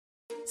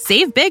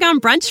Save big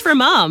on brunch for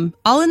mom,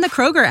 all in the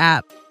Kroger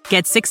app.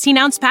 Get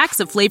 16-ounce packs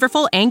of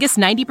flavorful Angus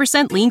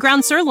 90% lean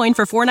ground sirloin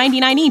for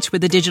 $4.99 each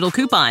with a digital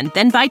coupon.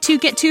 Then buy 2,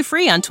 get 2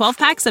 free on 12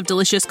 packs of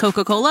delicious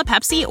Coca-Cola,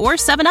 Pepsi, or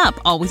 7-Up,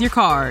 all with your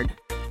card.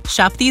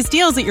 Shop these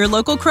deals at your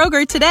local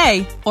Kroger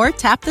today, or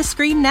tap the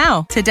screen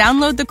now to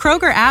download the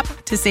Kroger app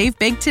to save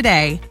big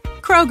today.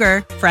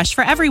 Kroger, fresh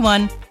for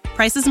everyone.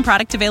 Prices and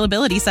product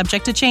availability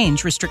subject to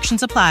change.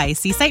 Restrictions apply.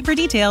 See site for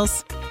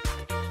details.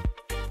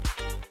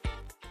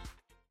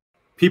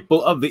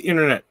 People of the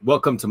internet,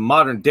 welcome to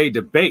Modern Day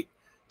Debate.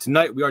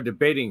 Tonight we are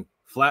debating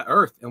Flat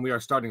Earth, and we are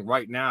starting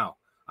right now.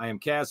 I am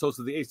Kaz, host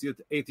of the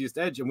Atheist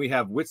Edge, and we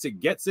have Witsit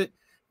Gets It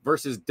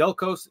versus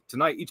Delcos.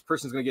 Tonight, each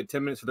person is going to get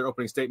 10 minutes for their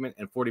opening statement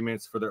and 40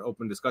 minutes for their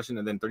open discussion,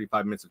 and then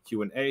 35 minutes of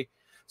Q&A.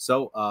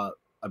 So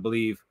I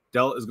believe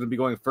Del is going to be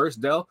going first.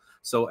 Del,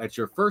 so at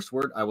your first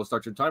word, I will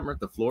start your timer.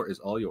 The floor is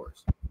all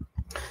yours.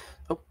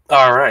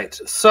 All right.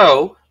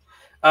 So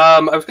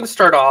I was going to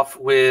start off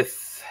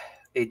with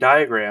a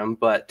diagram,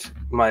 but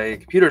my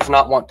computer does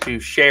not want to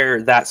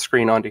share that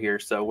screen onto here,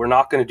 so we're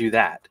not going to do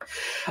that.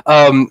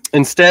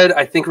 Instead,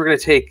 I think we're going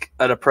to take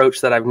an approach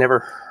that I've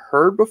never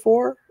heard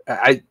before.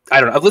 I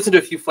don't know. I've listened to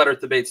a few Flat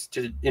Earth debates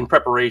in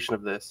preparation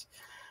of this.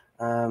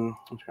 I'm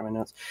trying my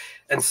notes,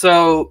 and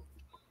so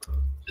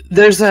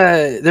there's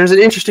an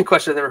interesting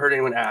question I've never heard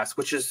anyone ask,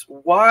 which is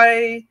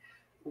why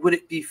would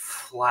it be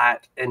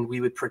flat and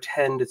we would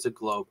pretend it's a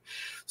globe?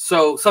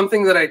 So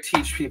something that I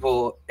teach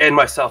people and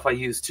myself I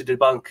use to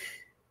debunk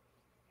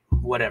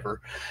whatever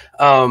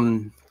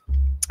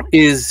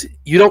is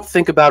you don't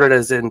think about it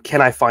as in, can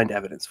I find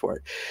evidence for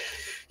it?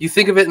 You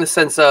think of it in the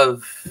sense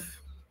of,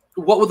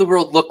 what would the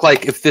world look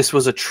like if this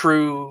was a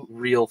true,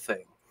 real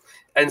thing?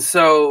 And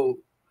so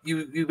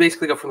you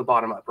basically go from the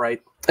bottom up,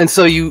 right? And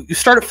so you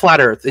start at flat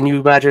Earth, and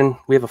you imagine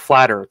we have a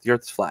flat Earth, the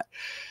Earth's flat.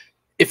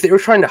 If they were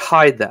trying to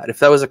hide that, if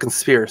that was a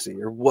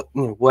conspiracy or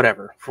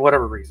whatever, for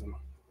whatever reason,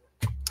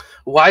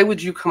 why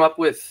would you come up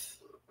with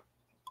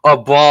a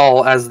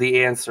ball as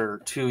the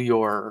answer to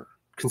your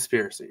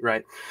conspiracy,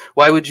 right?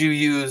 Why would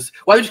you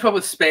come up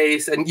with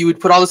space and you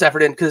would put all this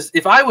effort in? Because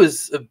if I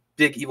was a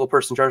big evil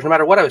person in charge, no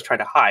matter what I was trying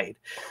to hide,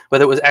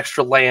 whether it was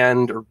extra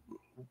land or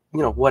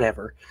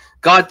whatever,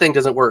 God thing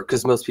doesn't work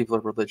because most people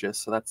are religious,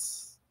 so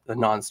that's a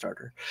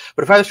non-starter.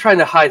 But if I was trying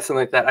to hide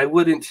something like that, I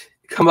wouldn't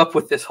come up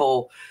with this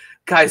whole,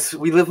 guys,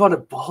 we live on a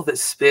ball that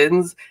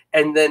spins,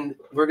 and then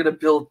we're going to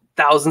build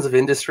thousands of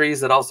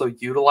industries that also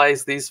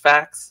utilize these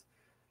facts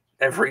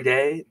every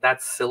day.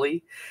 That's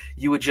silly.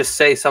 You would just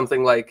say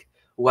something like,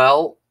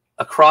 well,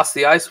 across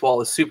the ice wall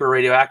is super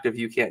radioactive.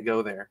 You can't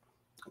go there.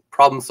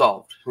 Problem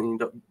solved. You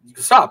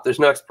can stop. There's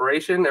no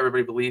exploration.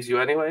 Everybody believes you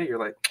anyway. You're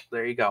like,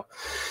 there you go.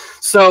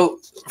 So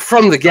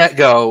from the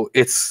get-go,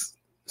 it's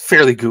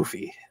fairly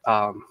goofy.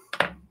 I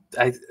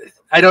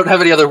don't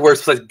have any other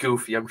words besides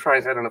goofy. I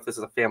don't know if this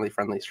is a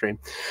family-friendly stream,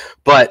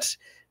 but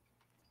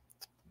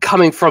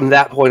coming from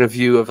that point of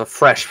view of a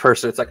fresh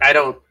person, it's like, I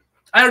don't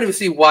even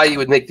see why you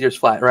would make the Earth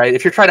flat, right?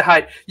 If you're trying to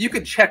hide, you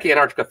could check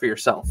Antarctica for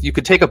yourself. You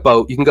could take a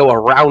boat. You can go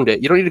around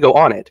it. You don't need to go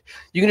on it.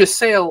 You can just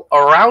sail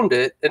around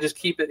it and just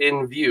keep it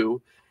in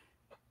view.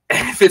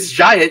 And if it's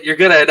giant, you're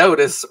going to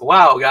notice,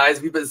 wow,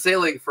 guys, we've been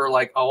sailing for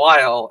like a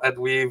while and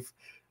we've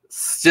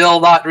still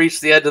not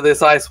reached the end of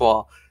this ice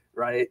wall,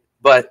 right?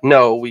 But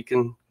no, we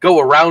can go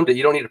around it.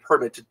 You don't need a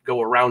permit to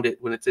go around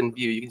it when it's in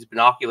view. You can use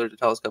binoculars, a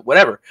telescope,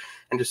 whatever,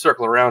 and just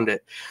circle around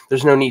it.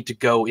 There's no need to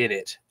go in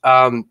it.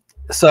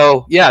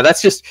 So, yeah,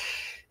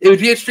 it would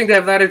be interesting to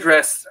have that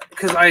addressed,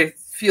 because I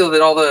feel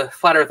that all the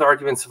flat Earth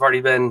arguments have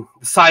already been,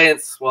 the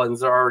science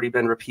ones are already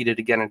been repeated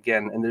again and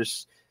again. And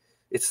it's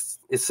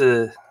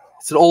an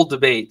old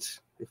debate,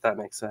 if that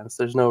makes sense.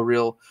 There's no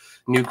real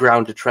new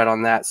ground to tread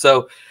on that.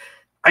 So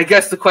I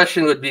guess the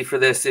question would be for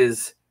this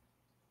is,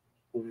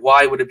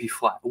 why would it be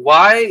flat?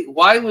 Why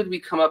would we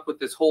come up with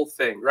this whole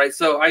thing, right?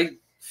 So I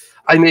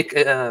make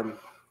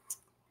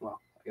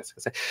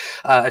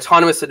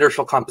autonomous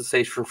inertial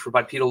compensation for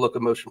bipedal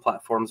locomotion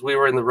platforms. We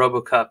were in the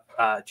RoboCup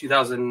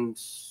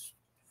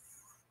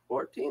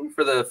 2014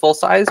 for the full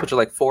size, which are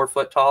like 4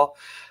 foot tall.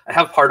 I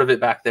have part of it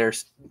back there,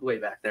 way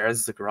back there. This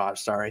is the garage,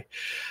 sorry.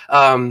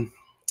 And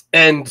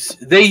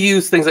they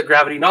use things like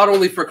gravity, not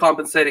only for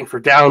compensating for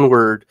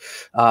downward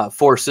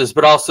forces,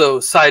 but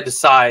also side to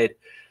side,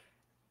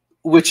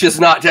 which is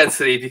not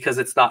density because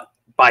it's not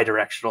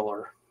bidirectional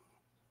or,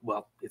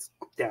 well, it's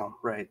down,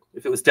 right?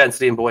 If it was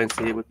density and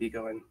buoyancy, it would be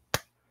going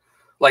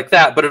like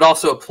that, but it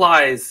also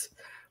applies,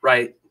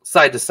 right,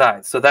 side to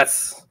side. So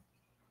that's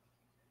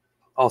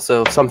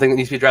also something that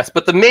needs to be addressed.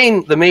 But the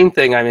main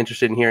thing I'm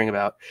interested in hearing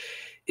about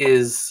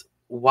is,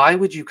 why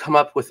would you come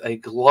up with a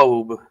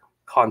globe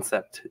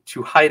concept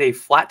to hide a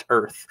flat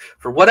Earth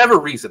for whatever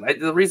reason?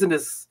 The reason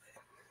is,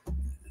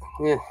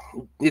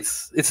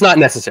 it's not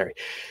necessary.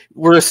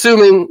 We're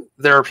assuming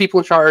there are people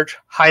in charge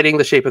hiding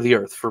the shape of the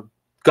Earth for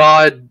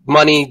God,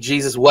 money,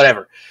 Jesus,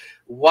 whatever.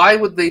 Why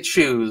would they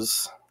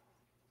choose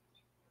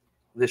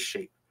this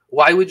shape?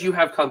 Why would you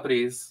have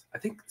companies I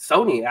think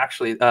Sony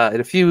actually,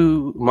 in a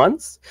few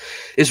months,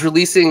 is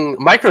releasing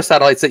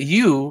microsatellites that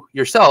you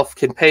yourself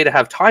can pay to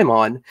have time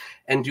on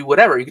and do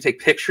whatever. You can take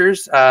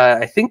pictures.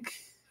 I think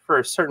for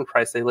a certain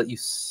price, they let you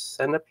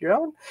send up your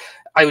own.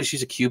 I would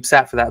use a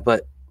CubeSat for that,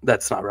 but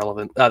that's not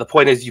relevant. The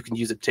point is you can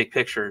use it to take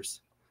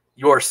pictures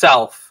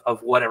yourself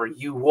of whatever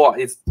you want.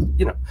 It's,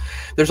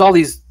 there's all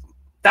these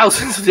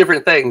thousands of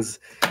different things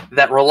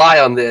that rely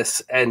on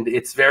this, and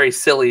it's very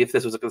silly if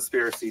this was a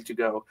conspiracy to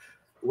go,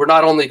 we're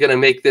not only going to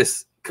make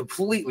this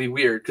completely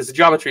weird, because the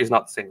geometry is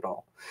not the same at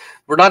all.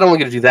 We're not only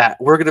going to do that,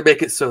 we're going to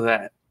make it so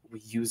that we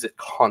use it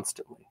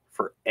constantly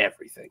for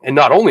everything. And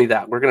not only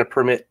that, we're going to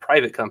permit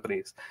private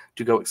companies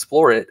to go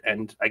explore it.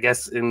 And I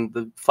guess in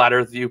the flat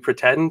earth view,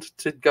 pretend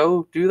to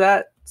go do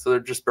that. So they're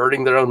just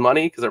burning their own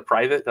money because they're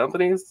private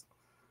companies.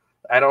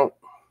 I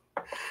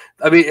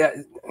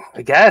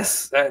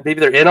guess maybe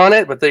they're in on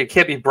it, but they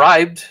can't be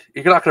bribed.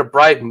 You're not going to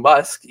bribe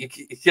Musk.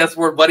 He has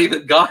more money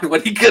than God.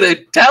 What are you going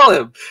to tell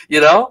him?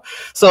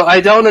 So I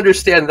don't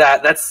understand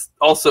that. That's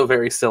also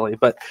very silly.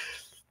 But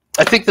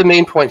I think the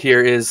main point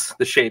here is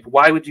the shape.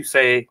 Why would you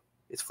say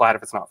it's flat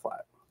if it's not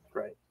flat,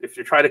 right? If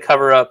you're trying to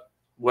cover up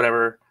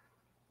whatever,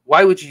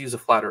 why would you use a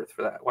flat Earth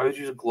for that? Why would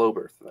you use a globe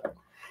Earth for that?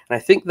 And I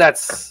think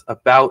that's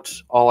about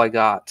all I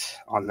got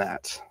on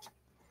that.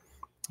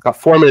 Got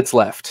 4 minutes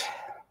left.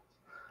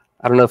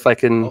 I don't know if I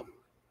can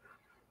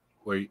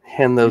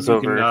hand those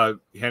over. You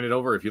can hand it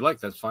over if you like.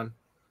 That's fine.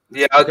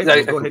 Yeah, okay,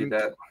 I go can ahead do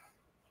that.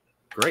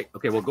 Great.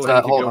 Okay, we'll go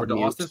ahead and kick it over to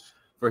Austin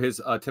for his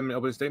 10-minute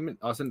opening statement.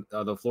 Austin,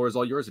 the floor is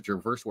all yours. It's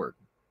your first word.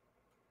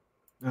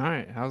 All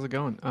right, how's it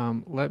going?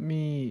 Let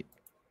me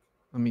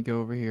go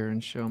over here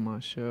and show my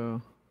slideshow,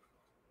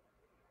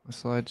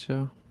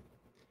 and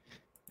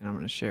I'm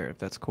going to share it if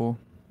that's cool.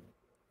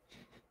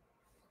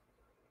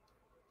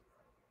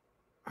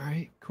 All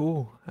right,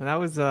 cool. That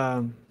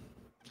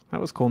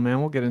was cool, man.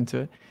 We'll get into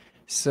it.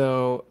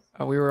 So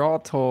we were all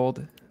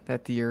told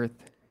that the Earth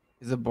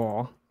is a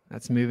ball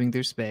that's moving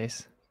through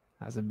space.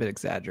 That's a bit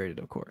exaggerated,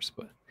 of course,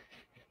 but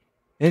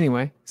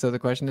anyway. So the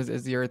question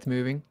is the Earth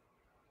moving?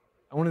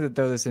 I wanted to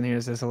throw this in here.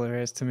 This is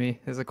hilarious to me.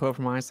 There's a quote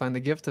from Einstein: "The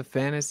gift of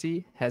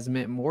fantasy has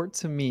meant more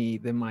to me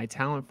than my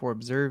talent for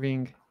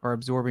observing or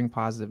absorbing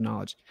positive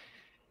knowledge."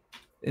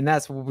 And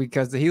that's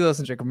because the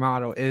heliocentric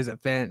model is a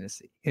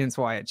fantasy, hence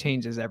why it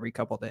changes every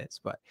couple of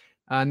days. But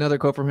another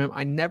quote from him: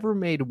 "I never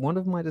made one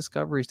of my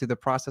discoveries through the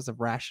process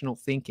of rational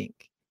thinking."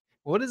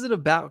 What is it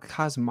about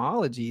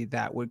cosmology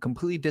that would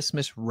completely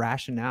dismiss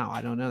rationale?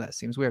 I don't know. That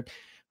seems weird.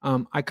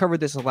 I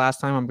covered this the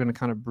last time. I'm going to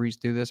kind of breeze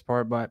through this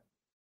part, but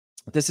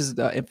this is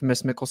the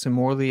infamous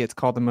Michelson-Morley. It's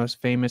called the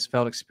most famous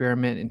failed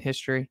experiment in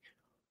history.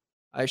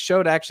 I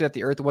showed actually that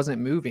the Earth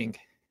wasn't moving.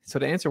 So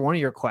to answer one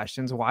of your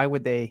questions, why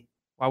would they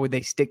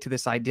stick to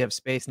this idea of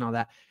space and all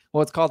that?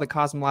 Well, it's called the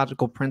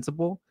cosmological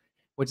principle,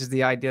 which is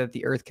the idea that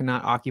the Earth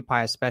cannot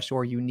occupy a special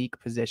or unique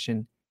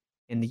position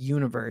in the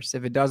universe.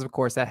 If it does, of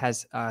course, that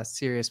has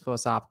serious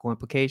philosophical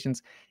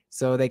implications.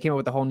 So they came up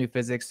with a whole new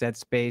physics that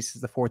space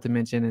is the fourth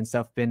dimension and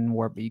stuff been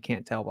warped, but you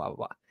can't tell, blah, blah,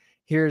 blah.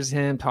 Here's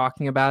him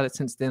talking about it.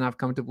 "Since then, I've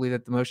come to believe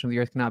that the motion of the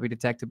Earth cannot be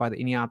detected by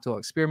any optical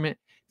experiment.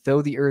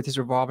 Though the Earth is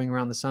revolving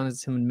around the sun,"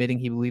 is him admitting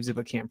he believes it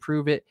but can't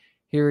prove it.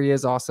 Here he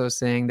is also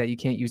saying that you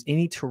can't use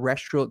any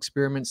terrestrial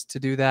experiments to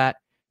do that.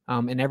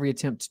 And every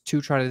attempt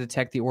to try to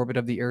detect the orbit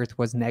of the Earth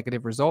was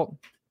negative result.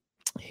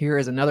 Here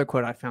is another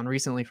quote I found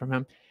recently from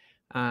him.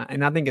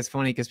 And I think it's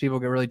funny because people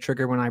get really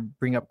triggered when I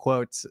bring up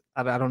quotes.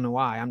 I don't know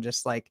why. I'm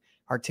just like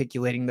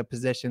articulating the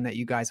position that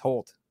you guys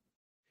hold.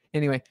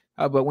 Anyway,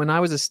 but when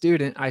I was a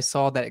student, I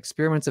saw that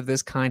experiments of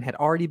this kind had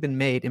already been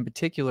made, in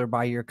particular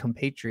by your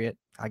compatriot,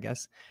 I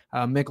guess,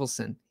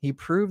 Michelson. He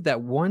proved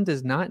that one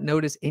does not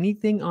notice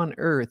anything on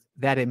Earth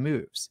that it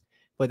moves,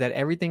 but that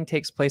everything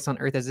takes place on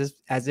Earth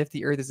as if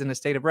the Earth is in a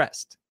state of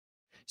rest.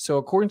 So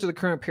according to the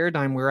current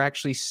paradigm, we're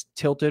actually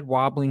tilted,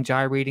 wobbling,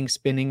 gyrating,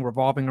 spinning,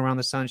 revolving around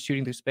the sun,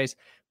 shooting through space,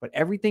 but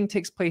everything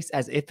takes place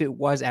as if it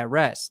was at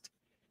rest.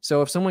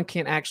 So if someone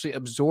can't actually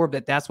absorb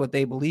that that's what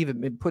they believe,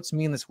 it puts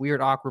me in this weird,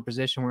 awkward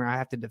position where I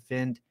have to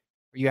defend,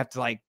 or you have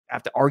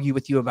to argue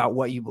with you about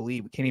what you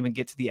believe. We can't even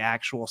get to the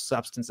actual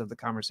substance of the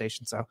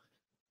conversation. So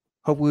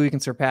hopefully we can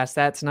surpass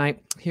that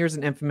tonight. Here's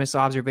an infamous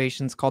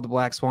observation. It's called the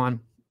Black Swan.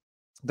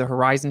 The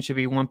horizon should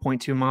be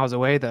 1.2 miles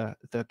away. The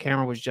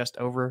camera was just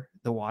over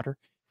the water.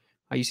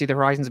 You see the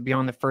horizon's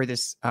beyond the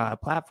furthest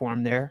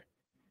platform there,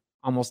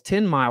 almost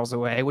 10 miles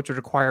away, which would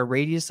require a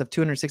radius of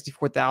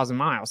 264,000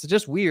 miles. It's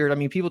just weird. I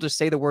mean, people just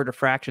say the word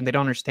refraction. They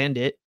don't understand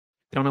it.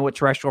 They don't know what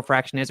terrestrial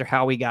fraction is or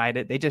how we guide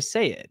it. They just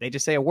say it. They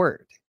just say a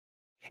word.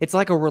 It's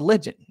like a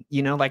religion,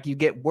 like you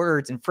get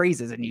words and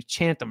phrases and you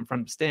chant them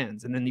from the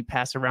stands and then you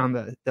pass around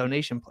the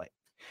donation plate.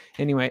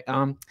 Anyway,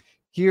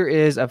 here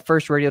is a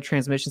first radio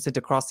transmission sent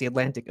across the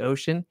Atlantic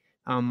Ocean.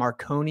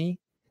 Marconi,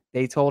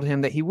 they told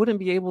him that he wouldn't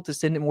be able to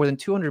send it more than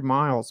 200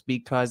 miles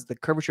because the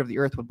curvature of the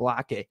Earth would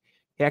block it.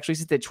 He actually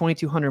sent it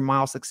 2,200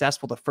 miles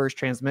successful, the first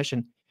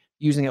transmission,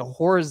 using a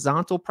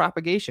horizontal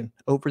propagation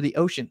over the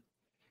ocean.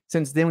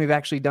 Since then, we've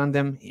actually done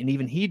them, and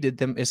even he did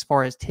them as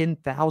far as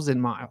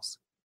 10,000 miles.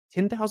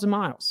 10,000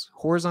 miles,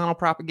 horizontal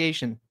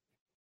propagation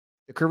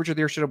The curvature of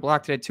the Earth should have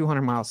blocked it at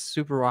 200 miles.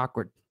 Super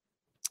awkward.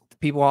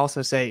 People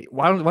also say,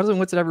 why doesn't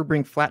Whitsitt ever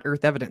bring flat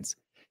Earth evidence?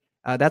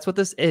 That's what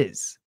this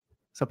is.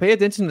 So pay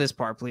attention to this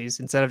part,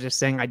 please. Instead of just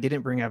saying I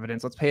didn't bring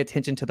evidence, let's pay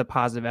attention to the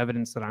positive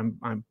evidence that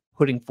I'm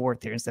putting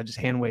forth here instead of just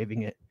hand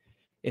waving it.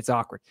 It's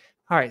awkward.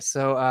 All right,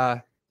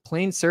 so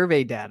plane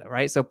survey data,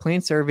 right? So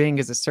plane surveying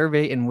is a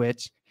survey in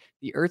which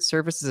the Earth's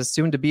surface is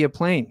assumed to be a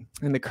plane,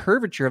 and the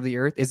curvature of the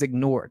Earth is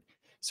ignored.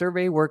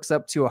 Survey works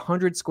up to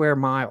 100 square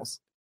miles,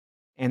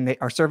 and they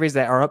are surveys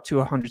that are up to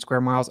 100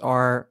 square miles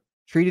are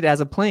treated as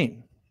a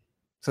plane.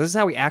 So this is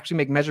how we actually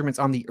make measurements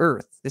on the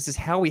Earth. This is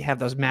how we have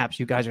those maps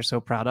you guys are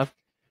so proud of.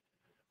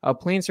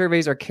 Plane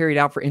surveys are carried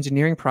out for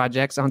engineering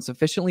projects on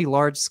sufficiently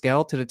large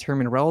scale to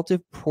determine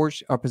relative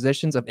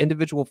positions of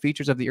individual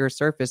features of the Earth's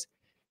surface.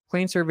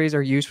 Plane surveys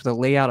are used for the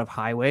layout of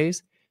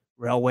highways,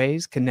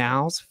 railways,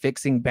 canals,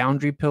 fixing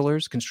boundary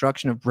pillars,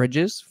 construction of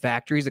bridges,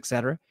 factories,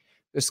 etc.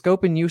 The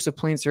scope and use of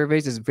plane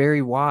surveys is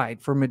very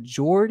wide. For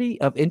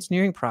majority of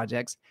engineering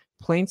projects,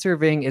 plane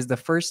surveying is the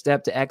first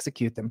step to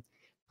execute them.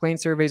 Plane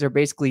surveys are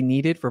basically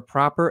needed for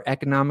proper,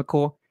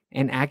 economical,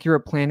 and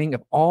accurate planning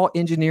of all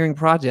engineering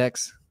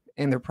projects,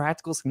 and their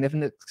practical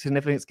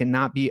significance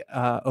cannot be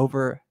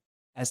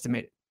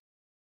overestimated.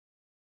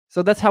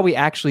 So that's how we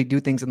actually do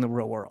things in the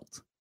real world.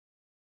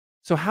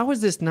 So how is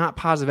this not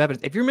positive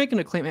evidence? If you're making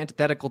a claim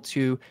antithetical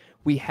to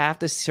we have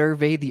to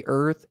survey the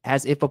Earth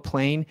as if a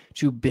plane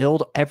to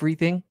build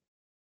everything,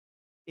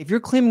 if you're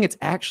claiming it's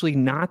actually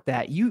not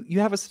that, you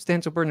have a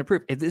substantial burden of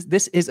proof.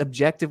 This is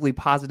objectively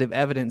positive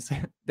evidence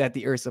that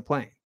the Earth's a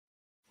plane.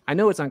 I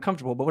know it's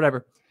uncomfortable, but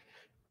whatever.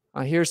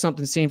 Here's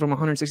something seen from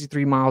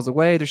 163 miles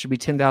away. There should be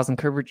 10,000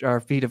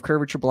 feet of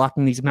curvature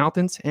blocking these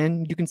mountains,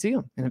 and you can see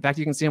them. And in fact,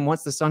 you can see them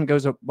once the sun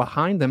goes up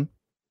behind them,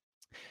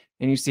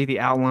 and you see the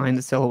outline,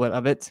 the silhouette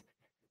of it.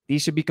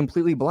 These should be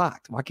completely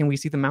blocked. Why can't we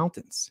see the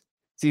mountains?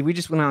 See, we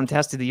just went out and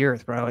tested the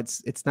Earth, bro.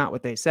 It's not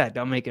what they said.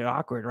 Don't make it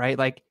awkward, right?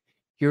 Like,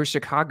 here's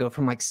Chicago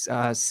from like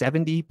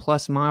 70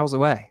 plus miles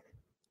away.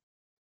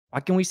 Why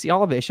can we see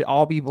all of it? It should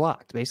all be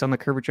blocked based on the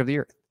curvature of the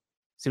Earth.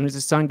 As soon as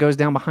the sun goes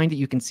down behind it,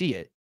 you can see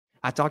it.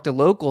 I talked to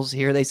locals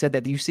here. They said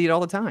that you see it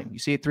all the time. You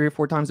see it 3 or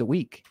 4 times a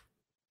week.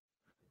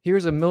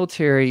 Here's a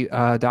military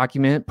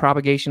document,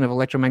 propagation of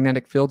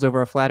electromagnetic fields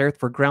over a flat Earth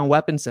for ground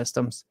weapon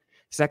systems.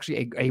 It's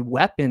actually a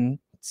weapon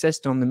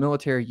system the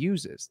military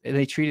uses. And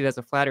they treat it as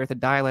a flat Earth, a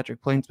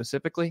dielectric plane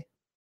specifically.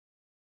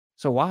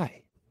 So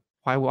why?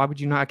 Why would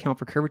you not account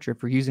for curvature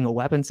if you're using a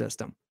weapon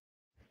system?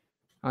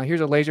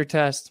 Here's a laser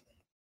test.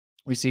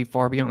 We see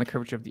far beyond the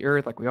curvature of the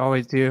Earth, like we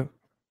always do.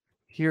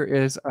 Here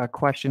is a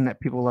question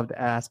that people love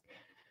to ask.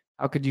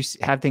 How could you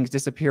have things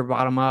disappear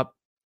bottom up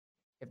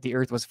if the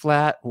Earth was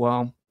flat?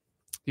 Well,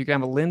 you can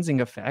have a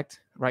lensing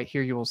effect. Right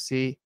here, you will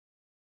see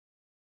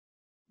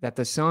that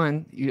the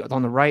sun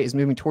on the right is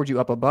moving towards you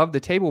up above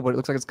the table, but it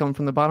looks like it's coming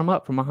from the bottom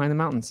up, from behind the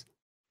mountains.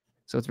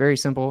 So it's very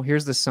simple.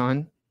 Here's the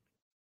sun.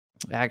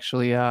 It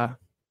actually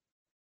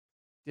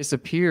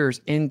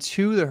disappears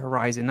into the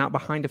horizon, not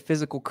behind a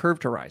physical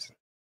curved horizon.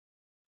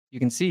 You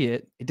can see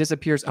it. It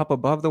disappears up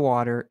above the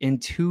water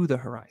into the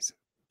horizon,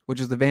 which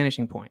is the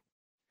vanishing point.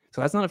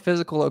 So that's not a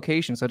physical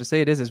location. So to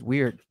say it is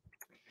weird.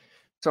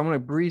 So I'm going to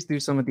breeze through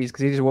some of these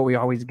because these are what we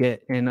always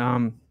get.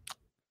 And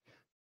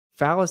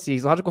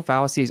fallacies, logical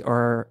fallacies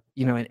are,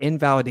 an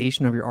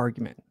invalidation of your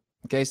argument.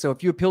 Okay, so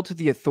if you appeal to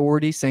the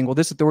authority saying, well,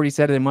 this authority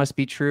said it must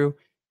be true,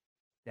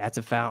 that's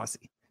a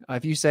fallacy.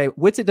 If you say,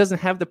 Whitsitt doesn't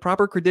have the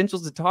proper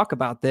credentials to talk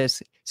about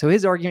this, so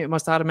his argument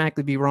must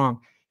automatically be wrong,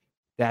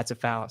 that's a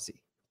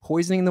fallacy.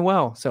 Poisoning the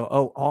well. So,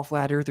 all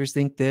flat earthers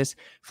think this.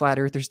 Flat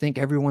earthers think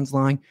everyone's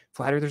lying.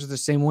 Flat earthers are the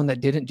same one that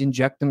didn't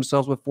inject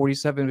themselves with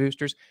 47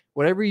 boosters.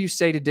 Whatever you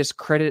say to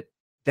discredit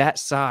that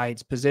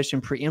side's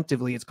position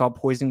preemptively, it's called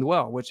poisoning the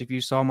well, which if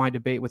you saw my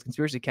debate with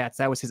Conspiracy Cats,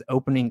 that was his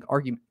opening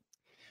argument.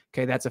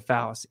 Okay, that's a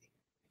fallacy.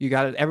 You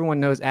got it.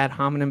 Everyone knows ad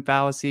hominem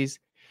fallacies.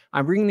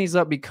 I'm bringing these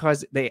up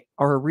because they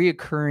are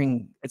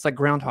reoccurring. It's like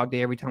Groundhog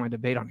Day every time I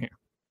debate on here.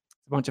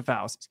 It's a bunch of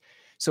fallacies.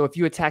 So if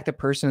you attack the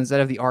person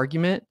instead of the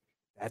argument,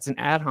 that's an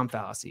ad hom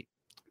fallacy.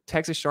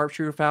 Texas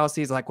sharpshooter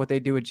fallacy is like what they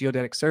do with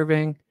geodetic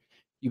surveying.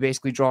 You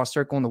basically draw a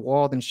circle on the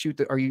wall, then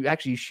shoot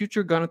you shoot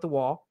your gun at the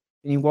wall,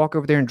 and you walk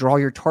over there and draw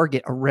your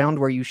target around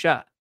where you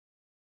shot.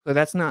 So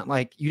that's not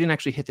like you didn't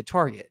actually hit the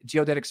target.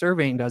 Geodetic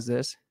surveying does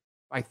this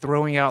by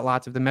throwing out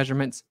lots of the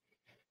measurements.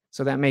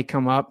 So that may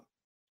come up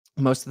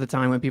most of the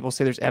time when people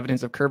say there's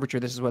evidence of curvature.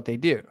 This is what they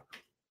do.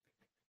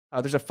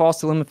 There's a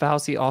false dilemma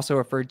fallacy, also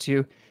referred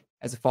to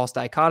as a false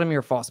dichotomy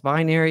or false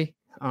binary.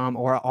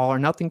 Or all or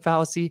nothing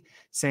fallacy,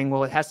 saying,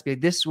 well, it has to be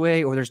this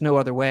way or there's no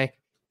other way.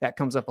 That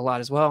comes up a lot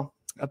as well.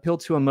 Appeal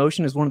to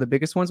emotion is one of the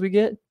biggest ones we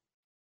get.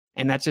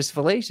 And that's just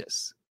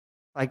fallacious.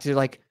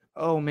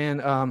 Oh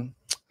man,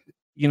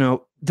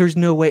 there's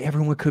no way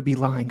everyone could be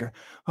lying. Or,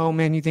 oh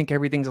man, you think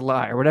everything's a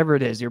lie or whatever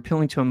it is. You're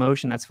appealing to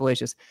emotion. That's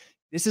fallacious.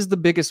 This is the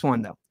biggest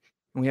one though.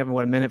 And we have,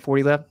 a minute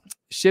 40 left.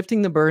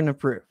 Shifting the burden of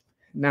proof.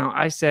 Now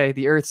I say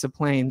the Earth's a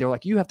plane. They're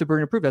like, you have to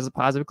burden of proof. That's a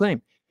positive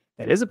claim.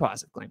 That is a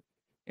positive claim.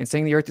 And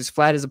saying the Earth is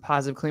flat is a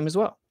positive claim as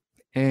well.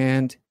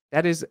 And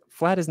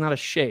Flat is not a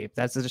shape.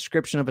 That's a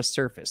description of a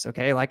surface.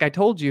 Okay. Like I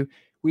told you,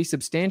 we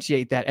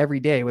substantiate that every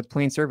day with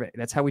plane survey.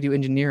 That's how we do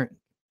engineering.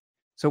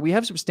 So we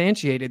have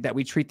substantiated that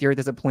we treat the Earth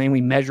as a plane.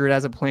 We measure it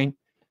as a plane.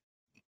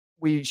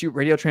 We shoot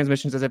radio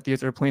transmissions as if the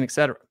Earth is a plane,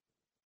 etc.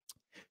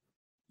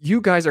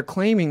 You guys are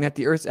claiming that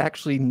the Earth's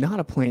actually not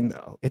a plane,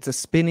 though. It's a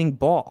spinning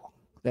ball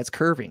that's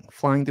curving,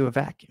 flying through a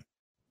vacuum.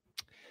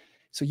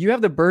 So you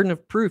have the burden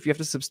of proof. You have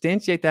to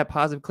substantiate that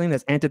positive claim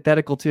that's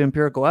antithetical to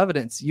empirical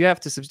evidence. You have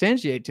to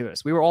substantiate to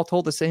us. We were all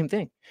told the same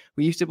thing.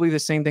 We used to believe the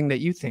same thing that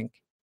you think,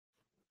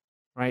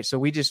 right? So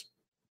we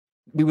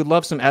would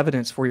love some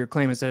evidence for your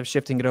claim instead of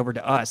shifting it over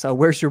to us. Oh,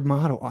 where's your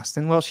model,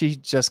 Austin? Well, she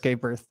just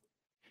gave birth.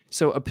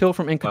 So appeal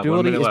from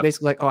incredulity is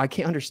basically like, oh, I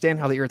can't understand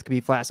how the Earth could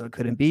be flat, so it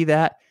couldn't be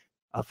that.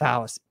 A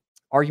fallacy.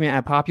 Argument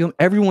ad populum.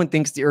 Everyone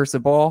thinks the Earth's a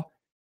ball.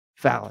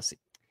 Fallacy.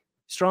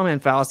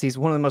 Strawman fallacy is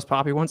one of the most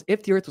popular ones.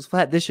 If the Earth was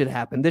flat, this should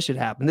happen. This should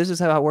happen. This is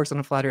how it works on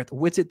a flat Earth.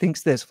 Witsit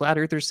thinks this. Flat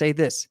Earthers say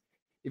this.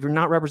 If you're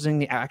not representing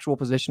the actual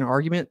position or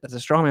argument, that's a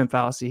strawman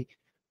fallacy,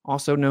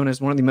 also known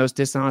as one of the most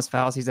dishonest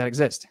fallacies that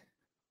exist.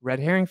 Red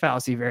herring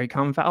fallacy, very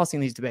common fallacy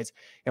in these debates.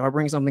 If I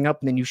bring something up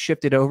and then you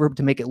shift it over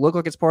to make it look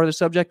like it's part of the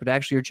subject, but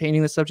actually you're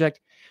changing the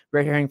subject,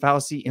 red herring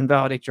fallacy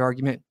invalidates your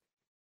argument.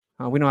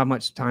 We don't have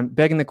much time.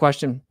 Begging the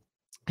question,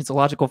 it's a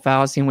logical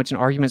fallacy in which an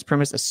argument's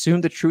premise assume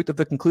the truth of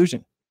the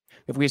conclusion.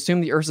 If we assume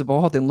the Earth's a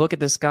ball, then look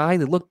at the sky.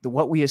 Then look,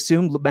 what we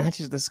assume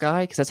matches the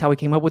sky because that's how we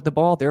came up with the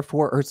ball.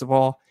 Therefore, Earth's a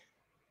ball.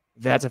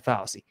 That's a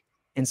fallacy.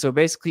 And so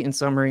basically, in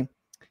summary,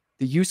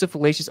 the use of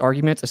fallacious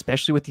arguments,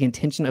 especially with the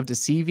intention of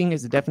deceiving,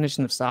 is the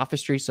definition of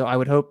sophistry. So I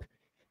would hope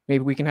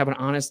maybe we can have an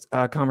honest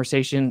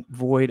conversation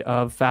void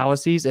of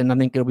fallacies, and I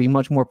think it'll be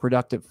much more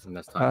productive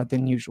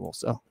than usual.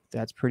 So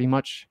that's pretty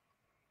much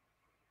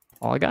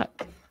all I got.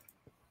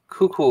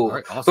 Cool. All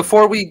right, awesome.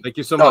 Before we... Thank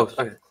you so much.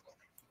 Okay.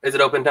 Is it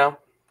open now?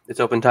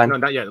 It's open time? No,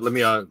 not yet. Let me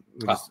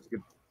just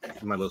give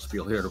my little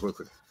spiel here real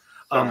quick.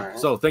 Right.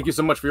 So thank you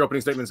so much for your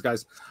opening statements,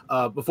 guys.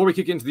 Before we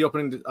kick into the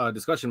opening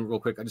discussion real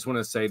quick, I just want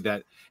to say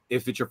that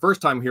if it's your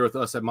first time here with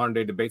us at Modern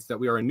Day Debates, that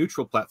we are a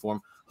neutral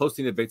platform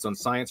hosting debates on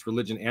science,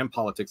 religion, and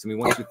politics, and we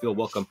want you to feel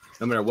welcome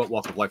no matter what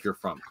walk of life you're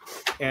from.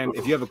 And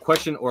if you have a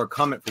question or a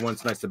comment for one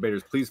of tonight's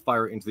debaters, please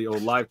fire it into the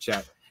old live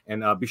chat,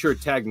 and be sure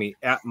to tag me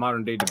at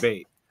Modern Day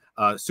Debate.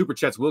 Super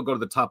chats will go to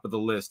the top of the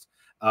list.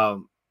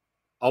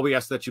 All we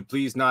ask that you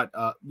please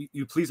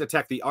please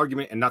attack the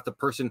argument and not the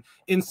person.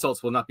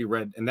 Insults will not be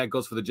read, and that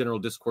goes for the general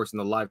discourse in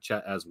the live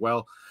chat as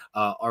well.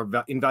 Our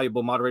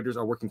invaluable moderators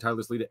are working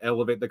tirelessly to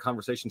elevate the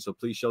conversation, so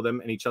please show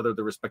them and each other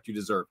the respect you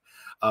deserve.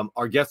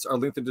 Our guests are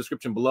linked in the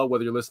description below,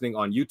 whether you're listening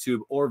on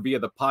YouTube or via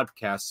the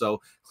podcast. So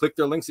click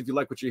their links if you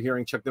like what you're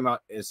hearing. Check them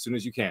out as soon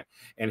as you can,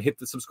 and hit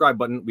the subscribe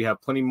button. We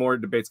have plenty more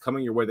debates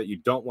coming your way that you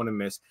don't want to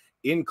miss,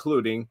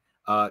 including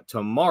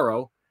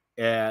tomorrow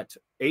at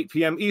 8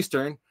 p.m.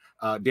 Eastern.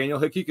 Daniel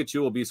Hikikachu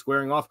will be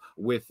squaring off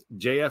with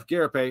JF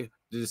Garape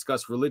to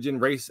discuss religion,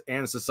 race,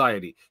 and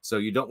society. So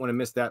you don't want to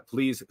miss that.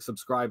 Please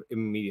subscribe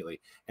immediately.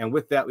 And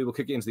with that, we will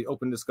kick into the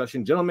open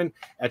discussion. Gentlemen,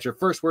 at your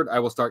first word, I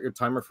will start your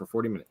timer for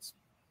 40 minutes.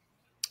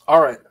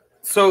 All right.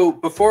 So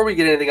before we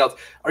get anything else,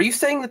 are you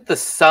saying that the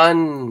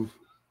sun,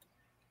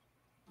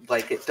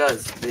 like it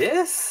does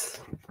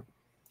this?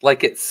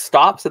 Like it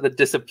stops and it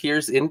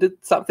disappears into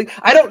something?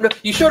 I don't know.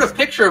 You showed a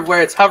picture of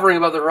where it's hovering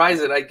above the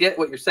horizon. I get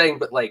what you're saying,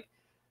 but like,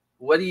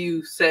 what do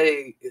you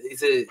say?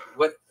 Is it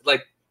what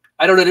like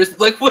I don't know? There's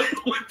like what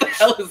the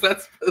hell is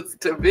that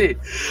supposed to be?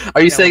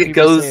 Are you saying it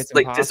goes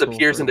like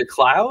disappears into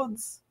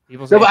clouds?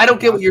 No, but I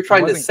don't get what you're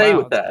trying to say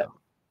with that. There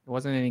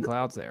wasn't any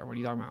clouds there. What are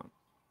you talking about?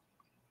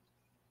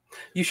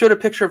 You showed a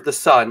picture of the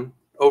sun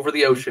over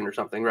the ocean or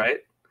something, right?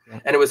 Yeah.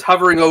 And it was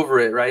hovering over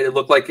it, right? It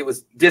looked like it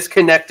was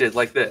disconnected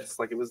like this,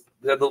 like it was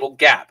a little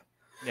gap.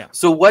 Yeah.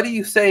 So what are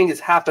you saying is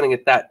happening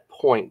at that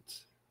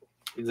point?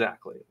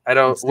 Exactly. I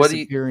don't. It's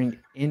disappearing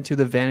into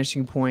the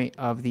vanishing point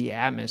of the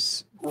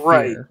atmosphere.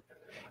 Right.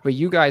 But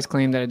you guys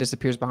claim that it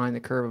disappears behind the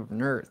curve of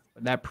an Earth.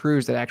 That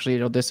proves that actually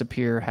it'll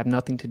disappear, have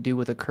nothing to do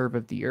with the curve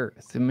of the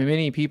Earth. And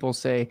many people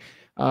say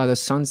the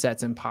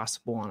sunset's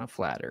impossible on a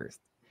flat Earth,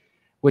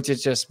 which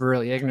is just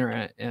really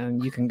ignorant.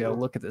 And you can go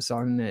look at the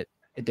sun; it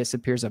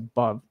disappears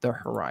above the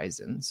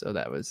horizon. So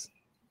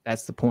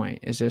that's the point.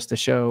 It's just to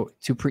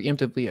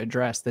preemptively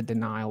address the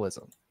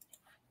denialism.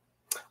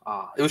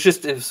 It was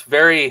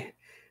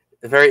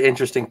a very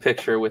interesting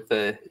picture with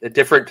a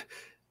different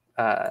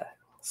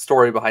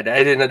story behind it.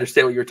 I didn't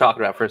understand what you were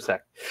talking about for a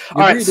sec.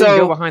 All right, so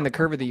go behind the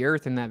curve of the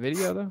Earth in that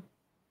video, though.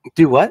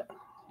 Do what?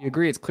 You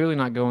agree it's clearly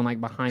not going like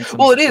behind.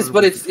 Well, it is,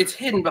 but it's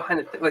hidden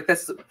behind it. Like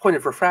that's the point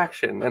of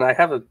refraction, and I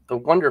have a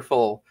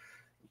wonderful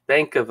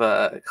bank of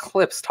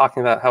clips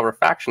talking about how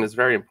refraction is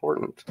very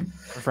important.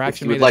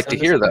 Refraction. If you would like to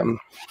hear them.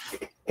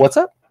 What's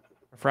up?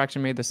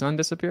 Refraction made the sun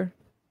disappear.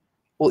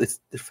 Well, it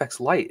affects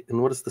light,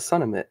 and what does the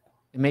sun emit?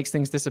 It makes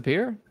things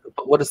disappear?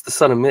 But what does the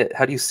sun emit?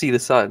 How do you see the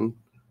sun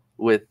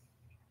with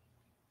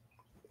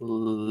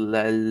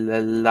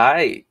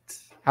light?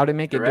 How did it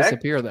make it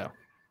disappear, though?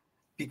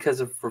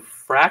 Because of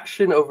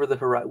refraction over the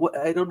horizon.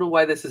 I don't know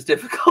why this is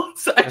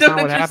difficult. I don't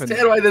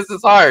understand why this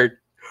is hard.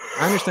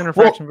 I understand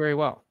refraction very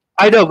well.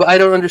 I know, but I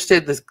don't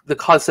understand the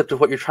concept of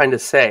what you're trying to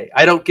say.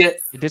 I don't get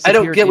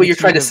what you're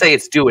trying to say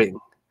it's doing.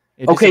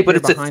 Okay, but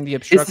is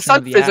the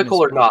sun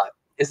physical or not?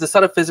 Is the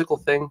sun a physical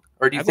thing,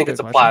 or do you think it's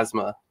a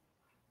plasma?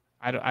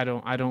 I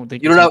don't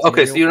think you don't know.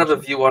 Okay, so you don't have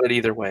a view on it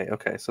either way.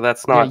 Okay, so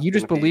that's not. Yeah, you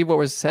just believe what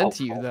was said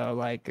to you, though.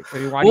 Like,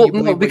 why do you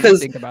believe what you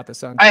think about the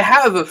sun? I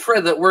have a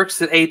friend that works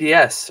at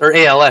ADS or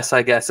ALS,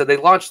 I guess, and they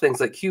launch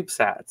things like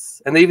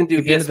CubeSats, and they even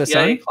do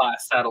ESPA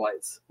class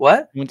satellites.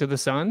 What? Went to the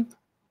sun?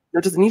 No,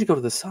 it doesn't need to go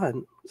to the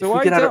sun. So if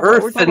we get out of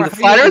Earth, then the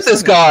flat Earth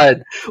is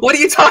gone. What are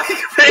you talking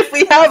about? If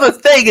we have a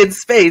thing in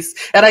space,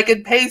 and I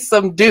can pay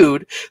some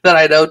dude that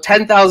I know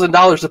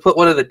 $10,000 to put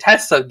one of the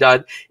tests I've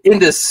done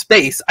into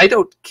space, I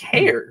don't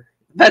care.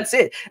 That's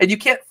it. And you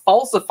can't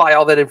falsify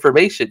all that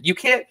information. You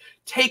can't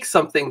take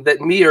something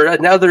that me or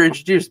another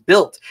engineer's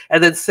built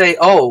and then say,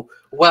 oh,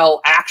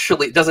 well,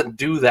 actually, it doesn't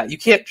do that. You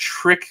can't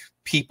trick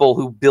people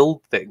who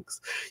build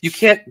things. You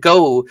can't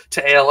go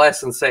to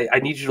ALS and say, I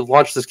need you to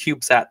launch this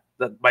CubeSat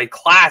that my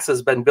class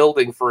has been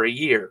building for a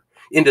year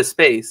into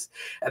space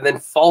and then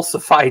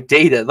falsify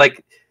data.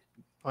 Like,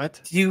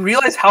 what? Do you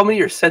realize how many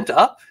are sent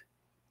up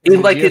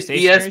in like an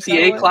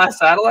ESPA class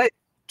satellite?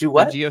 Do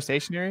what?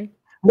 Geostationary?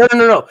 No.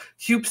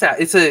 CubeSat.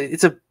 It's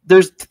a.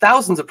 There's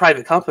thousands of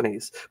private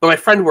companies, but my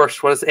friend works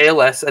for us,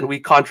 ALS, and we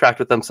contract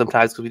with them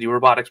sometimes because we do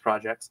robotics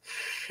projects,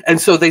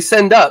 and so they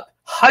send up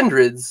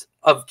hundreds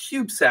of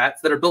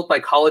CubeSats that are built by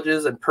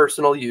colleges and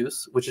personal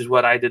use, which is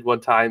what I did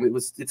one time.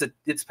 It's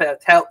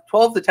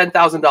 $12,000 to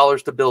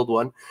 $10,000 to build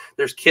one.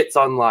 There's kits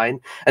online,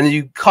 and then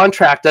you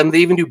contract them. They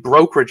even do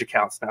brokerage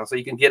accounts now, so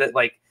you can get it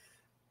like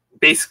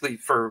basically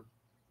for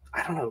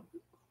I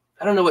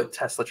don't know what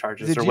Tesla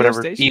charges or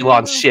whatever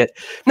Elon's shit.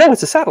 No,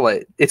 it's a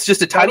satellite. It's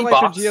just a tiny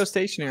box.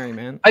 Geostationary,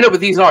 man. I know, but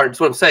these aren't. That's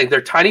what I'm saying.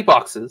 They're tiny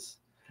boxes,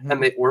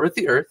 and they orbit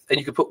the Earth, and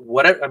you can put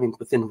whatever. I mean,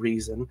 within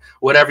reason,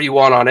 whatever you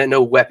want on it.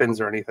 No weapons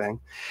or anything.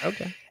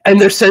 Okay. And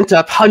they're sent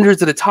up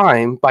hundreds at a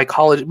time by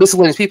college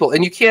miscellaneous people,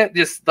 and you can't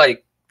just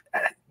like.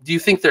 Do you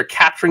think they're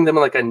capturing them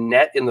in like a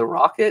net in the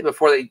rocket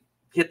before they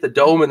hit the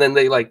dome, and then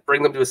they like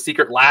bring them to a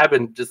secret lab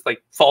and just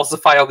like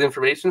falsify all the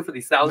information for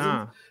these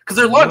thousands? Because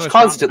they're launched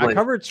constantly. I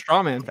covered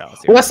strawman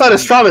fallacy. Well, that's not a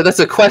strawman. That's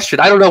a question.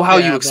 I don't know how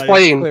you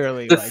explain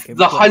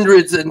the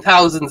hundreds and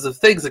thousands of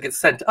things that get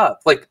sent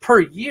up. Like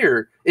per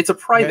year, it's a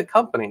private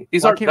company.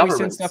 These aren't governments. Why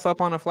can't we send stuff up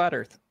on a flat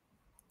Earth?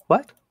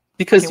 What?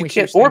 Because you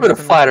can't orbit a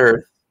flat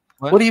Earth.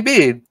 What do you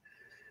mean?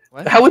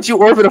 What? How would you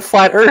orbit a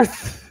flat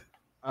Earth?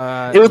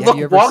 It would look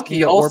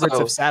wonky. Also, orbits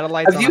of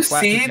satellites. Have you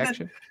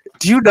seen?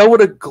 Do you know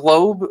what a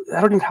globe?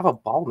 I don't even have a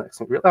ball next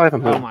to me. I have a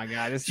moon. Oh my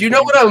god! Do you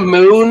know what a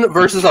moon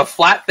versus a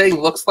flat thing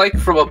looks like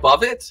from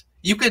above it?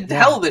 You can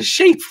tell the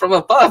shape from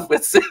above.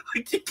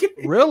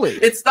 Really?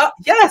 It's not.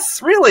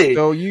 Yes, really.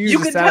 So you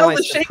can tell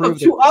the shape of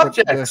two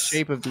objects. The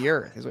shape of the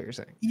Earth is what you're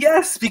saying.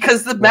 Yes,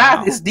 because the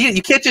math is needed.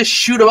 You can't just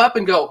shoot them up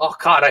and go, "Oh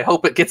God, I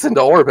hope it gets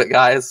into orbit,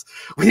 guys."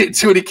 We didn't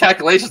do any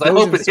calculations. I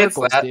hope it hits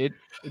that. Dude.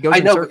 It goes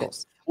in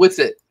circles. What's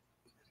it?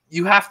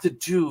 You have to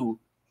do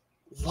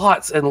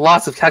lots and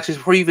lots of calculations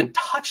before you even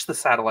touch the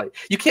satellite.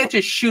 You can't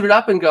just shoot it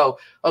up and go,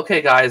 okay,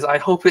 guys, I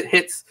hope it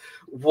hits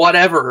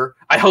whatever.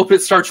 I hope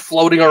it starts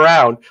floating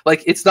around.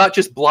 Like, it's not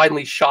just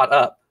blindly shot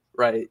up,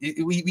 right?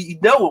 We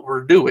know what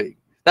we're doing.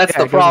 That's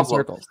the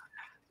problem.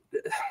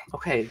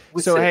 Okay.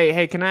 So,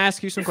 hey, can I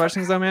ask you some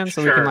questions, though, man?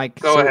 So we can, like,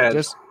 go ahead.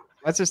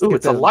 Let's just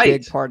get the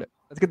big part.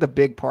 Let's get the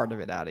big part of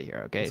it out of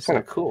here, okay? It's kind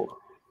of cool.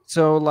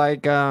 So,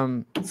 like,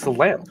 it's the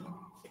lamp.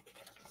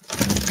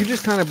 You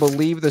just kind of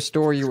believe the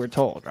story you were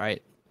told,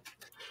 right?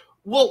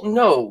 Well,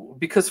 no,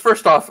 because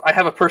first off, I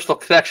have a personal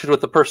connection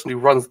with the person who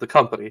runs the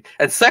company,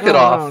 and second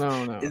off,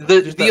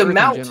 the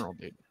amount. In general,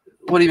 dude.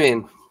 What do you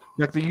mean?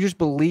 Like, you just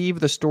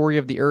believe the story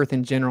of the Earth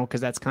in general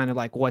because that's kind of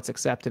like what's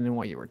accepted and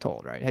what you were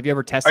told, right? Have you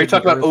ever tested? Are you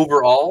talking about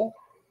overall?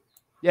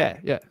 Yeah.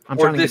 I'm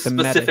trying to get the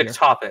specific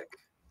topic.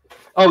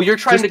 Oh, you're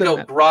trying to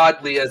go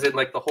broadly, as in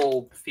like the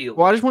whole field.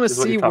 Well, I just want to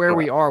see where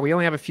we are. We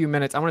only have a few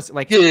minutes. I want to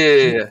like.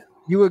 Yeah.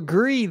 You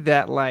agree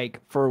that,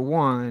 like, for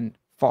one,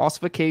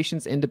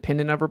 falsifications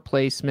independent of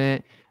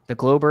replacement, the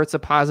globe Earth's a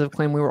positive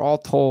claim we were all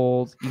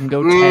told. You can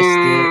go test it.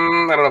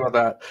 I don't know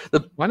about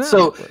that. Why not?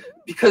 So,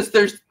 because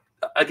there's,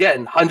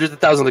 again, hundreds of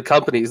thousands of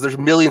companies. There's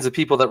millions of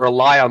people that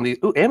rely on these.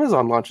 Ooh,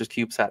 Amazon launches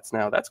CubeSats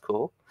now. That's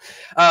cool.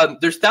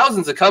 There's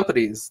thousands of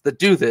companies that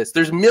do this.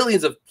 There's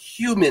millions of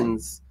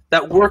humans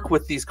that work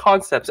with these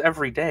concepts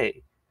every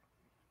day.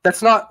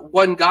 That's not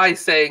one guy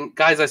saying,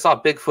 guys, I saw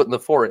Bigfoot in the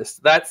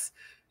forest. That's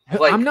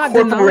like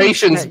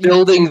corporations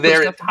building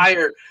their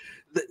entire,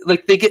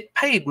 like, they get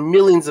paid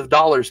millions of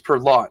dollars per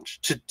launch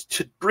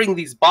to bring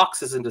these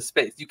boxes into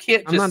space. You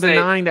can't just I'm not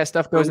denying that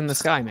stuff goes in the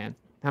sky, man.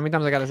 How many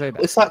times I got to say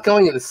that? It's not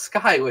going in the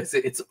sky, is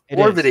it? It's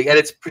orbiting and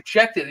it's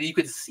projected and you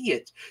can see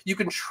it. You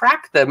can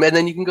track them and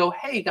then you can go,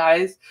 hey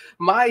guys,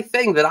 my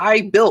thing that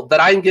I built that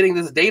I'm getting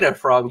this data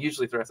from,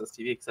 usually through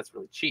SSTV because that's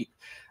really cheap.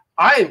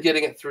 I am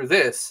getting it through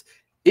this.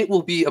 It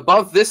will be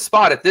above this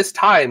spot at this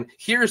time.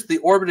 Here's the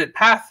orbited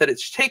path that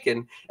it's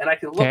taken, and I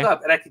can look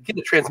up and I can get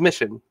a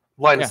transmission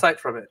line of sight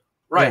from it.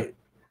 Right. Yeah.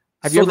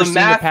 Have you ever seen the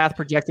path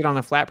projected on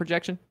a flat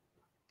projection?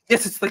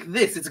 Yes, it's like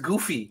this. It's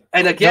goofy.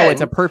 And again, No,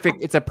 it's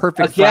a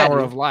perfect flower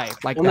of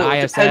life. Like well, the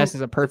no, ISS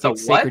is a perfect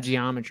It's a what? sacred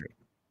geometry.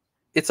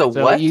 It's a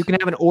So what? you can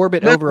have an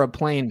orbit No, over a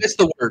plane.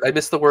 I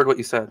missed the word. What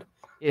you said.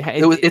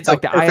 It's a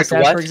like the perfect ISS,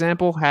 what? for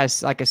example,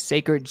 has like a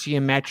sacred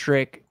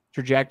geometric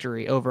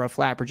trajectory over a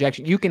flat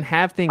projection. You can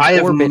have things I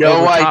have orbit no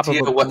over top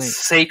idea of a what plane.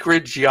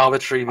 sacred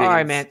geometry means. All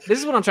right, man. This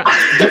is what I'm trying.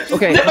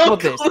 Okay, No how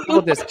about this? clue How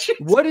about this? what you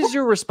What is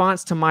your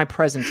response to my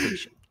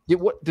presentation? Do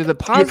the Your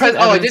positive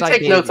I evidence did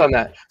take gave notes you on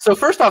that. So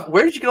first off,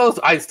 where did you get all those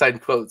Einstein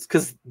quotes?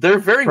 Because they're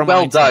very From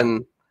well Einstein.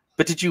 done.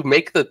 But did you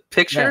make the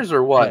pictures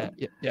or what?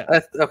 Yeah.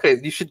 Okay,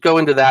 you should go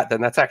into that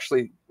then. That's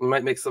actually, we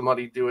might make some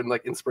money doing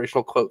like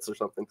inspirational quotes or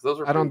something. Because those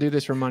are I don't pretty. do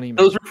this for money, man.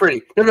 Those were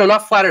pretty. No,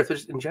 not flat Earth,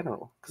 just in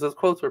general. Because those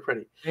quotes were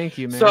pretty. Thank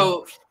you, man.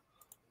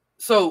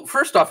 So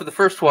first off, for the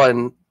first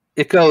one,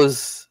 it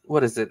goes,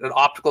 what is it? An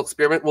optical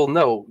experiment? Well,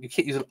 no, you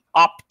can't use an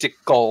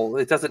optical.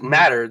 It doesn't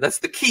matter. That's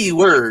the key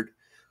word.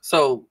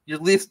 So you're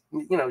at least,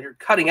 you're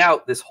cutting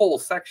out this whole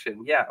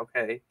section. Yeah,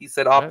 okay. He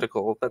said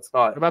optical. That's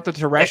not. What about the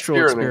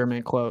terrestrial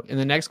experiment quote? In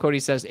the next quote, he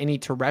says any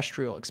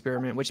terrestrial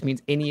experiment, which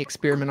means any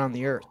experiment on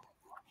the Earth.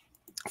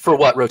 For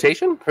what?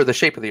 Rotation or the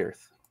shape of the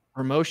Earth?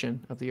 Or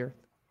motion of the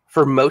Earth.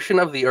 For motion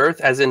of the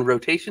Earth, as in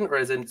rotation or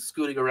as in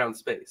scooting around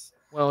space?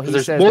 Well,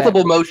 there's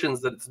multiple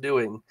motions that it's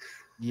doing.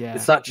 Yeah,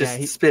 it's not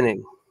just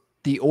spinning.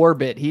 The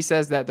orbit. He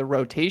says that the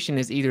rotation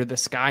is either the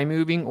sky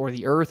moving or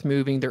the Earth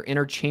moving. They're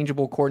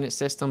interchangeable coordinate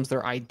systems.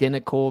 They're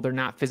identical. They're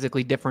not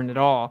physically different at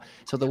all.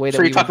 So the way that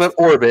you talk about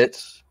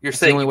orbit, you're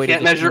saying you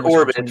can't measure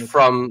orbit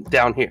from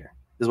down here.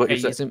 Is what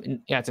you're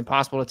saying? It's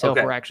impossible to tell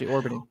if we're actually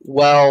orbiting.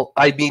 Well,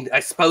 I mean, I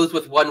suppose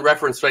with one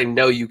reference frame,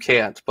 no, you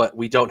can't. But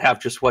we don't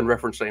have just one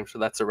reference frame, so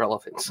that's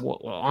irrelevant.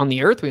 Well, on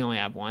the Earth, we only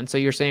have one. So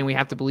you're saying we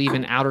have to believe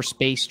in outer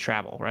space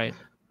travel, right?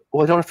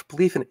 Well, I don't have to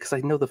believe in it because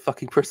I know the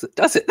fucking person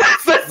that does it.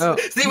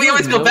 See, we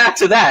always go back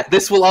to that.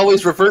 This will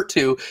always revert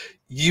to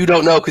you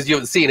don't know because you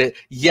haven't seen it.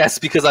 Yes,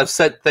 because I've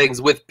said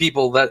things with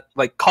people that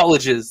like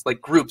colleges,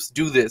 like groups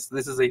do this.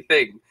 This is a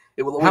thing.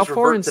 It will always How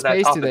far in revert to that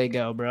space topic. do they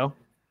go, bro?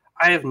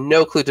 I have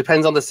no clue.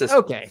 Depends on the system.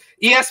 Okay.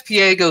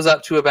 ESPA goes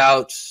up to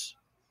about.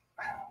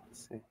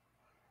 Let's see.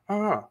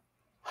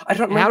 I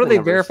don't remember. How do the they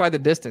numbers. verify the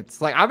distance?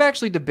 Like I've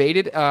actually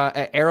debated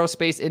an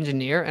aerospace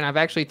engineer, and I've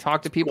actually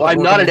talked to people. Well,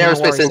 I'm not an that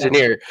aerospace work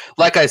engineer.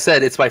 Like I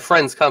said, it's my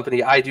friend's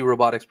company. I do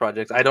robotics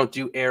projects. I don't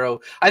do aero.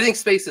 I think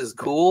space is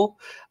cool.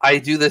 I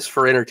do this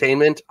for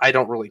entertainment. I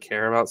don't really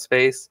care about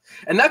space.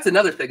 And that's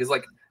another thing is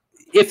like,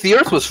 if the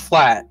Earth was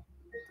flat.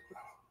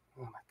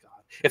 Oh my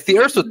God. If the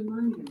Earth was.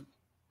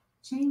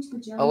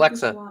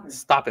 Alexa,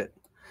 stop it.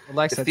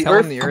 Alexa, tell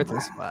him the Earth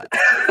is flat.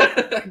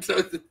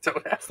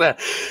 Don't ask that.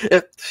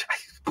 I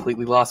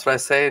completely lost what I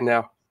was saying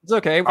now. It's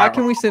okay. Why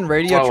can we send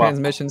radio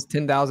transmissions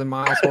 10,000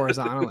 miles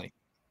horizontally?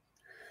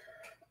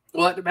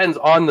 Well, it depends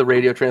on the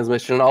radio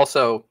transmission. And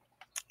also,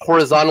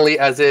 horizontally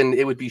as in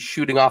it would be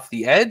shooting off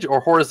the edge, or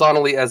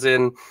horizontally as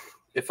in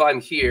if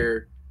I'm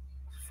here,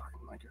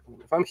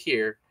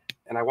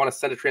 and I want to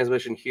send a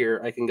transmission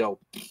here, I can go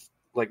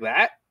like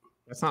that.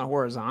 That's not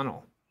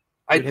horizontal.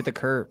 I'd hit the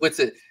curve. What's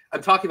it?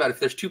 I'm talking about if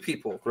there's two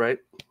people, right?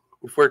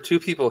 If we're two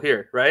people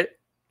here, right?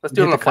 Let's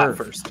do it on a flat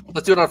first.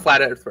 Let's do it on a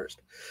flat Earth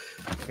first.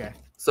 Okay.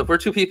 So if we're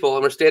two people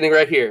and we're standing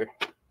right here,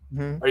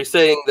 are you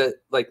saying that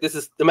like this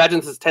is? Imagine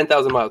this is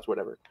 10,000 miles, or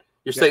whatever.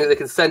 You're saying that they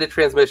can send a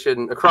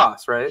transmission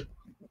across, right?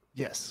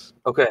 Yes.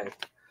 Okay.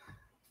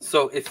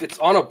 So if it's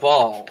on a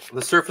ball,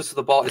 the surface of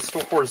the ball is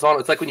still horizontal.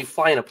 It's like when you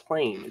fly in a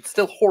plane. It's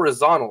still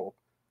horizontal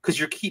because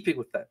you're keeping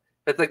with that.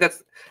 It's like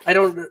that's. I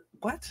don't.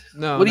 What?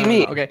 No. What do you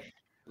mean? No. Okay.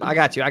 I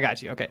got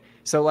you. Okay.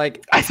 So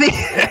like, I think.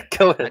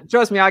 Go ahead.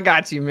 Trust me, I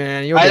got you,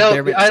 man. You'll get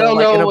there. But I don't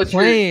know in a what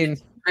plane.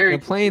 In a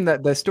plane,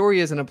 the story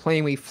is in a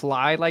plane we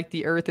fly like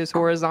the Earth is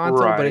horizontal,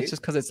 but it's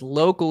just because it's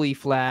locally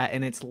flat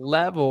and it's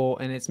level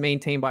and it's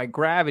maintained by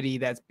gravity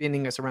that's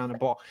bending us around the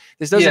ball.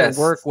 This doesn't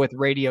work with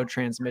radio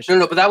transmission.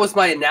 No, but that was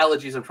my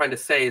analogies. I'm trying to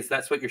say is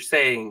that's what you're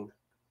saying.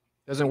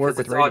 Doesn't work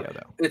with radio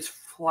though. It's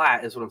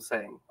flat, is what I'm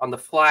saying. On the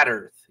flat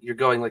Earth, you're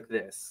going like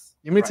this.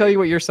 Let me tell you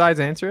what your side's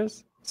answer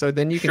is, so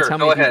then you can tell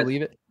me if you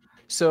believe it.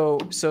 So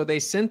they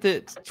sent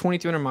it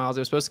 2,200 miles.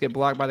 It was supposed to get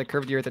blocked by the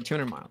curve of the Earth at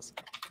 200 miles,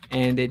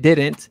 and it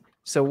didn't.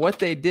 So what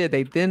they did,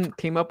 they then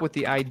came up with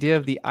the idea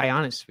of the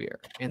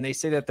ionosphere, and they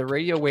say that the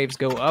radio waves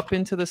go up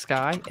into the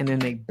sky and then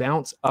they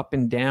bounce up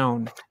and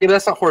down. Yeah, but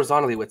that's not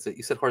horizontally. What's it?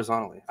 You said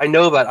horizontally. I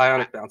know about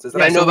ionic bounces,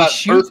 and I know about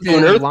Earth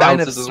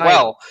bounces as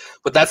well.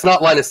 But that's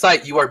not line of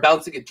sight. You are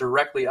bouncing it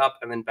directly up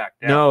and then back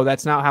down. No,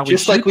 that's not how we.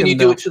 Just like when you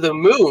do it to the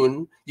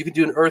moon, you can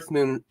do an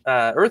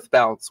Earth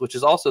bounce, which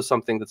is also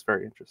something that's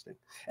very interesting,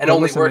 and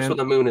only works when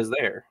the moon is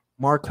there.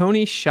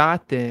 Marconi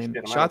shot the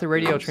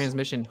radio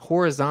transmission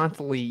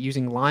horizontally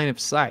using line of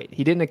sight.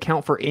 He didn't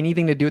account for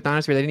anything to do with the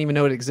ionosphere. They didn't even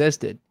know it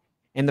existed.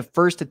 And the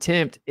first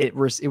attempt, it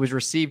was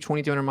received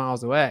 2,200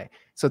 miles away.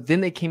 So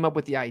then they came up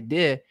with the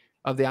idea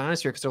of the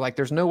ionosphere because they're like,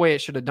 there's no way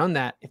it should have done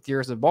that if the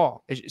Earth's a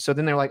ball. So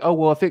then they're like, oh,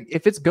 well,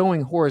 if it's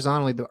going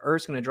horizontally, the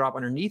Earth's going to drop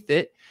underneath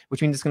it,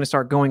 which means it's going to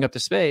start going up to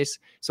space.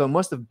 So it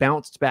must have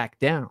bounced back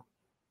down.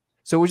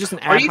 So it was just an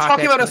ad hoc. Are you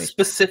talking about a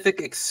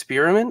specific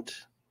experiment?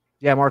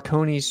 Yeah,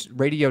 Marconi's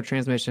radio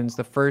transmissions,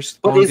 the first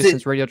But long is it-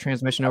 distance radio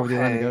transmission over the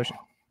Atlantic Okay. Ocean.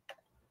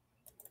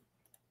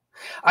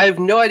 I have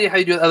no idea how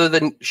you do it other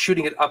than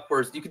shooting it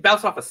upwards. You could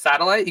bounce it off a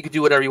satellite. You could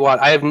do whatever you want.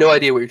 I have no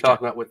idea what you're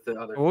talking about with the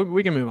other. Well,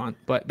 we can move on,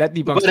 but that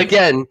debunks. But it.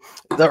 again,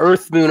 the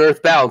Earth, Moon,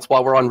 Earth bounce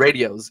while we're on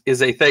radios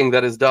is a thing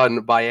that is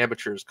done by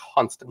amateurs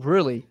constantly.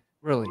 Really.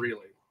 Really.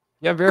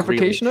 You have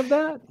verification of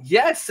that?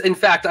 Yes. In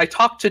fact, I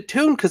talked to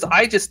Toon because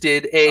I just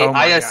did a Oh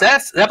my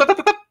ISS.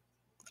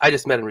 I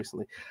just met him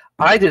recently.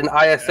 I did an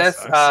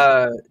ISS.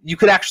 You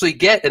could actually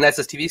get an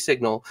SSTV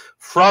signal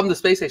from the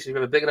space station if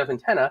you have a big enough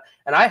antenna.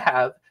 And I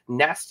have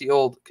nasty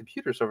old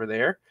computers over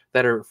there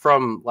that are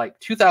from like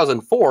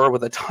 2004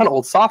 with a ton of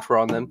old software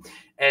on them.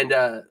 And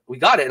we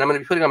got it. And I'm going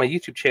to be putting it on my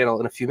YouTube channel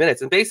in a few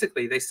minutes. And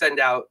basically, they send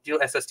out. Do you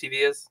know what SSTV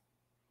is?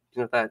 Do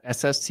you know what that?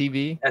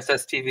 SSTV?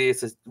 SSTV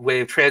is a way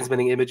of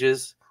transmitting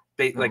images.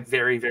 Like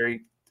very,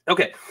 very.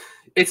 Okay.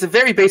 It's a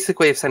very basic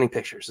way of sending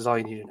pictures, is all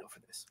you need to know for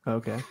this.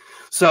 Okay.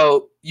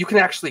 So you can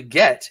actually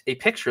get a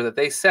picture that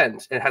they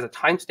send, and it has a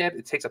timestamp.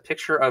 It takes a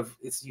picture of,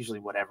 it's usually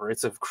whatever,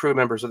 it's of crew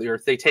members of the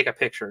Earth. They take a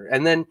picture,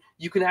 and then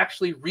you can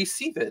actually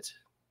receive it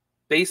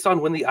based on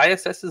when the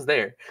ISS is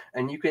there,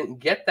 and you can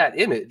get that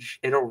image.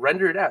 It'll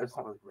render it out. It's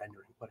not really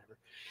rendering, whatever.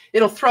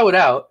 It'll throw it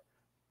out,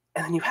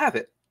 and then you have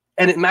it.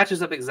 And it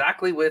matches up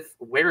exactly with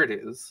where it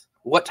is,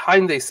 what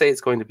time they say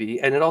it's going to be,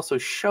 and it also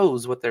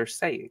shows what they're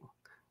saying.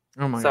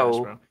 Oh my So-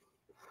 gosh, bro.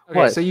 Okay,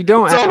 What? so you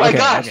don't. Oh my okay,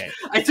 gosh!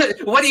 okay.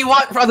 What do you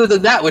want other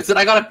than that? Was that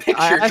I got a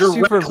picture I asked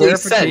you for directly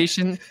sent?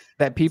 verification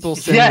that people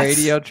send Yes.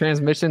 radio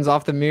transmissions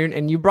off the moon,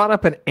 and you brought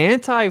up an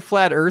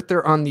anti-flat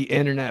earther on the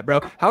internet, bro.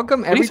 How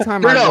come every Lisa,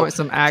 time no, I no. want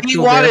some He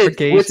actual wanted.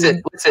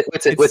 verification, What's it?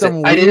 it's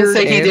some I didn't weird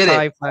say he did it.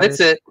 anti-flat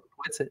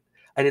What's it?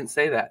 I didn't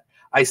say that.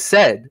 I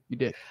said you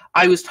did?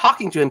 I was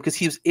talking to him because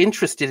he was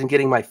interested in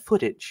getting my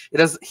footage.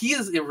 He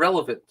is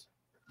irrelevant.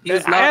 He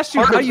is I not asked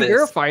you part how of you this.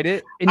 verified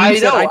it, and you I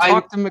said know. I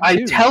talked to McToon.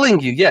 I'm telling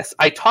you, yes,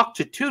 I talked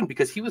to Toon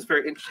because he was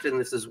very interested in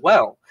this as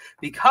well,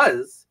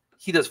 because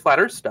he does flat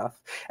Earth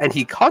stuff, and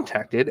he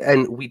contacted,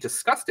 and we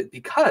discussed it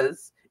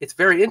because it's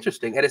very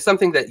interesting, and it's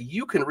something that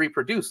you can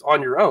reproduce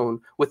on your own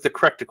with the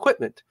correct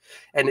equipment,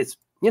 and it's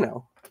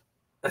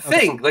a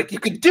thing. Like you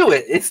could do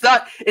it. It's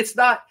not.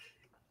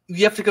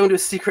 You have to go into a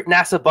secret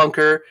NASA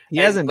bunker. He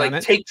hasn't and, done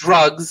it. take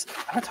drugs.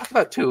 I'm not talking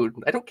about Toon.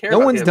 I don't care. No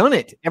about one's him. done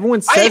it. Everyone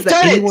I says have that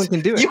done anyone it. can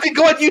do it. You can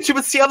go on YouTube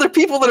and see other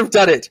people that have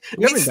done it. You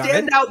We haven't done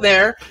stand it. out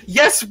there.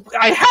 Yes,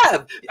 I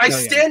have. I Oh, yeah.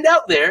 stand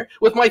out there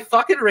with my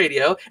fucking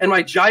radio and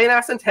my giant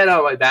ass antenna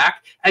on my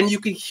back, and you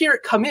can hear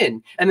it come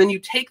in. And then you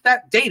take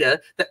that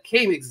data that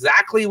came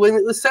exactly when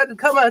it was set to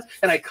come out,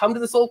 and I come to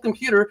this old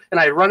computer and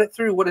I run it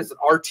through what is it,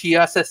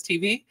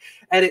 RTSS-TV,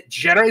 and it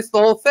generates the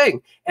whole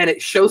thing, and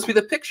it shows me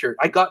the picture.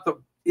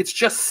 It's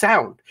just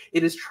sound.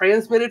 It is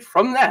transmitted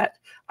from that.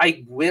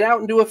 I went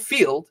out into a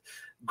field,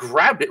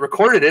 grabbed it,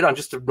 recorded it on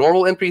just a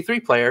normal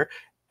MP3 player,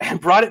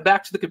 and brought it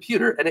back to the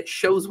computer, and it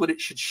shows what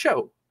it should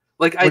show.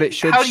 Like what it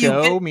should how do you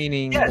show, get-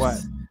 meaning yes, what?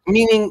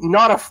 meaning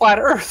not a flat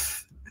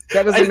Earth.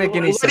 That doesn't make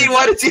any What sense. do you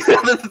want to do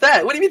other than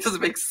that? What do you mean it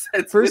doesn't make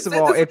sense? First of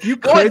all, if you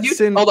Go on could YouTube.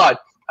 send, Hold on.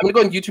 I'm gonna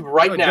go on YouTube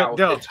right Oh, now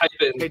Del, and type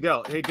in. Hey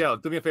Dell,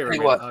 do me a favor, Hey,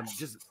 man. what?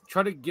 Just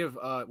try to give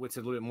Witz a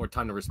little bit more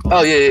time to respond.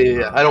 Oh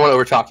yeah. I don't want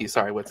to overtalk you.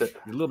 Sorry, what's it?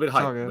 You're a little bit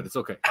all hyped, good. but it's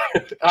okay.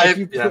 I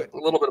you yeah, could- a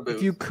little bit of booze.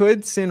 if you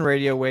could send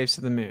radio waves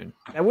to the moon,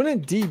 that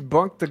wouldn't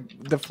debunk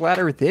the flat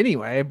Earth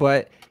anyway.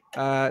 But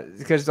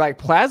because like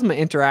plasma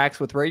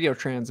interacts with radio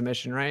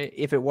transmission, right?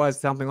 If it was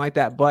something like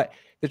that, but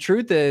the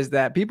truth is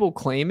that people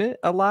claim it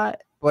a lot.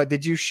 But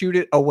did you shoot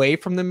it away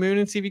from the moon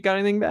and see if you got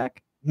anything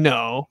back?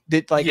 No.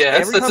 Yes, every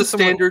that's time a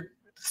someone-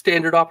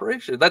 standard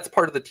operation. That's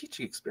part of the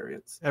teaching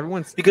experience.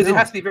 Everyone's Because it no.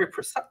 has to be very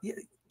precise. Yeah.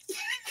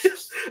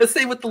 The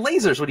same with the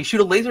lasers. When you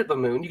shoot a laser at the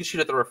moon, you can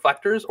shoot at the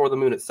reflectors or the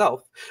moon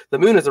itself. The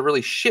moon is a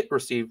really shit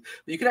receive,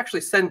 but you can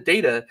actually send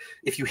data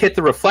if you hit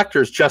the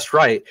reflectors just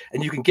right,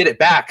 and you can get it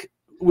back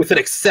with an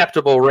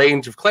acceptable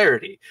range of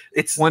clarity.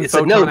 It's One a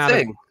photon known out of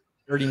thing.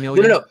 30 No,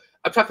 million. no, no.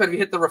 I'm talking about if you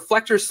hit the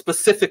reflectors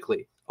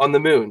specifically on the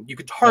moon. You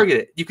can target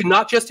it. You can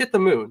not just hit the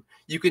moon.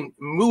 You can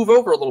move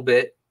over a little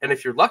bit, and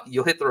if you're lucky,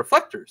 you'll hit the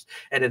reflectors.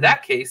 And in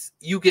that case,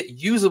 you get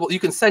usable. You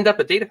can send up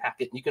a data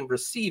packet, and you can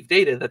receive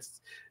data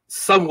that's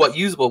somewhat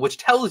usable, which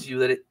tells you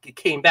that it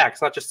came back.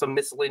 It's not just some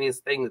miscellaneous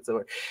thing that's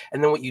over.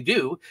 And then what you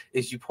do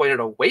is you point it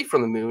away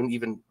from the moon,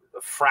 even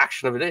a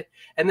fraction of it,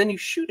 and then you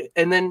shoot it.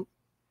 And then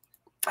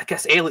I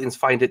guess aliens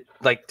find it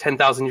like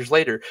 10,000 years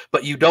later,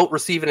 but you don't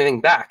receive anything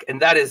back.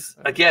 And that is,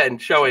 again,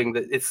 showing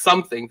that it's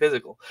something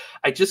physical.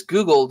 I just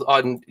Googled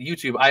on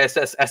YouTube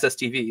ISS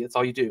SSTV. That's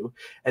all you do.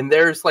 And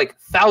there's like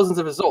thousands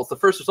of results. The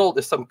first result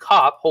is some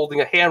cop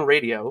holding a ham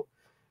radio.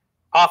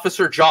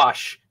 Officer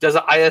Josh does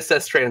an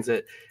ISS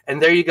transit.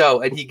 And there you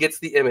go. And he gets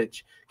the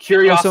image. Oh,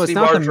 Curiosity so it's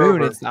not the Mars moon,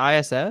 rover. it's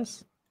the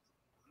ISS?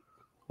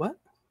 What?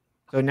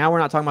 So now we're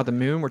not talking about the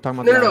moon, we're talking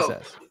about No, the no.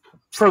 ISS.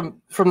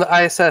 From the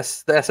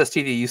ISS, the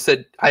SSTV, you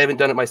said I haven't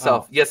done it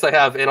myself. Oh. Yes, I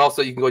have, and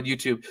also you can go on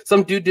YouTube.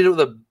 Some dude did it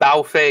with a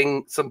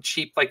Baofeng, some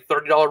cheap like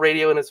 $30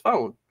 radio in his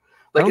phone.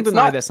 Like I don't it's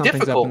deny not that something's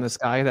difficult, up in the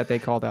sky that they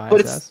call the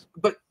but ISS.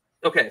 but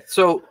okay.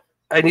 So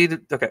I need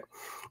okay.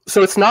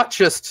 So it's not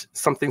just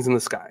something's in the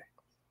sky.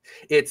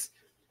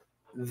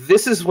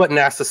 This is what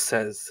NASA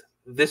says.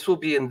 This will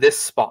be in this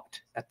spot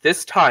at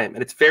this time,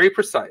 and it's very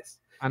precise.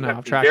 I know.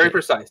 I've tracked very it.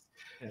 precise.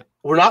 Yeah.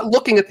 We're not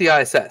looking at the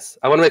ISS.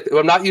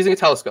 I'm not using a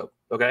telescope.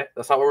 Okay,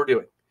 that's not what we're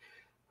doing.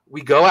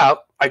 We go out.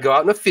 I go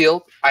out in the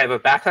field. I have a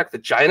backpack with a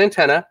giant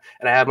antenna,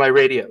 and I have my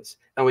radios.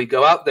 And we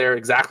go out there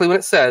exactly when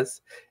it says,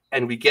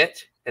 and we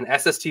get an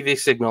SSTV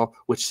signal,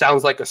 which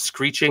sounds like a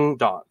screeching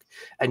dog.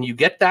 And you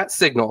get that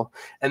signal,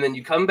 and then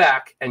you come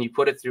back and you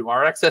put it through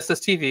RX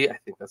SSTV. I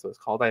think that's what it's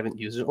called. I haven't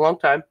used it in a long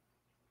time.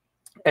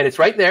 And it's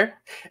right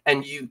there,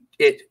 and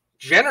it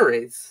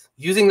generates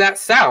using that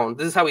sound.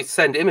 This is how we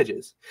send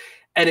images,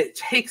 and it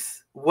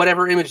takes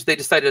whatever image they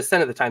decided to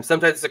send at the time.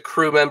 Sometimes it's a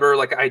crew member,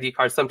 like an ID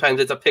card. Sometimes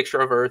it's a picture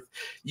of Earth.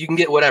 You can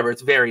get whatever.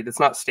 It's varied. It's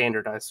not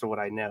standardized for what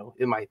I know.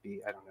 It might be.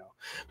 I don't know.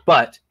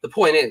 But the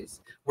point is,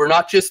 we're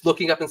not just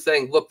looking up and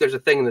saying, look, there's a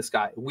thing in the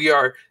sky. We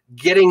are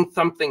getting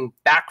something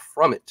back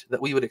from it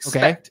that we would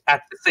expect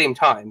at the same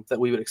time that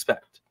we would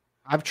expect.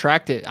 I've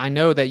tracked it. I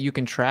know that you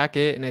can track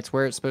it, and it's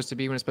where it's supposed to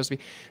be when it's supposed to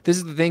be. This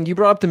is the thing. You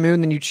brought up the moon,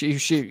 then you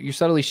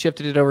subtly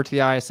shifted it over to the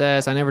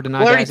ISS. I never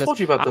denied I the already ISS. told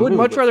you about the I would moon,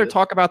 much rather but-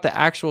 talk about the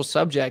actual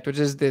subject, which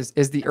is this: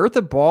 is the Earth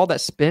a ball that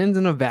spins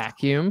in a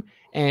vacuum?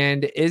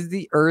 And is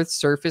the Earth's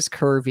surface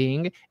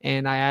curving?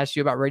 And I asked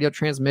you about radio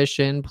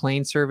transmission,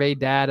 plane survey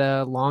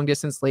data, long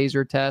distance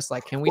laser tests.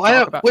 Like, can we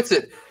talk about what's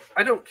it?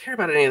 I don't care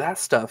about any of that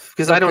stuff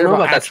because I don't know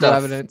about that actual stuff.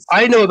 evidence?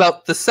 I know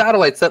about the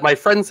satellites that my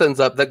friend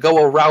sends up that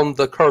go around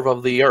the curve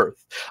of the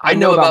Earth. I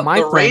know about my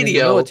the friend in the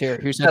radio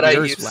military who sent that the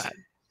I Earth use. flat.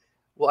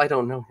 Well, I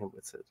don't know him.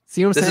 What's it?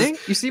 See what I'm This is- saying?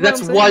 You see what That's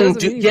I'm saying? one It doesn't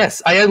dude. mean-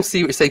 Yes, I am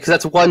see what you're saying because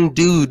that's one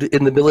dude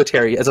in the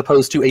military as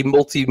opposed to a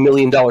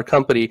multi-million-dollar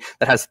company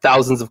that has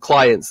thousands of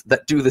clients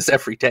that do this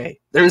every day.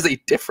 There is a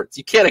difference.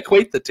 You can't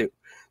equate the two.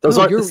 Those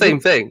No, aren't the same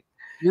thing.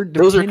 Your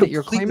claim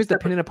completely is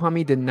dependent upon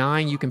me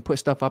denying you can put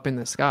stuff up in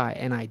the sky,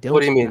 and I don't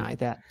What do you mean? deny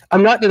that.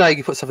 I'm not denying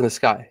you put stuff in the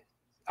sky.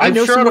 I I'm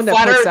know sure on a someone that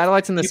flat puts Earth,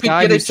 satellites in the you could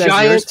sky get who a says the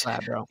Earth's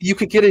giant- flat, bro. You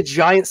could get a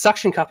giant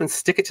suction cup and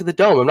stick it to the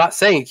dome. I'm not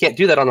saying you can't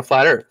do that on a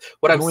flat Earth.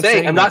 What No I'm one's saying,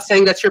 saying I'm that. not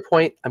saying that's your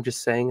point. I'm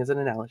just saying as an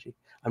analogy.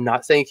 I'm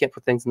not saying you can't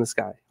put things in the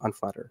sky on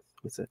flat Earth.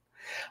 That's it.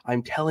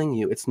 I'm telling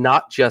you, it's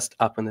not just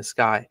up in the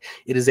sky.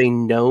 It is a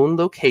known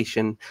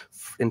location,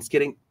 and it's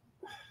getting.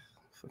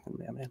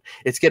 Man.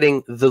 It's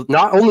getting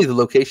not only the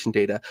location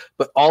data,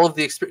 but all of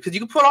the experience. Because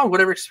you can put on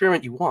whatever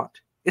experiment you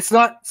want. It's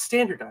not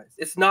standardized.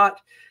 It's not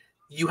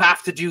you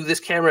have to do this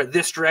camera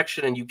this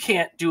direction and you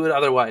can't do it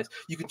otherwise.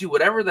 You can do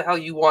whatever the hell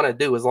you want to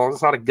do as long as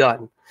it's not a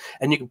gun.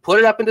 And you can put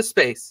it up into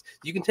space.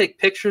 You can take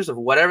pictures of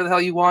whatever the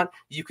hell you want.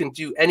 You can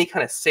do any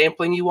kind of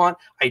sampling you want.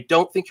 I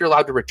don't think you're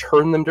allowed to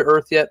return them to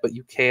Earth yet, but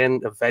you can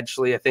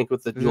eventually, I think,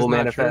 with the This dual is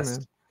not true, manifest.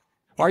 man.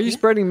 Why are you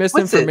spreading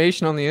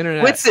misinformation on the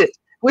internet?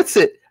 What's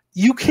it?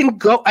 You can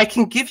go. I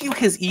can give you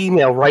his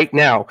email right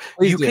now.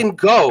 Please you do. can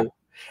go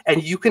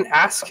and you can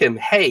ask him,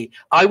 hey,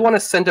 I want to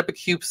send up a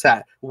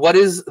CubeSat. What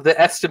is the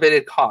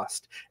estimated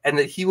cost? And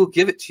then he will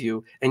give it to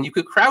you and you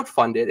could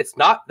crowdfund it. It's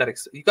not that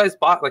you guys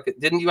bought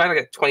didn't you buy like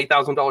a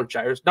 $20,000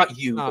 gyros? Not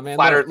you, Oh, but man,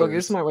 Flat look, Earthers.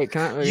 this is my wait.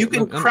 Can I, You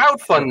can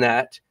crowdfund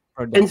that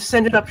and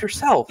send it up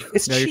yourself.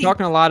 It's No, cheap. you're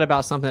talking a lot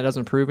about something that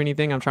doesn't prove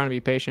anything. I'm trying to be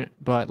patient,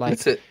 but like,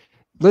 That's it.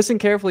 listen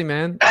carefully,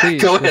 man.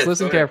 Please, Go let's ahead,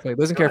 listen go ahead. carefully.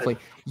 Listen Go ahead.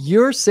 carefully.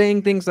 You're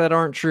saying things that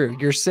aren't true.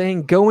 You're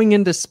saying going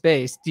into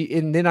space,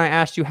 and then I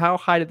asked you how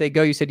high did they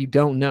go. You said you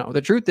don't know.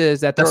 The truth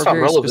is that there That's are not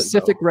very relevant,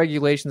 specific though.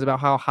 regulations about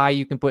how high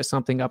you can put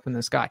something up in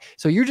the sky.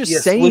 So you're just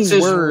Yes, saying which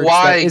is words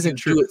why that isn't you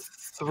true, do it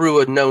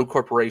through a known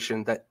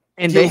corporation that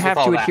and they deals with have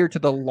all to that. adhere to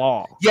the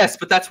law. Yes,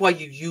 but that's why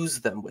you use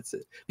them with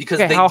it because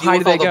Okay, they how deal high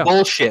with do all they the go?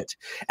 bullshit,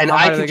 and How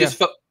high I do can they just.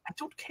 go? I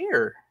don't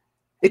care.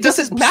 It This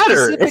doesn't is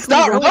matter. It's specifically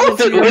not relevant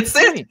to relevant. your It's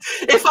it. point.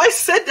 If I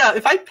send out,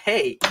 if I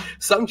pay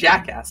some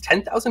jackass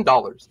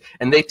 $10,000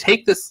 and they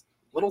take this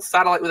little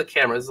satellite with a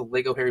camera, this is a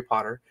Lego Harry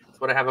Potter.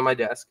 That's what I have on my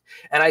desk,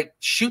 and I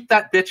shoot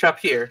that bitch up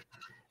here,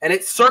 and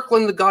it's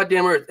circling the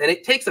goddamn Earth, and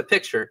it takes a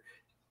picture.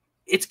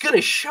 It's gonna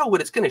show what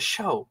it's gonna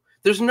show.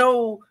 There's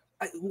no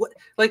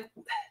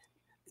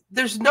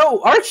there's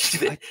no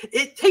argument.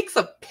 It takes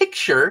a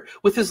picture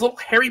with his little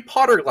Harry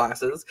Potter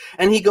glasses,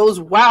 and he goes,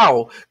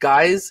 wow,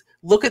 guys,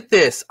 look at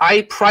this.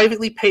 I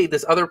privately paid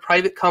this other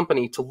private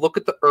company to look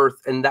at the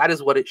Earth, and that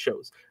is what it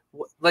shows.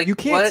 Like You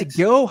can't what?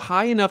 go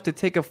high enough to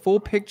take a full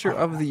picture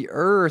of the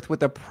Earth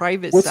with a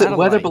private What's it? satellite.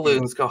 Weather dude.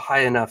 balloons go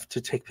high enough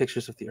to take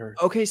pictures of the Earth.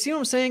 Okay, see what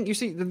I'm saying? You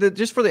see,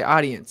 just for the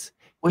audience,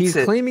 What's he's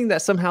it? claiming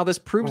that somehow this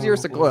proves the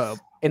Earth's a Oh, globe,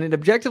 and it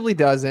objectively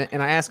doesn't.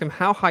 And I ask him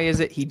how high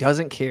is it? He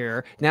doesn't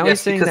care. Now Yes,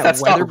 he's saying because that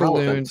that's not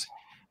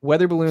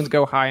weather balloons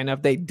go high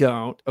enough. They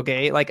don't.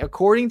 Okay, like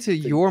according to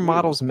your do.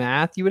 model's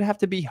math, you would have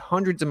to be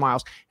hundreds of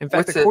miles. In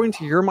fact, What's it? according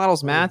to your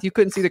model's math, you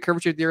couldn't see the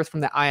curvature of the Earth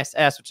from the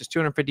ISS, which is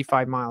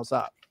 255 miles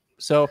up.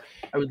 So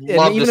I would and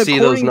love even to see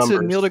those according to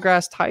numbers. Neil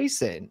deGrasse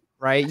Tyson,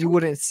 right? You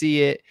wouldn't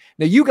see it.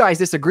 Now, you guys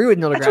disagree with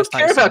Neil I deGrasse don't Tyson.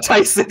 care about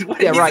Tyson.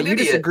 Yeah, He's right. an You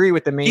idiot. disagree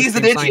with the He's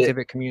an mainstream idiot.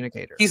 scientific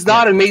communicator. He's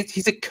not amazing.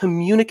 He's a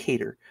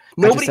communicator.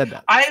 I just Nobody. said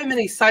that. I am in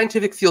a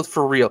scientific field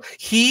for real.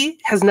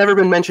 He has never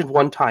been mentioned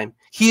one time.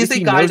 He is At least a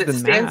he guy knows that the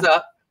stands math.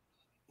 up.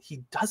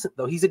 He doesn't,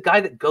 though. He's a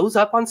guy that goes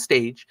up on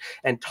stage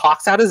and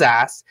talks out his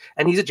ass,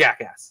 and he's a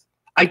jackass.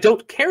 I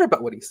don't care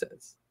about what he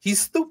says.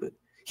 He's stupid.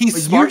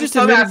 He's smart. You just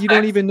admitted you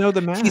don't even know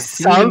the math.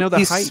 You don't even know the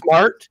he's height.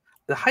 Smart.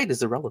 The height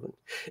is irrelevant.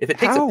 If it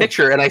takes a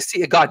picture and I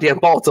see a goddamn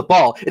ball, it's a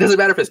ball. It doesn't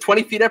matter if it's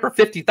 20 feet up or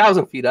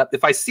 50,000 feet up.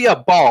 If I see a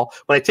ball,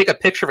 when I take a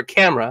picture of a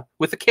camera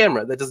with a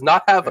camera that does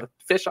not have a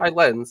fisheye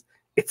lens,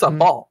 it's a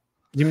ball.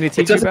 You mean to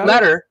teach it doesn't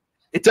matter.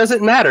 It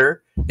doesn't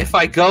matter if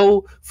I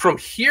go from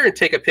here and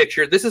take a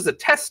picture. This is a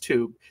test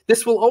tube.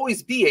 This will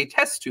always be a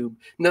test tube,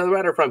 no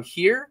matter from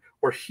here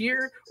or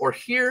here or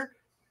here.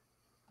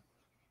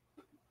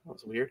 That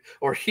was weird.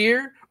 Or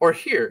here or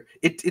here.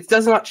 It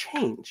does not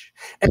change.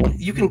 And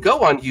you can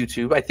go on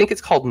YouTube. I think it's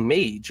called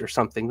Mage or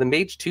something, the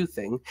Mage 2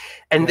 thing,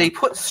 and they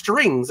put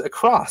strings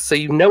across so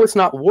you know it's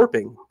not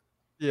warping.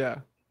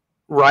 Yeah.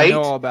 Right? I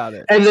know all about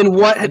it. And then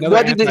what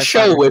did it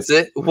show with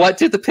it? What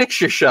did the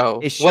picture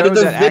show? What did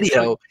the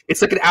video?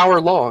 It's like an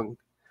hour long.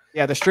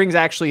 Yeah, the strings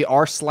actually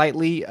are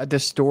slightly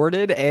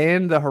distorted,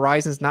 and the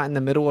horizon's not in the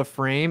middle of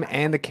frame,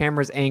 and the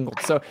camera's angled.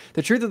 So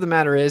the truth of the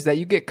matter is that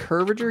you get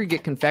curvature, you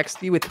get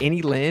convexity with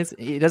any lens.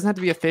 It doesn't have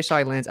to be a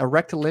fisheye lens. A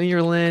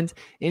rectilinear lens,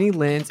 any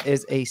lens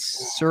is a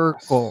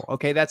circle.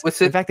 Okay,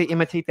 in fact, they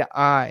imitate the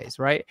eyes,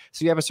 right?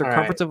 So you have a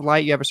circumference of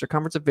light, you have a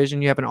circumference of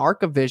vision, you have an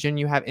arc of vision,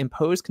 you have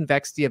imposed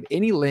convexity of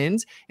any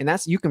lens, and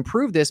you can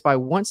prove this by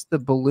once the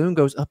balloon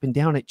goes up and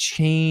down, it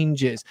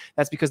changes.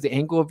 That's because the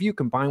angle of view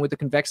combined with the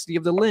convexity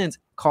of the lens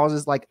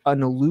causes like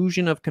an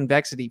illusion of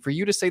convexity. For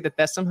you to say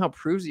that somehow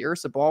proves the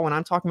Earth's a ball when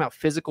I'm talking about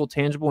physical,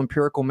 tangible,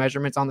 empirical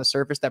measurements on the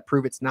surface that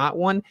prove it's not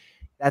one,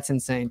 that's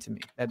insane to me.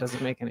 That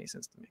doesn't make any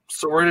sense to me.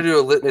 So we're going to do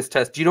a litmus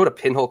test. Do you know what a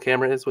pinhole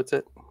camera is? What's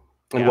it?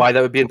 And why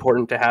that would be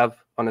important to have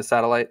on a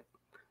satellite?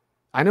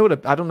 I know what a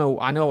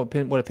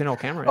pinhole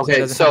camera is.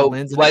 Okay, so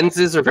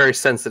lenses are very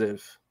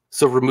sensitive.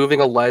 So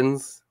removing a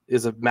lens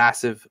is a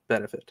massive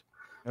benefit.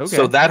 Okay.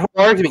 So that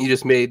whole argument you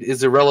just made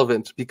is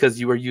irrelevant because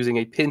you are using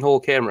a pinhole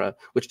camera,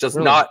 which does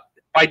not,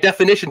 by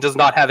definition, does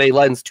not have a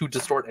lens to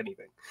distort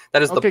anything.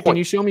 That is the point. Okay, can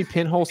you show me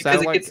pinhole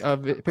satellite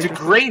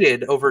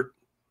degraded over?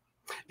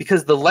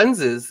 Because the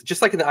lenses,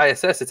 just like in the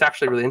ISS, it's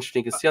actually really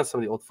interesting. You can see on some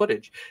of the old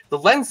footage, the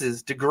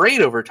lenses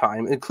degrade over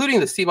time, including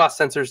the CMOS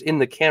sensors in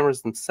the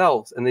cameras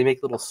themselves, and they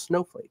make little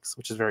snowflakes,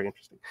 which is very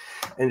interesting.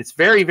 And it's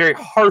very, very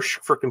harsh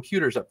for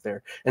computers up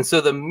there. And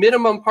so the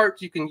minimum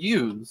parts you can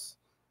use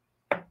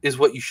is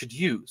what you should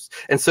use.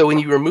 And so when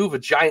you remove a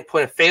giant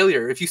point of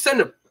failure, if you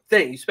send a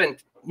thing, you spend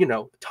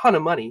a ton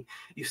of money,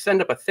 you send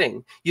up a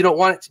thing, you don't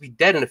want it to be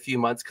dead in a few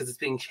months because it's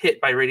being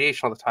hit by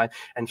radiation all the time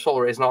and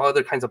solar rays and all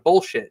other kinds of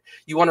bullshit.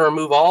 You want to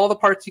remove all the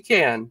parts you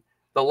can.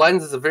 The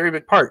lens is a very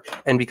big part,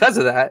 and because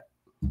of that,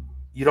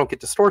 you don't get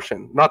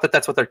distortion. Not that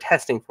that's what they're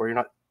testing for. You're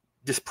not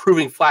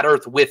disproving flat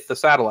Earth with the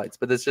satellites,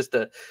 but it's just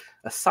a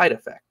side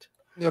effect.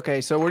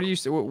 Okay, so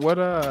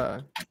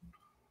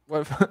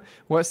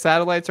what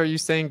satellites are you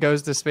saying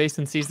goes to space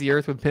and sees the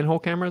Earth with pinhole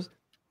cameras?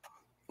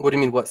 What do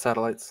you mean, what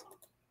satellites?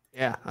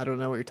 Yeah, I don't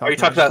know what you're talking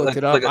about. Are you talking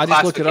about I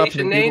just looked it up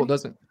and Google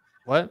doesn't.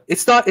 What?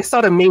 It's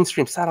not a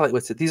mainstream satellite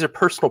with it. These are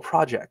personal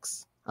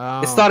projects.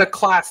 Oh. It's not a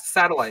class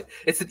satellite.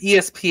 It's an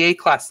ESPA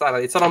class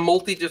satellite. It's on a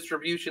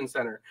multi-distribution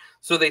center.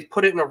 So they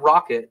put it in a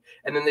rocket,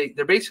 and then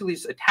they're basically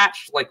just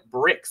attached like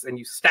bricks, and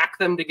you stack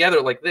them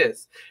together like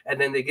this, and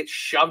then they get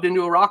shoved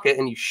into a rocket,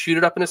 and you shoot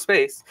it up into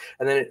space,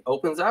 and then it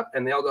opens up,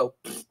 and they all go,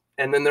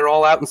 and then they're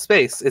all out in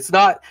space. It's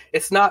not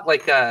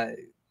like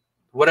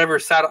whatever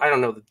satellite. I don't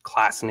know the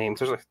class names.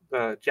 There's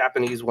a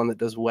Japanese one that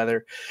does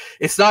weather.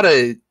 It's not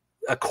a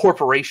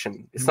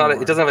corporation. It's not.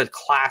 It doesn't have a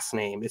class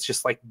name. It's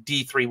just like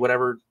D3,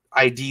 whatever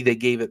ID they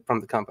gave it from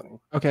the company.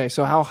 Okay,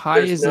 so how high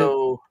is it?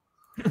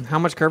 How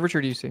much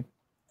curvature do you see?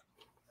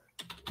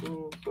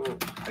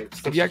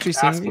 Have you actually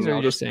seen these, or are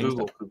you just saying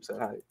Google stuff?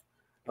 Have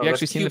you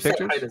actually seen the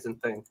pictures? Height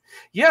isn't thing.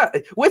 Yeah,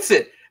 what's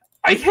it?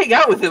 I hang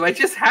out with him. I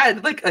just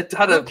had like a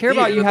ton of. I don't care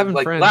about you having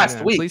friends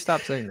last week. Please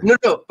stop saying that.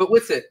 No. But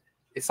what's it?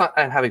 It's not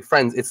I'm having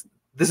friends.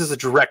 This is a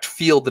direct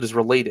field that is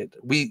related.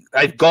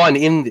 I've gone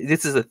in.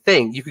 This is a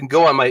thing. You can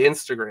go on my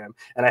Instagram,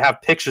 and I have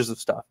pictures of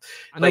stuff.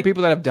 I know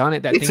people that have done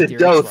it. It's a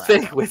dope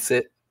thing. What's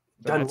it?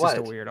 Done what? Just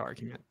a weird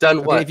argument.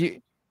 Done what?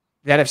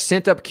 That have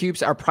sent up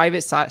cubes, our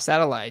private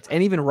satellites,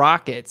 and even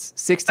rockets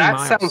 60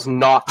 miles. That sounds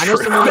not true.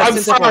 I'm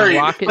sorry,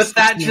 but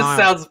that just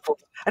sounds.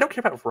 I don't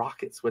care about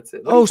rockets. What's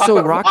it?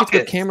 So rockets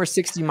with cameras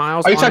 60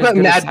 miles. Are you talking about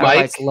Mad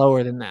Mike?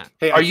 Lower than that.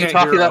 Hey, are you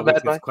talking about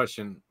Mad Mike?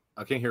 Question.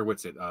 I can't hear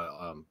what's it.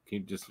 Can you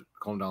just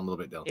calm down a little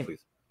bit, Dylan,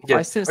 please? If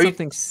I sent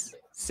something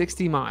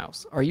 60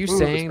 miles, are you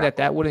saying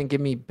that wouldn't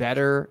give me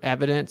better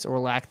evidence or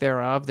lack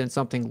thereof than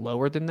something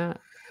lower than that?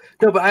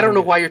 No, but I don't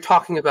know why you're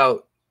talking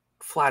about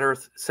flat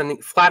earthers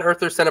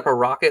send up a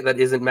rocket that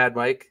isn't Mad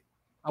Mike.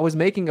 I was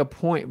making a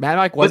point. Mad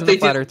Mike wasn't a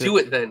flat earther. Do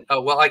it then.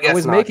 Oh well, I guess I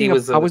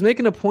was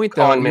making a point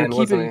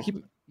though.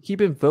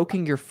 Keep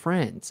invoking your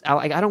friends.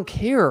 I don't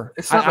care.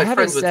 I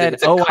haven't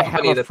said, I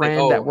have a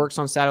friend that works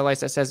on satellites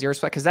that says the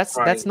Earth's flat, because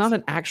that's not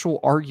an actual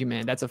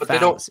argument. That's a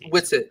fallacy.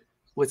 What's it?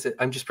 what's it?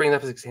 I'm just bringing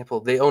up as an example.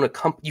 They own a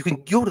company. You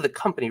can go to the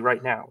company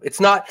right now. It's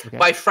not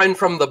my friend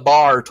from the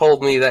bar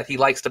told me that he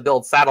likes to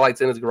build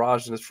satellites in his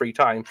garage in his free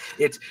time.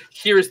 It's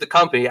here's the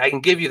company. I can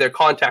give you their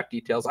contact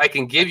details. I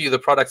can give you the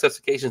product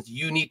specifications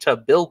you need to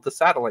build the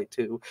satellite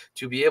to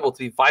be able to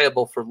be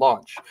viable for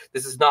launch.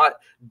 This is not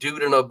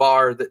dude in a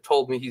bar that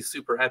told me he's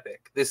super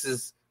epic. This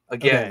is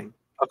again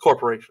a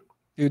corporation.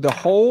 Dude, the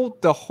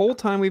whole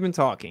time we've been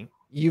talking,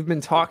 you've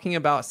been talking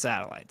about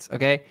satellites,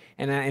 okay?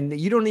 And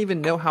you don't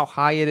even know how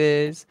high it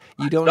is.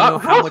 You don't know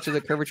how much of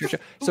the curvature.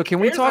 So can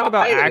we talk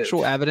about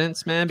actual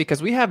evidence, man?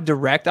 Because we have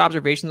direct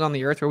observations on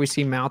the Earth where we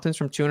see mountains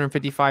from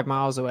 255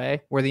 miles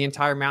away, where the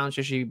entire mountain's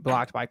usually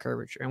blocked by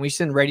curvature. And we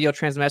send radio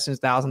transmissions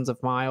thousands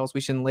of miles.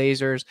 We send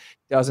lasers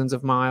dozens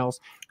of miles.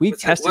 We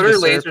tested. What are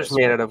lasers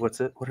made out of? What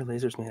are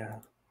lasers made out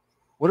of?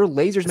 What are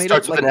lasers made out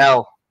of? Starts with an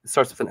L. It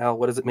starts with an L.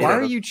 What is it made out of?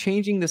 Why are you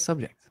changing the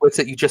subject? What's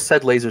it? You just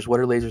said lasers. What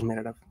are lasers made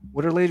out of?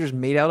 What are lasers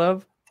made out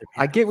of?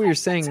 I get what you're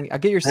saying. I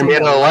get you're saying.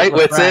 Made out of light.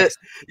 What's it?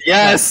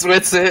 Yes,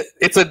 what's it?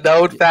 It's a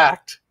known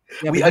fact.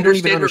 Yeah, we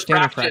understand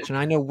refraction.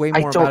 I know way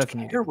more about it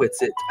than you. I don't care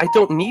what's it. I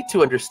don't need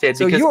to understand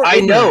because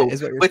I know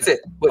what's it.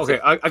 Okay,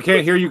 I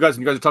can't hear you guys.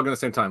 You guys are talking at the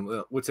same time.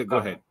 What's it? Go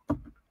ahead.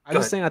 I'm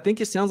just saying, I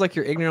think it sounds like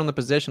you're ignorant on the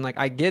position. Like,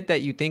 I get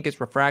that you think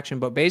it's refraction,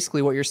 but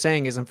basically what you're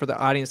saying is, and for the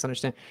audience to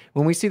understand,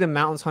 when we see the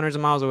mountains hundreds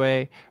of miles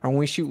away, or when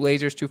we shoot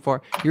lasers too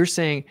far, you're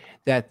saying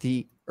that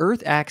the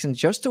Earth acts in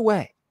just a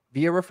way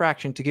via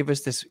refraction to give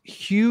us this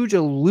huge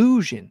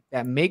illusion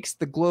that makes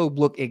the globe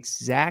look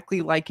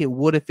exactly like it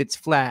would if it's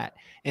flat,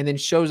 and then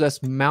shows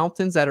us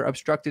mountains that are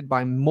obstructed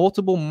by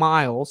multiple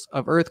miles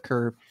of Earth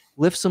curve,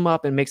 lifts them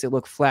up and makes it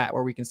look flat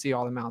where we can see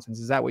all the mountains.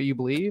 Is that what you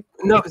believe?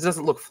 No, because it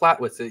doesn't look flat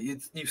with it.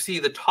 You see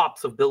the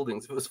tops of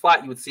buildings. If it was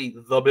flat, you would see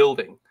the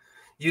building.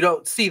 You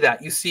don't see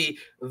that. You see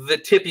the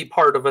tippy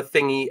part of a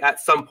thingy at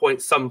some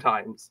point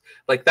sometimes.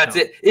 Like, that's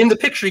it. In the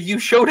picture you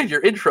showed in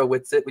your intro,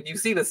 with it, when you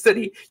see the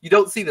city, you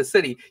don't see the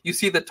city. You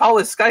see the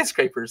tallest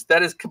skyscrapers.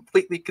 That is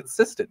completely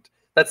consistent.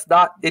 That's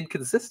not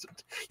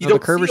inconsistent. The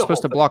curve is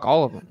supposed to block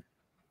all of them.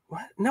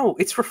 What? No,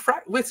 it's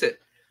What's it?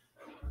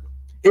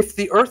 If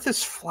the Earth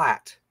is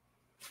flat,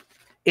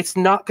 it's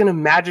not going to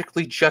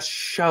magically just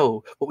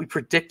show what we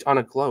predict on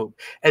a globe.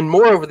 And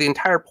moreover, the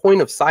entire point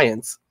of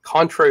science,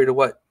 contrary to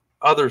what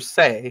others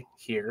say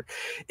here,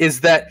 is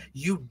that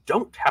you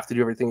don't have to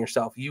do everything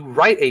yourself. You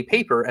write a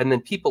paper and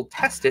then people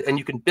test it and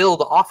you can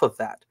build off of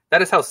that.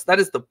 That is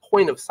the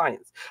point of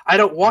science. I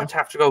don't want to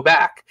have to go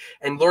back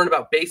and learn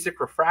about basic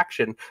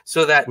refraction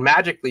so that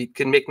magically it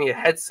can make me a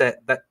headset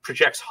that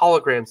projects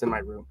holograms in my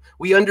room.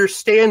 We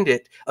understand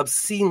it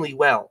obscenely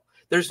well.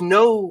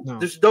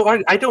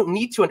 I don't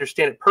need to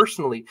understand it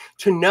personally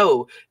to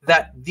know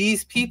that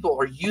these people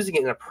are using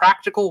it in a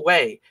practical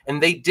way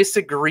and they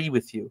disagree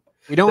with you.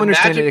 We don't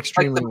understand it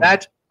extremely well.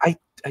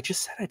 I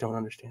just said I don't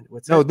understand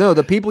it. No,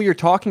 the people you're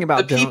talking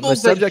about don't. The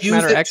subject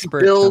matter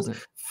expert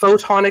doesn't.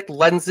 Photonic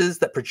lenses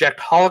that project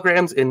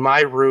holograms in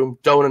my room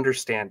don't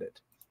understand it.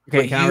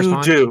 Okay, can I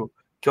respond? Do.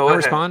 Go ahead.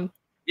 Respond?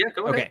 Yeah,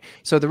 go ahead. Okay,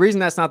 so the reason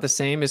that's not the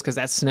same is because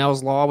that's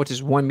Snell's law, which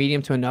is one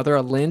medium to another.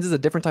 A lens is a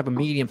different type of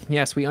medium.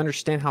 Yes, we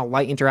understand how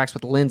light interacts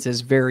with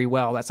lenses very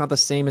well. That's not the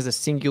same as a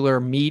singular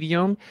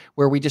medium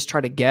where we just try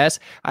to guess.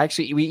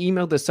 We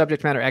emailed the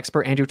subject matter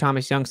expert, Andrew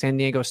Thomas Young, San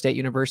Diego State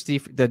University,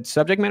 the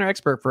subject matter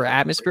expert for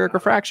atmospheric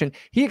refraction.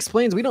 He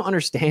explains we don't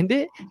understand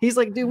it. He's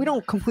like, dude, we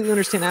don't completely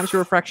understand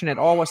atmospheric refraction at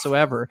all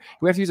whatsoever.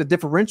 We have to use a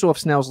differential of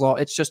Snell's law.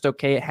 It's just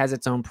okay. It has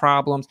its own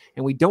problems,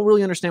 and we don't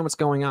really understand what's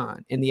going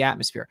on in the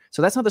atmosphere.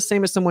 So that's not the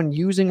same as someone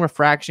using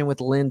refraction with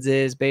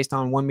lenses based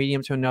on one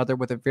medium to another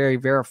with a very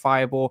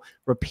verifiable,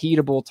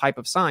 repeatable type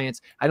of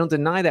science. I don't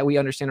deny that we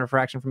understand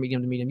refraction from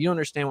medium to medium. You don't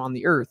understand on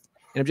the Earth.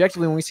 And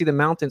objectively, when we see the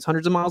mountains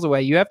hundreds of miles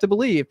away, you have to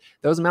believe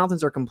those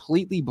mountains are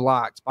completely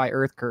blocked by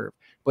Earth curve,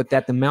 but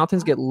that the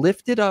mountains get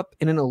lifted up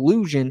in an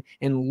illusion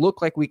and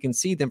look like we can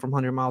see them from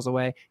 100 miles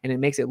away, and it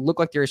makes it look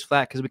like the Earth's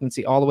flat because we can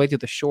see all the way to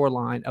the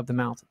shoreline of the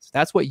mountains.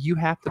 That's what you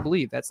have to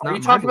believe. That's not. Are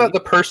you talking about the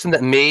person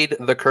that made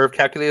the curve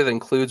calculator that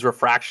includes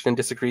refraction and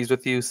disagrees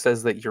with you,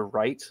 says that you're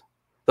right?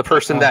 The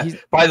person that,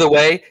 by the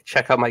way,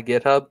 check out my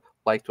GitHub,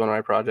 liked one of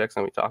my projects,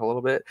 and we talk a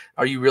little bit.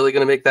 Are you really going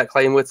to make that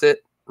claim with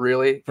it?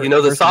 Really?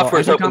 The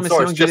software is open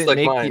source, just like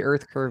mine. The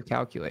Earth curve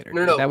calculator.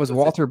 No, that was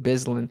Walter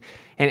Bislin,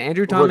 and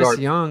Andrew Thomas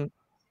Young.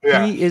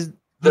 Yeah. He is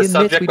the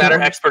subject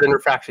matter expert in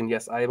refraction.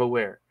 Yes, I am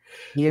aware.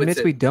 He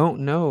admits we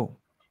don't know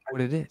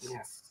what it is.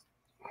 Yes.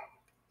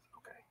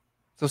 Okay.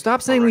 So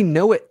stop saying we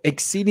know it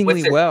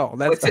exceedingly well.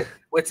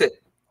 What's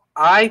it?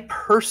 I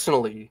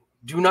personally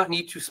do not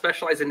need to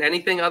specialize in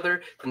anything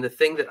other than the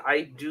thing that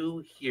I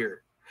do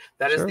here.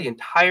 That is the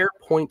entire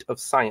point of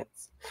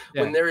science.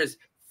 Yeah. When there is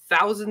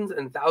thousands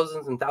and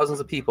thousands and thousands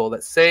of people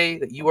that say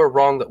that you are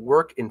wrong, that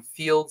work in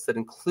fields that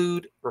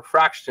include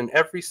refraction in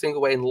every single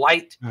way, and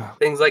light,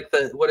 things like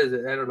what is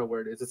it? I don't know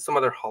where it is. It's some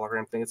other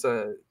hologram thing. It's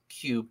a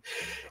cube.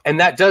 And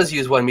that does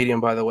use one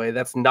medium, by the way.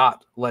 That's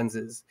not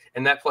lenses.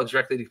 And that plugs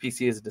directly to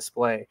PC as a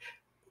display.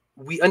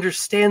 We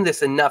understand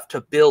this enough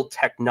to build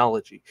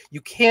technology.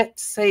 You can't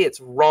say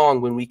it's wrong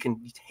when we can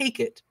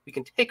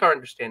take our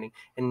understanding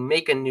and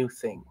make a new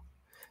thing.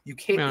 You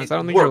can't. I It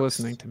don't think you're works.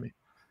 listening to me.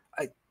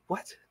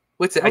 What?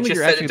 What's it? I I don't think just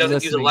you're said actually it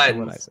doesn't use a listening to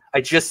what I lens. said.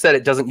 I just said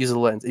it doesn't use a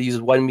lens. It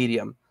uses one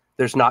medium.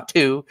 There's not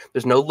two.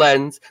 There's no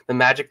lens. The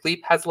Magic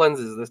Leap has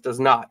lenses. This does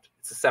not.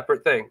 It's a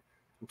separate thing.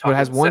 I'm So it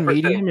has talking one separate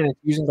medium thing. and it's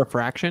using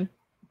refraction.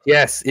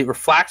 Yes, it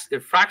refracts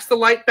the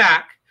light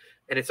back,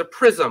 and it's a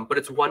prism, but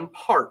it's one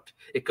part.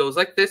 It goes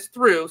like this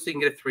through, so you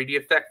can get a 3D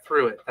effect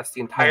through it. That's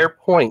the entire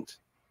point.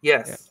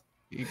 Yes.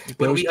 It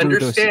When goes we through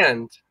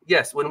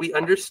those- when we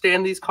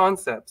understand these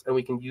concepts and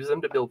we can use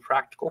them to build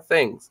practical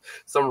things,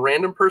 some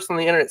random person on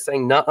the internet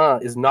saying "nuh-uh"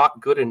 is not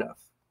good enough.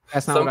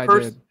 That's not Some what I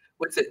person, did.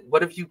 what's it?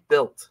 What have you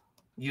built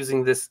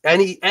using this?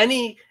 Any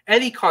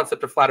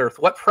concept of flat Earth?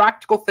 What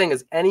practical thing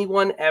has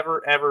anyone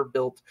ever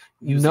built?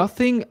 Using?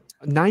 Nothing.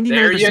 There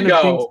 99% you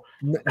of things. go.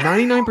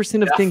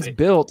 99% of things Nothing.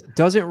 built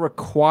doesn't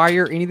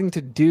require anything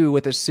to do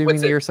with assuming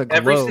What's the it? Earth's a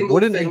Every globe. single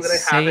What an thing that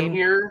I have in insane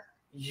here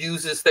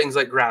uses things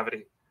like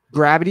gravity.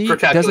 gravity for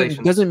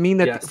calculations. doesn't mean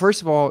that. Yes.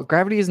 First of all,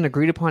 gravity is an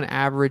agreed upon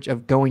average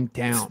of going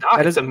down. It's not. That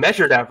It's is a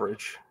measured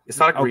average. It's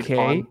not agreed Okay.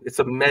 upon. It's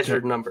a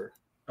measured number.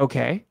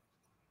 okay.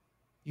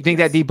 You think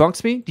that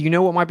debunks me? Do you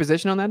know what my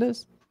position on that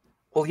is?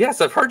 Well, yes,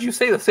 I've heard you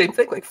say the same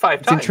thing like 5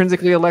 It's times.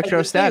 intrinsically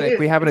electrostatic.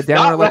 We have a It's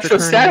downward not electric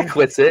current. electrostatic,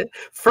 what's it?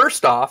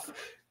 First off,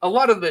 a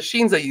lot of the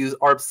machines I use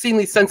are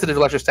obscenely sensitive to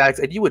electrostatics,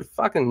 and you would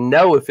fucking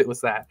know if it was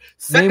that.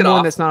 Second Name one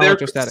off, that's not they're-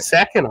 electrostatic.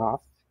 Second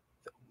off,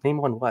 name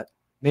one what?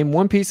 Name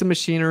one piece of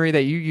machinery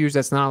that you use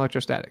that's not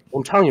electrostatic.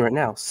 I'm telling you right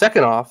now.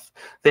 Second off,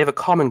 they have a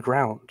common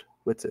ground.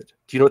 What's it?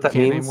 Do you know what that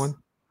Can't means? name one.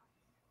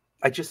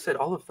 I just said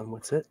all of them.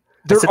 What's it?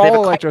 They're said they have a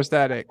all co-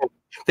 electrostatic.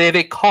 They have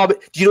a common.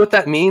 Do you know what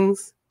that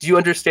means? Do you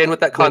understand what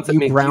that concept You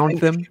means? ground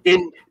them.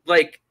 In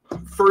like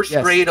first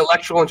Yes. grade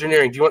electrical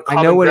engineering. Do you know what I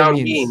common know what it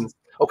ground means.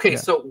 Okay, Yeah.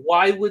 so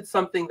why would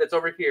something that's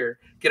over here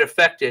get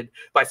affected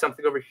by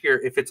something over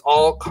here if it's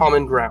all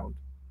common ground?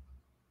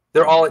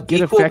 They're all at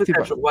Get equal affected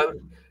by-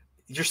 potential.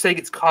 You're saying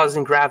it's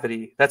causing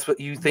gravity. That's what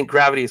you think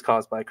gravity is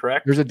caused by,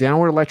 correct? There's a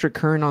downward electric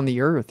current on the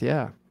Earth.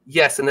 Yeah,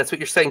 Yes, and that's what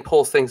you're saying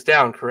pulls things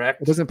down,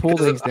 correct? it doesn't pull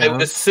Because things I down.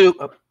 would assume.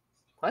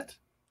 What?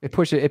 It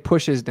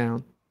pushes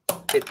down.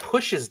 It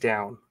pushes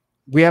down.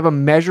 We have a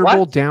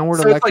measurable What? downward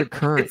So it's electric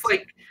like, current. It's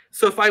like,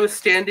 so if I was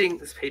standing,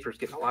 this paper's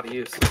getting a lot of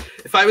use.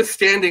 If I was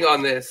standing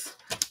on this,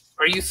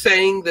 are you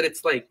saying that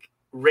it's like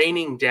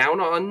raining down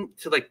on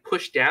to like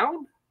push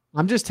down?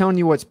 I'm just telling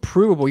you what's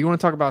provable. You want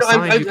to talk about No,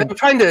 science? you I'm can-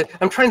 trying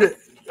to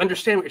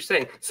understand what you're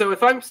saying. So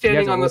if I'm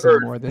standing to on the listen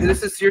Earth, more than-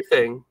 this is your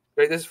thing,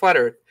 right? This is flat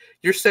Earth.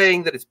 You're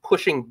saying that it's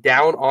pushing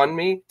down on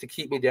me to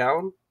keep me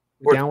down,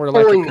 or downward it's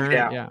pulling electric me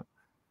current. down,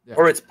 Yeah.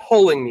 or it's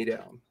pulling me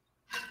down.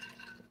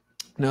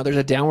 No, there's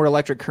a downward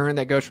electric current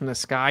that goes from the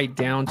sky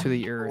down to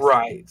the Earth.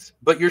 Right.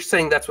 But you're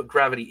saying that's what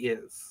gravity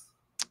is.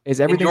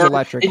 Is everything's in your,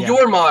 electric? In yeah.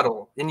 your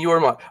model.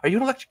 Are you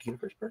an electric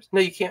universe person?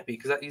 No, you can't be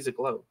because that uses a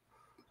globe.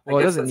 I Well,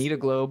 it guess doesn't that's- need a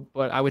globe,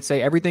 but I would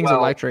say everything's Well,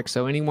 electric.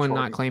 So anyone not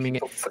totally. claiming it,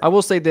 Totally. I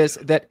will say this: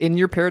 that in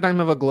your paradigm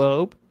of a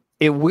globe,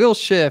 it will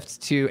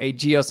shift to a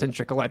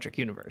geocentric electric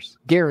universe,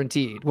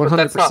 guaranteed,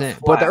 100%.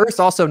 But the flat. Earth's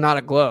also not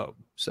a globe,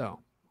 so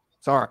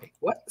sorry.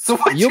 What? So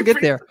why'd You'll you get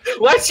bring- there.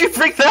 Why'd you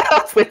bring that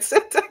up,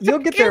 Vincent? I You'll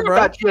don't get care there, bro.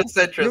 About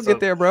geocentrism. You'll get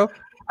there, bro.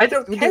 I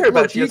don't care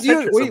about Do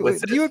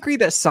geocentrism. do you agree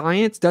that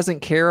science doesn't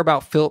care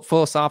about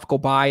philosophical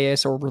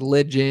bias or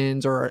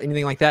religions or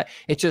anything like that?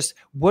 It's just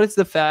what is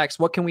the facts?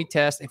 What can we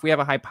test? If we have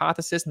a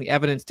hypothesis and the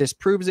evidence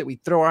disproves it, we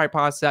throw our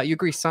hypothesis out. You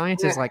agree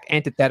science is Yeah. like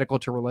antithetical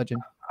to religion?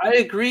 I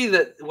agree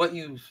that what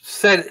you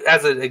said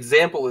as an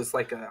example is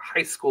like a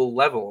high school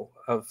level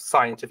of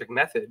scientific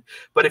method.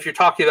 But if you're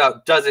talking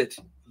about does it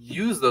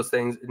use those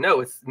things,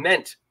 no, it's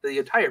meant the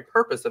entire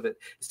purpose of it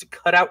is to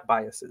cut out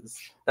biases.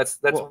 That's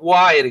Well,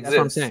 why it exists. That's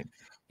what I'm saying.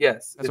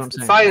 Yes, That's what I'm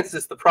saying. science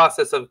is the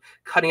process of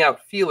cutting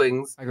out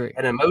feelings I agree.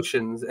 and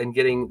emotions and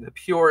getting the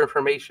pure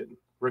information. I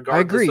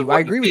Regardless agree. of what I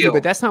agree with you, feel.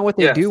 but that's not what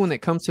they Yes. do when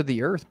it comes to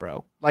the Earth,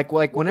 bro. Like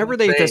whenever I'm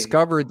they saying.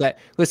 discovered that,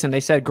 listen,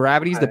 they said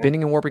gravity is the Right.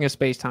 bending and warping of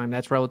space time.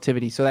 That's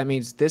relativity. So that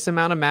means this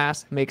amount of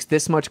mass makes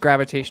this much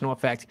gravitational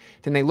effect.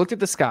 Then they looked at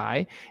the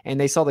sky and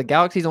they saw the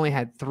galaxies only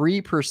had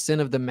 3%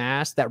 of the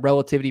mass that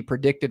relativity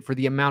predicted for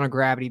the amount of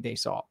gravity they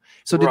saw.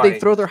 So did they Right.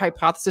 throw their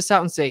hypothesis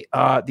out and say,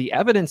 the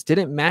evidence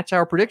didn't match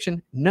our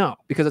prediction? No,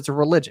 because it's a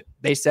religion.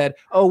 They said,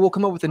 oh, we'll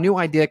come up with a new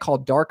idea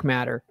called dark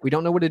matter. We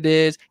don't know what it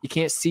is. You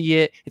can't see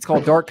it. It's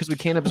called dark because we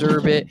can't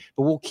observe it,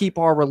 but we'll keep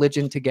our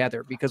religion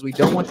together because we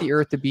don't want the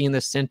Earth to be in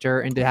the center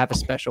and to have a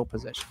special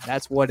position.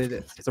 That's what it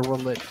is. It's a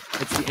religion.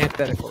 It's the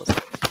antithetical.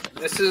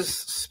 This is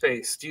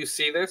space. Do you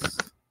see this?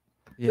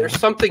 Yeah. There's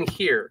something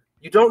here.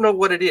 You don't know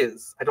what it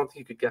is. I don't think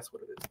you could guess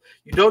what it is.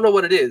 You don't know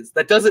what it is.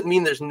 That doesn't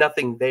mean there's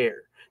nothing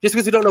there. Just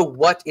because we don't know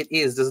what it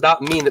is does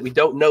not mean that we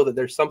don't know that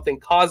there's something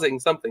causing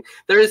something.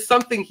 There is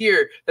something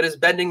here that is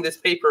bending this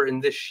paper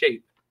in this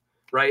shape,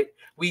 right?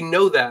 We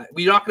know that.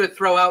 We're not going to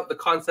throw out the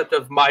concept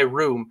of my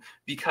room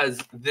because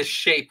this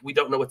shape, we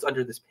don't know what's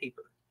under this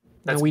paper.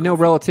 And we know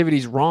relativity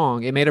is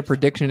wrong. It made a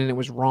prediction and it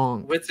was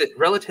wrong. What's it?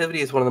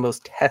 Relativity is one of the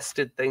most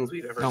tested things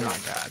we've ever Oh done. my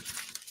God.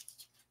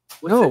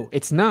 What's No, it?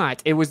 it's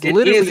not. It was It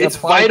literally is. It's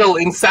applied- vital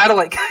in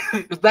satellite.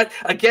 That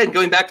again,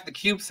 going back to the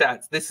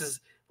CubeSats, this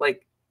is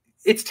like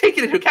it's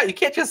taken into account. You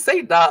can't just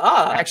say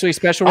nah. Actually,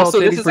 special Also,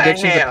 this relativity is a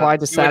predictions hand. applied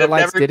to You would have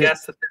satellites. never Didn't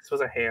guessed that this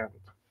was a hand.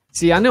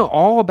 see. I know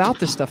all about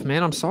this stuff,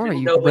 man. I'm sorry,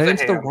 didn't know you it was read a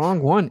into the hand.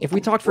 wrong one. If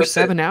we talked for What's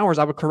 7 hours,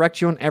 I would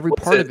correct you on every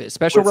What's part it? of it.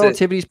 Special What's it?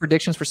 relativity's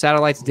predictions for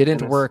satellites didn't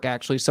Goodness. work.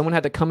 Actually, someone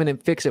had to come in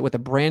and fix it with a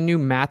brand new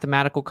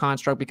mathematical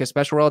construct because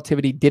special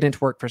relativity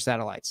didn't work for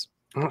satellites.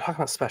 I'm not talking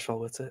about special.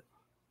 What's it?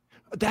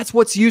 That's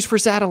what's used for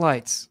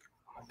satellites.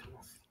 Oh my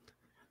goodness.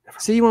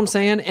 See what I'm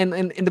saying?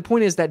 And the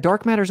point is that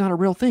dark matter is not a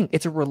real thing.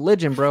 It's a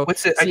religion, bro.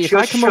 What's it? See, I if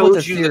I just come up with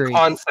a showed you theory, the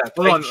concept.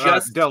 Hold on,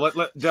 just Del. Let's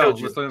showed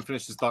you. let him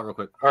finish his thought real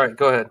quick. All right,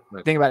 go ahead.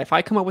 think about it. If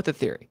I come up with a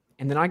theory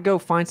and then I go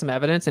find some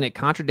evidence and it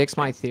contradicts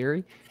my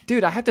theory,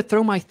 dude, I have to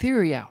throw my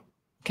theory out.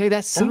 Okay,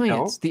 that's No, you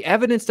science. don't. The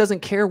evidence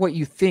doesn't care what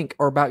you think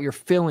or about your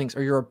feelings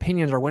or your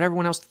opinions or what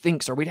everyone else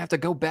thinks, or we'd have to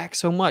go back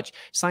so much.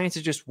 Science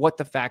is just what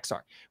the facts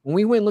are. When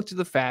we went and looked at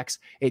the facts,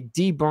 it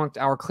debunked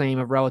our claim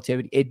of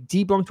relativity. It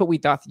debunked what we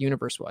thought the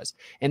universe was.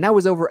 And that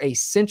was over a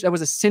century. That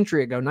was a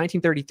century ago,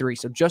 1933.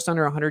 So just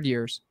under 100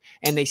 years.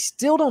 And they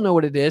still don't know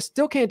what it is,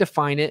 still can't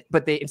define it.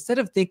 But they, instead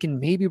of thinking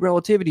maybe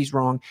relativity is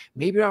wrong,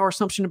 maybe our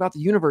assumption about the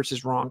universe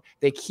is wrong,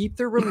 they keep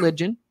their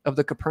religion of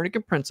the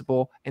Copernican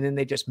principle, and then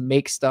they just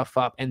make stuff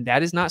up. And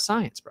that is not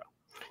science, bro.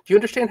 Do you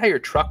understand how your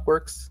truck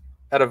works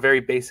at a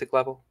very basic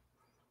level?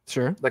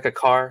 Sure. Like a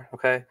car,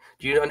 okay?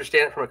 Do you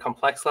understand it from a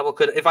complex level?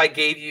 If I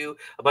gave you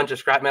a bunch of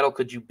scrap metal,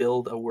 could you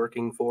build a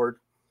working Ford?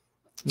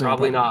 No,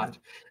 Probably not.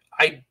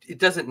 It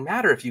doesn't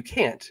matter if you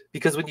can't,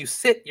 because when you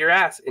sit your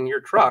ass in your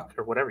truck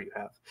or whatever you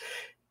have,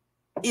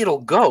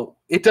 it'll go.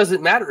 It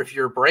doesn't matter if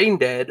you're brain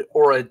dead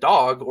or a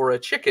dog or a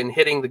chicken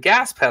hitting the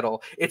gas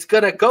pedal. It's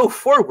going to go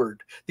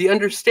forward. The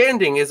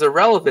understanding is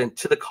irrelevant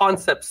to the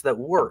concepts that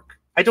work.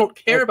 I don't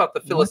care about the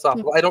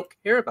philosophical. I don't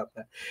care about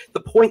that. The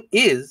point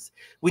is,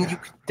 when you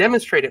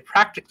demonstrate it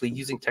practically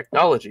using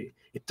technology,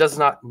 it does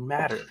not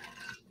matter.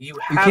 You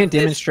can't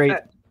demonstrate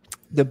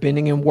the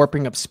bending and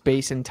warping of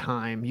space and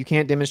time. You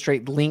can't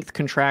demonstrate length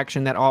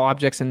contraction, that all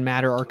objects in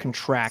matter are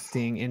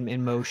contracting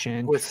in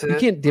motion. You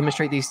can't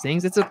demonstrate these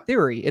things. It's a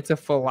theory. It's a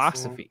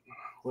philosophy.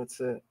 What's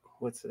it,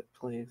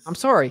 please? I'm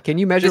sorry. Can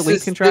you measure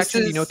length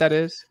contraction? Do you know what that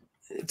is?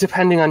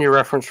 Depending on your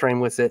reference frame,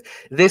 what's it?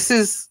 This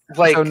is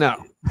like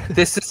no.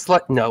 This is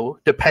like no.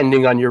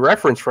 Depending on your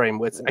reference frame,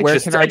 what's it?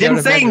 I didn't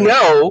go say measure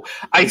no.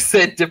 I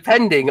said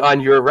depending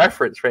on your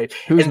reference frame.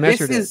 Who's and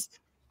measured this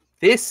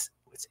is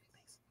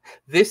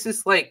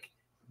like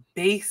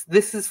base.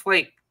 This is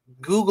like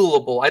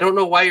Googleable. I don't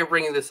know why you're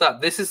bringing this up.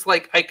 This is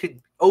like I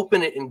could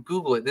open it and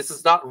Google it. This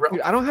is not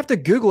dude, I don't have to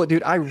Google it,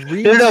 dude. I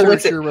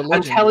research your religion.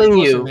 I'm telling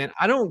you, man.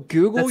 I don't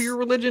Google your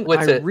religion.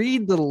 I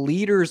read the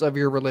leaders of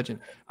your religion.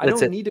 I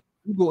don't need to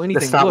Google anything.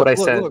 That's not what I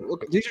said.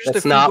 Look. These are just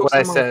That's not what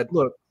I said.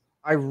 Look,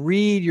 I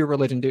read your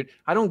religion, dude.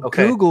 I don't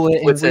Google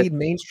it and read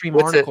mainstream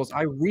articles.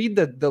 I read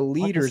the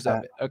leaders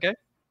of it. Okay.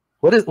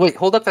 Wait,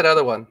 hold up that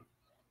other one.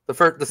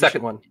 The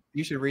second one.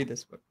 You should read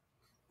this book.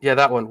 Yeah,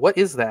 that one. What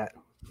is that?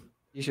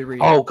 You should read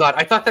it. Oh, God.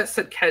 I thought that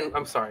said Ken.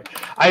 I'm sorry.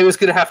 I was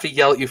going to have to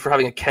yell at you for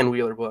having a Ken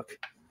Wheeler book.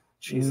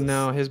 Jesus.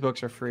 No, his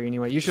books are free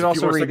anyway. You should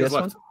also read this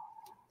one.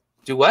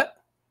 Do what?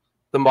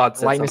 The mod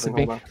said Lightness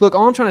something. of being. Look,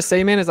 all I'm trying to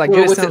say, man, is like,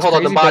 hold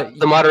on.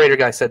 The moderator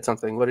guy said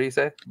something. What did he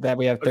say? That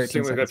we have 13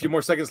 seconds. We've got a few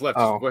more seconds left.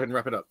 Just go ahead and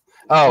wrap it up.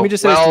 Oh, let me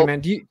just say this to you,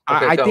 man.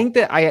 I go. think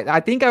that I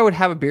think I would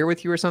have a beer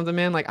with you or something,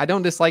 man. Like, I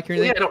don't dislike you or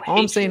anything. All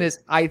I'm saying is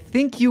I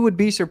think you would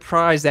be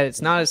surprised that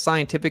it's not as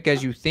scientific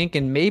as you think,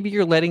 and maybe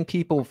you're letting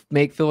people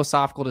make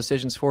philosophical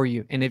decisions for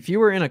you. And if you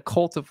were in a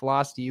cult of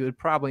philosophy, you would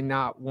probably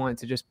not want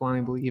to just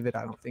blindly believe it.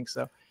 I don't think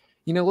so.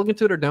 Look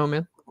into it or don't,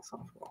 man. What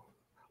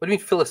do you mean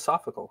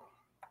philosophical?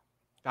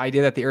 The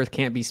idea that the Earth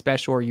can't be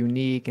special or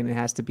unique and it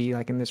has to be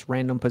like in this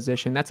random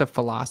position, that's a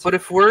philosophy. But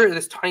if we're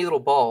this tiny little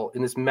ball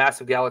in this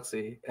massive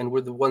galaxy and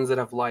we're the ones that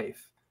have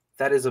life,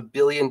 that is 1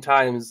 billion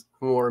times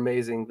more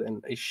amazing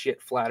than a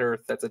shit flat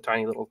Earth that's a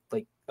tiny little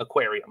like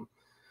aquarium.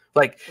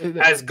 Like,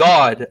 as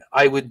God,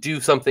 I would do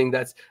something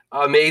that's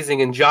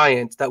amazing and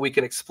giant that we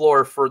can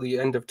explore for the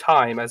end of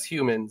time as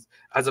humans,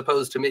 as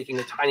opposed to making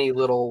a tiny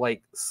little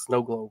like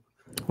snow globe.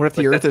 What if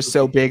the Earth is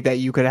so big that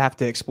you could have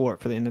to explore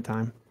it for the end of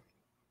time?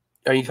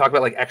 Are you talking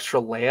about like extra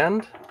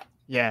land?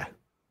 Yeah.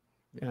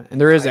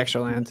 And there is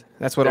extra land.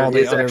 That's what all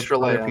the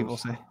other people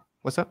say.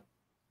 What's up?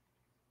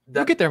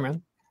 We'll get there,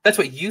 man. That's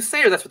what you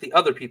say, or that's what the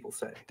other people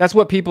say? That's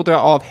what people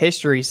throughout all of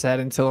history said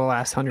until the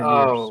last 100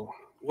 years. Oh,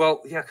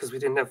 well, yeah, because we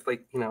didn't have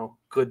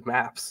good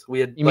maps. We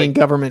had. You mean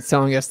governments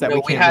telling us that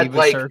we can't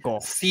leave a circle?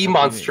 Sea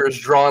monsters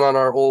drawn on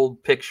our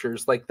old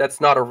pictures. Like,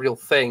 that's not a real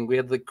thing. We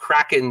had the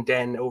Kraken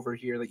den over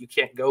here that you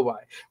can't go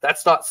by.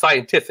 That's not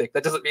scientific.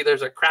 That doesn't mean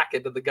there's a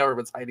Kraken and the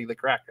government's hiding the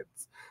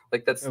Krakens.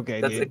 Like, that's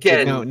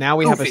again. No, now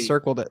we have a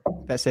circle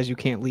that says you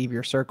can't leave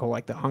your circle,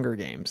 like the Hunger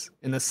Games,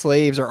 and the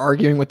slaves are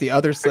arguing with the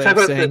other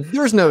slaves saying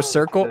there's no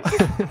circle.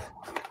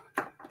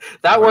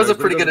 That was a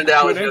pretty good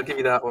analogy. I'll give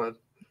you that one.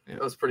 Yeah.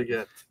 That was pretty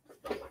good.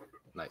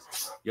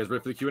 Nice. You guys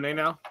ready for the Q&A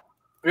now?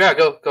 Yeah,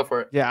 go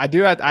for it. Yeah, I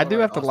do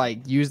have to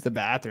like use the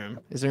bathroom.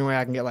 Is there any way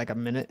I can get like a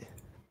minute?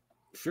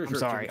 Sure. I'm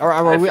sorry. Or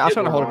I'll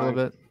try to hold it a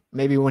little bit.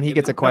 maybe when he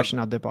gets a question,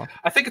 I'll dip off.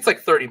 I think it's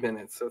like 30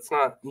 minutes, so it's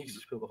not. You can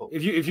just fill the whole.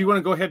 If you want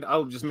to go ahead,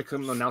 I'll just make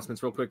some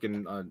announcements real quick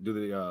and do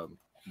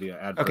the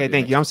ad. Okay,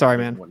 thank you. I'm sorry,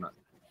 man. Whatnot.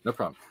 No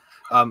problem.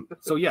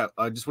 So yeah,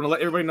 I just want to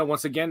let everybody know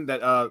once again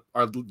that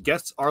our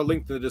guests are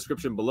linked in the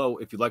description below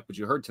if you like what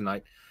you heard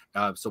tonight.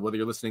 So whether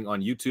you're listening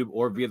on YouTube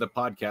or via the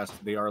podcast,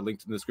 they are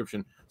linked in the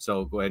description.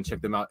 So go ahead and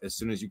check them out as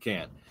soon as you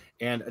can.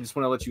 And I just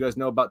want to let you guys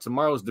know about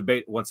tomorrow's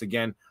debate once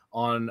again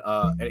on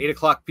at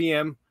 8:00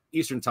 p.m.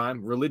 Eastern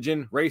Time,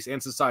 Religion, Race,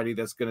 and Society.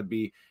 That's going to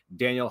be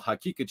Daniel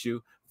Hakikachu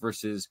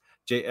versus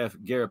JF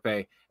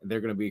Garape. And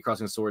they're going to be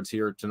crossing swords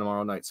here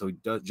tomorrow night. So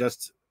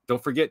just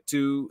don't forget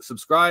to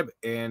subscribe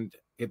and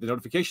hit the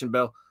notification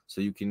bell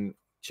so you can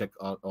check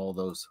out all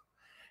those.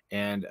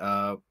 And just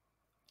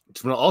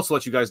want to also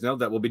let you guys know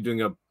that we'll be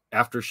doing a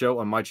after show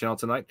on my channel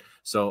tonight.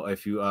 So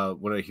if you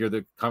want to hear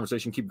the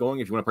conversation keep going,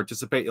 if you want to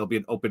participate, it'll be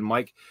an open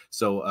mic.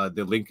 So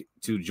the link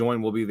to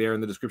join will be there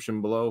in the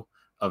description below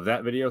of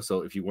that video.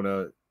 So if you want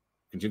to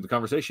continue the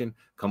conversation,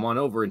 come on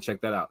over and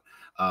check that out.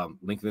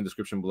 Link in the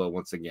description below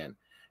once again.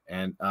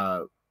 And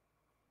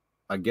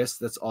I guess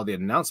that's all the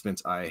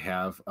announcements I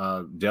have.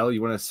 Del,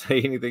 you want to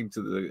say anything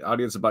to the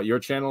audience about your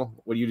channel?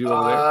 What do you do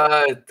over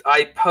there?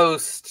 I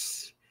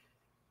post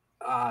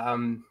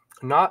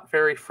not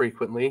very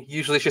frequently.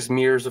 Usually it's just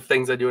mirrors of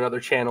things I do in other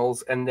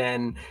channels. And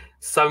then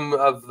some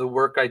of the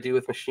work I do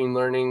with machine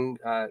learning,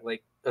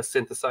 like a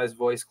synthesized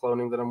voice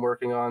cloning that I'm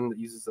working on that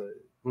uses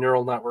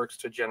neural networks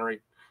to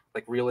generate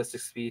like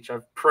realistic speech.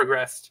 I've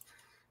progressed,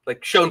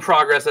 like shown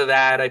progress of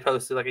that. I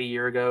posted like a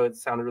year ago. It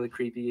sounded really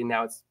creepy, and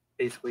now it's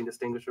basically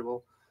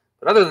indistinguishable.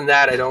 But other than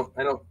that, I don't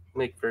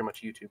make very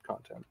much YouTube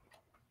content.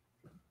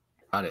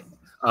 Got it.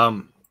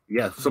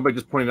 Yeah, somebody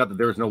just pointed out that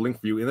there is no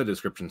link for you in the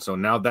description. So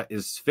now that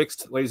is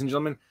fixed, ladies and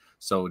gentlemen.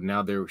 So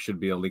now there should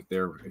be a link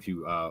there. If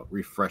you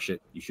refresh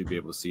it, you should be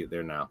able to see it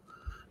there now.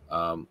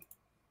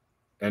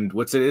 And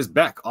What's It is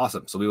back.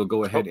 Awesome. So we will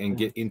go ahead and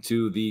get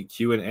into the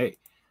Q&A.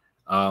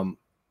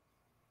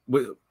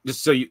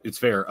 Just so it's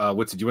fair, do you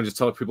want to just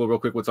tell people real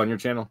quick what's on your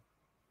channel?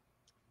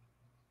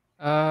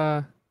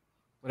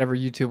 Whatever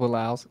YouTube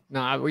allows.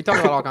 No, we talk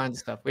about all kinds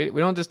of stuff. We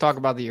don't just talk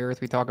about the Earth.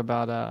 We talk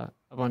about a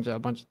bunch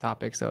of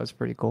topics. So it's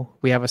pretty cool.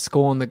 We have a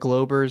School in the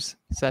Globers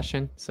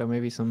session. So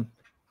maybe some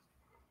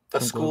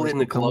School in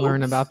the Globes.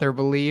 Learn about their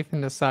belief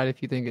and decide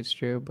if you think it's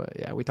true. But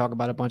yeah, we talk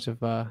about a bunch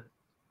of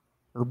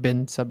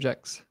urban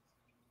subjects.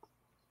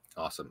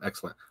 Awesome.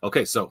 Excellent.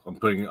 Okay, so I'm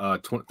putting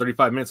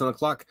 35 minutes on the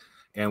clock,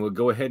 and we'll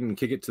go ahead and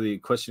kick it to the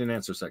question and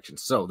answer section.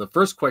 So the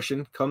first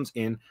question comes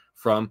in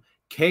from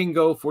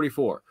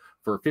Kango44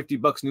 for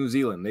 $50 New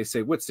Zealand. They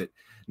say, "What's it?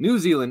 New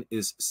Zealand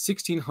is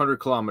 1,600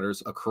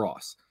 kilometers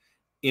across.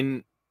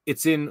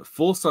 It's in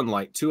full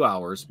sunlight 2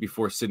 hours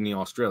before Sydney,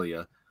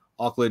 Australia.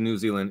 Auckland, New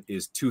Zealand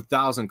is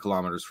 2,000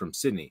 kilometers from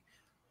Sydney.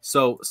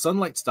 So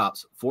sunlight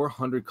stops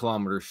 400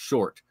 kilometers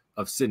short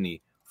of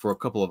Sydney for a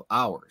couple of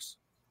hours.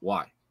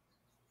 Why?"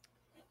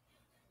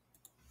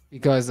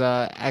 Because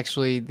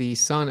actually the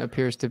sun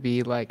appears to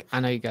be like,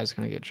 I know you guys are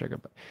going to get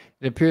triggered, but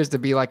it appears to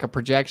be like a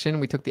projection.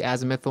 We took the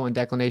azimuthal and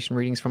declination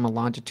readings from a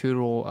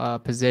longitudinal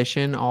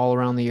position all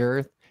around the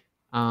Earth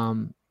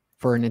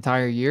for an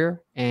entire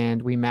year,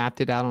 and we mapped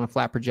it out on a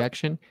flat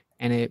projection,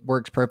 and it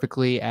works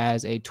perfectly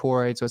as a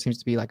toroid, so it seems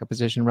to be like a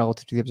position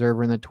relative to the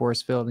observer in the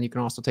torus field. And you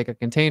can also take a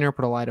container,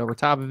 put a light over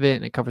top of it,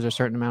 and it covers a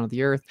certain amount of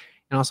the Earth.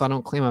 And also, I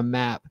don't claim a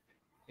map.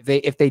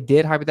 If they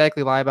did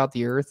hypothetically lie about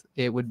the Earth,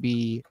 it would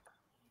be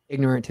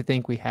ignorant to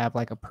think we have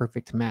like a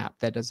perfect map.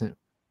 That doesn't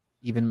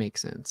even make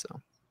sense.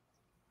 So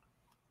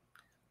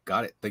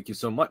got it. Thank you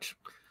so much.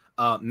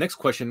 Next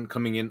question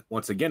coming in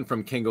once again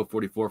from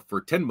Kango44 for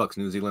 $10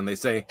 New Zealand. They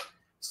say,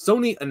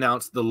 Sony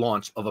announced the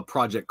launch of a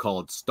project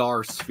called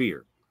Star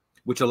Sphere,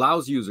 which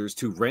allows users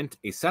to rent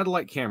a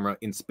satellite camera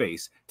in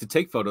space to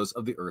take photos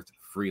of the Earth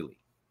freely.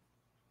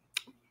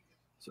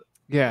 So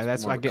yeah,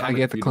 that's why I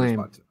get the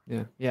claim.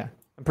 Yeah.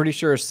 I'm pretty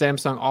sure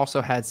Samsung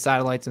also had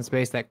satellites in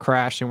space that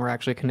crashed and were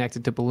actually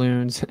connected to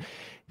balloons.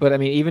 But I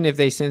mean, even if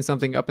they send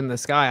something up in the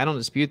sky, I don't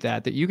dispute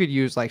that you could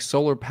use like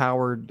solar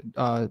powered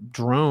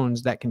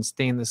drones that can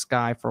stay in the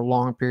sky for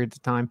long periods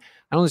of time.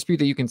 I don't dispute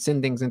that you can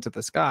send things into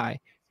the sky.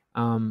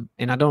 And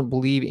I don't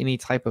believe any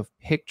type of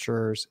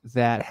pictures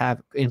that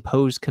have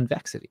imposed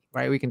convexity,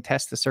 right? We can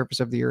test the surface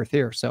of the Earth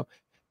here. So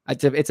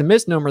it's a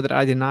misnomer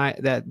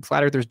that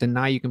flat earthers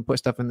deny you can put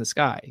stuff in the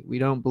sky. We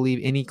don't believe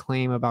any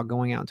claim about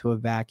going out into a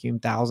vacuum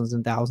thousands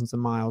and thousands of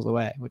miles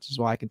away, which is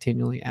why I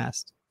continually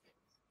asked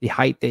the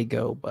height they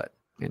go. But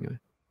anyway.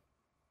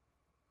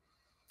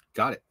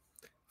 Got it.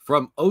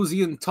 From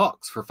Ozian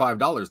Talks for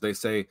 $5, they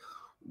say,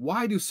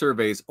 why do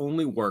surveys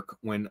only work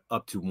when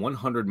up to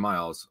 100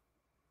 miles?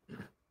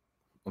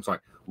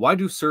 Why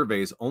do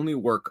surveys only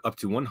work up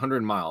to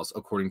 100 miles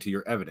according to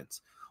your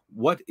evidence?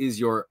 What is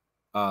your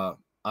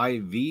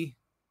IV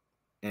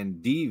and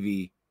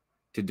DV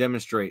to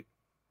demonstrate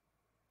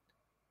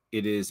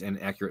it is an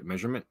accurate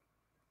measurement?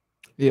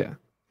 Yeah.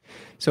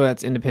 So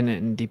that's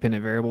independent and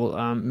dependent variable.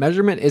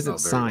 Measurement isn't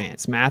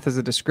science. Math is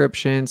a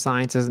description.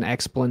 Science is an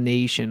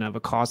explanation of a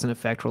cause and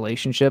effect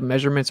relationship.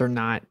 Measurements are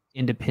not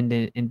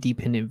independent and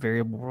dependent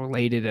variable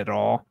related at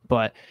all.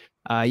 But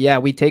yeah,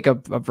 we take a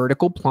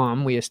vertical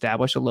plumb. We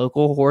establish a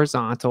local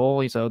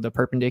horizontal, so the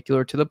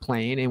perpendicular to the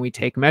plane, and we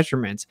take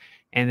measurements.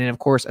 And then, of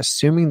course,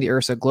 assuming the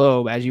Earth's a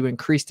globe, as you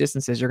increase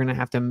distances, you're going to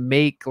have to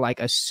make like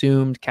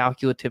assumed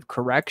calculative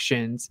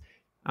corrections.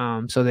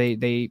 So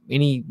they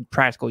any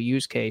practical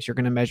use case, you're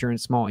going to measure in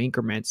small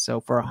increments. So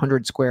for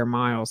 100 square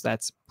miles,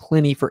 that's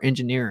plenty for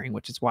engineering,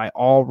 which is why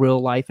all real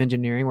life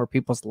engineering where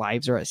people's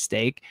lives are at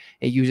stake,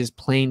 it uses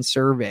plane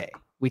survey.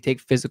 We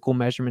take physical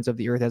measurements of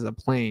the Earth as a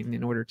plane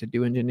in order to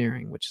do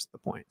engineering, which is the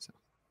point. So.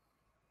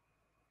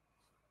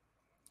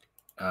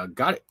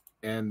 Got it.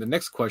 And the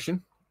next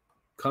question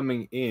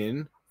coming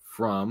in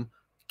from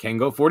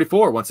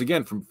Kango44, once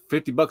again from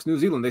 $50 New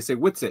Zealand. They say,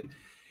 Witsit,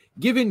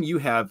 given you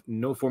have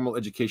no formal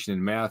education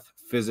in math,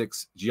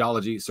 physics,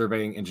 geology,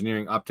 surveying,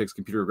 engineering, optics,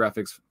 computer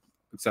graphics,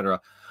 etc.,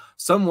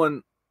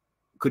 someone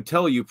could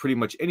tell you pretty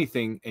much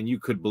anything and you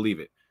could believe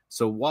it.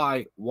 So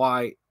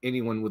why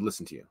anyone would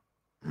listen to you?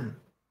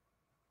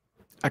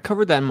 I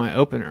covered that in my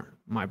opener,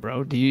 my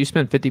bro. Do you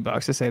spend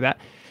 $50 to say that?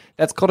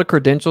 That's called a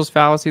credentials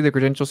fallacy. The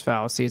credentials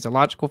fallacy is a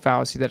logical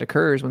fallacy that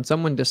occurs when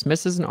someone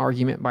dismisses an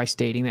argument by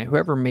stating that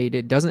whoever made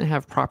it doesn't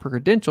have proper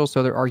credentials,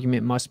 so their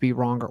argument must be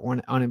wrong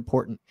or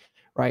unimportant.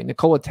 Right?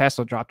 Nikola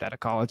Tesla dropped out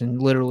of college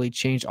and literally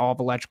changed all of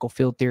electrical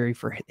field theory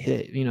for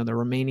the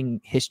remaining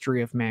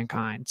history of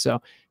mankind.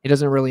 So it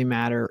doesn't really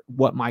matter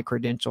what my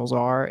credentials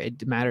are.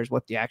 It matters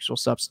what the actual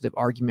substantive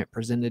argument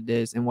presented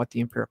is and what the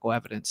empirical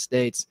evidence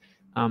states.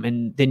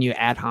 And then you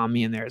add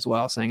Hami in there as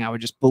well, saying I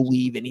would just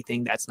believe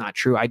anything that's not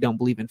true. I don't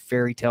believe in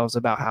fairy tales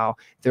about how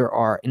there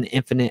are an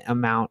infinite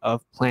amount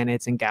of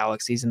planets and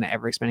galaxies in the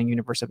ever-expanding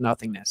universe of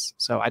nothingness.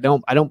 So I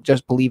don't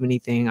just believe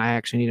anything. I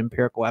actually need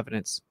empirical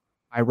evidence.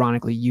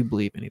 Ironically, you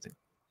believe anything.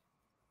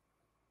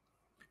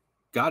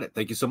 Got it.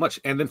 Thank you so much.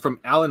 And then from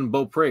Alan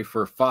Beaupre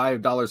for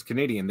 $5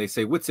 Canadian, they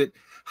say, Witsit,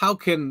 how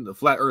can the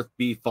flat Earth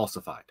be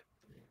falsified?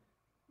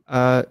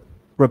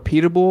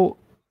 Repeatable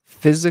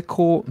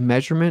physical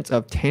measurements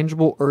of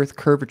tangible Earth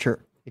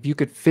curvature. If you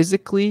could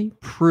physically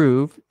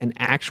prove an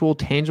actual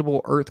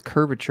tangible Earth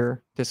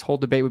curvature, this whole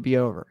debate would be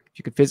over. If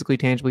you could physically,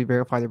 tangibly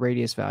verify the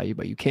radius value,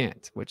 but you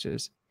can't, which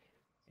is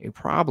a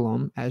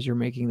problem as you're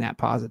making that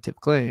positive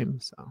claim.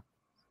 So.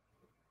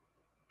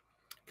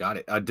 Got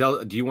it.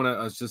 Del, do you want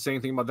to just say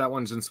anything about that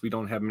one since we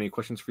don't have many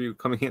questions for you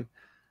coming in?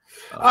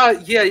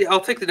 Yeah, I'll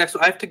take the next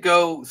one. I have to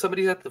go.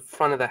 Somebody's at the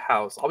front of the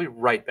house. I'll be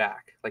right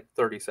back, like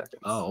 30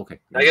 seconds. Oh, okay.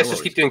 I guess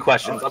just keep doing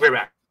questions. I'll be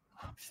right back.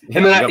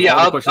 And then I'll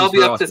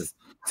be up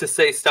to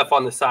say stuff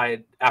on the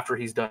side after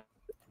he's done.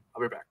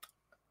 I'll be back.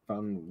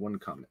 Found one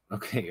comment.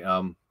 Okay.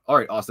 All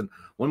right, Austin.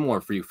 One more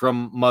for you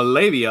from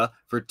Malavia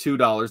for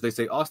 $2. They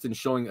say Austin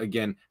showing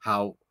again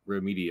how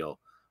remedial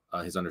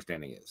his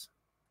understanding is.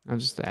 I'll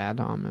just add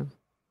on, man.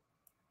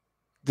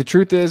 The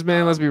truth is,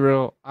 man, let's be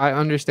real. I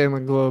understand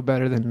the globe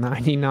better than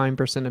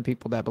 99% of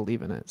people that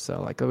believe in it.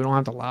 So, like, we don't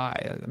have to lie.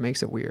 It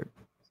makes it weird.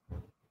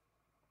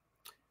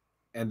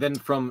 And then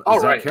from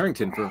Zach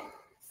Harrington for...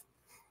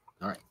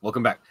 All right,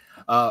 welcome back.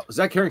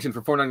 Zach Harrington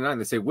for $4.99.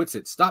 They say,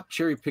 Witsit, stop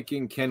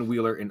cherry-picking Ken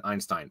Wheeler and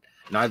Einstein.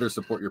 Neither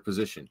support your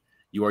position.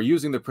 You are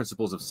using the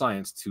principles of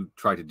science to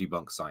try to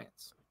debunk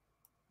science.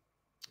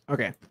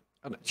 Okay.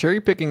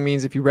 Cherry-picking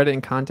means if you read it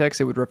in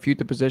context, it would refute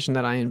the position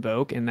that I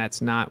invoke, and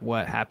that's not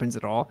what happens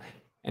at all.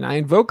 And I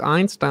invoke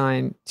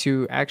Einstein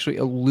to actually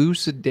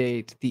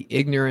elucidate the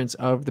ignorance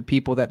of the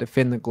people that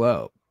defend the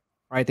globe,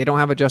 right? They don't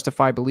have a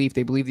justified belief.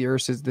 They believe the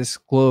Earth is this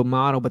globe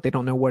model, but they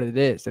don't know what it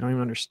is. They don't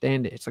even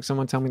understand it. It's like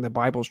someone telling me the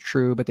Bible's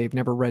true, but they've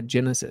never read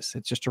Genesis.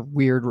 It's just a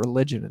weird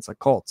religion. It's a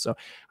cult. So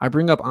I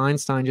bring up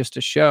Einstein just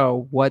to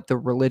show what the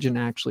religion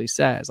actually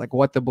says, like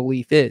what the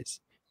belief is,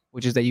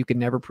 which is that you can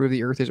never prove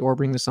the Earth is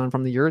orbiting the sun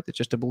from the Earth. It's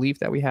just a belief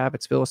that we have.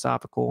 It's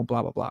philosophical,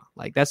 blah, blah, blah.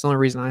 Like, that's the only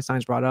reason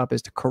Einstein's brought up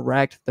is to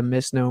correct the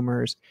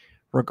misnomers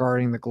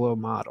regarding the globe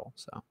model.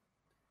 So,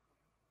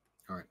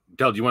 all right.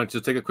 Del, do you want to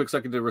just take a quick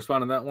second to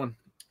respond on that one?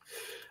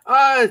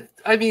 I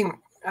mean,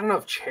 I don't know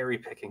if cherry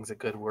picking is a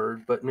good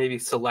word, but maybe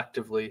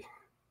selectively.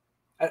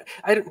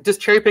 Does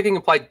cherry picking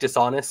imply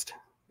dishonest?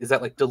 Is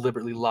that like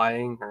deliberately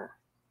lying? Or?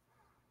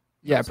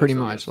 Yeah, pretty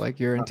much. Like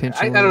you're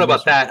intentionally. I don't know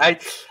about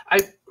that.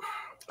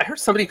 I heard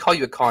somebody call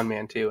you a con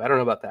man too. I don't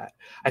know about that.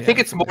 I think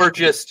it's more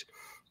just,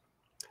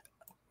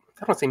 I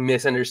don't want to say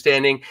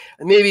misunderstanding,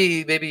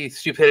 maybe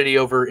stupidity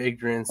over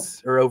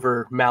ignorance or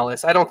over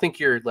malice. I don't think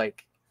you're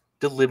like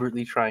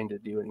deliberately trying to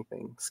do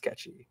anything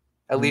sketchy.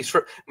 At least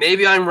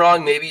maybe I'm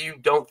wrong. Maybe you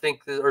don't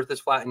think the Earth is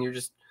flat and you're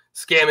just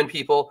scamming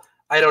people.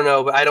 I don't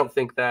know, but I don't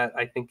think that.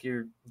 I think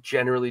you're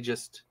generally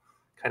just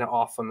kind of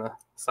off on the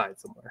side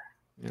somewhere.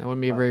 Yeah, that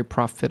wouldn't be a very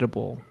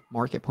profitable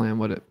market plan,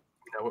 would it?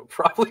 No, it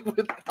probably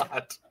would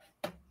not.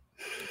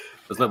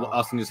 Let's let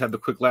Austin just have the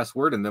quick last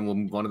word, and then we'll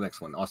move on to the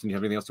next one. Austin, you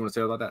have anything else you want to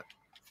say about that?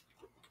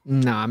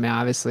 No, I mean,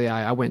 obviously,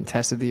 I went and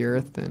tested the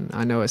Earth, and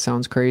I know it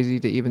sounds crazy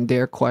to even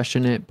dare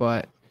question it,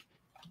 but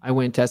I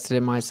went and tested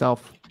it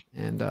myself.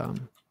 And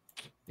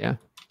yeah,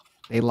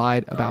 they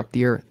lied about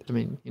the Earth. I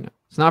mean,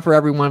 it's not for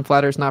everyone.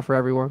 Flat Earth's not for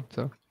everyone.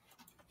 So.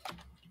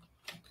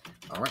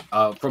 All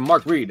right. From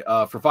Mark Reed,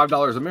 for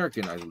 $5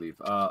 American, I believe.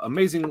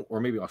 Amazing, or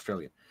maybe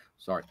Australian.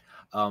 Sorry.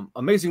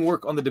 Amazing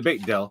work on the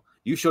debate, Del.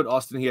 You showed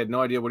Austin he had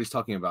no idea what he's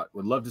talking about.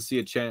 Would love to see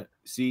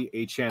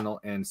a channel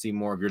and see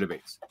more of your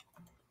debates.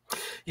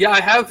 Yeah, I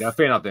have. Got a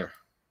fan out there.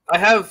 I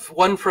have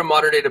one from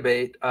Modern Day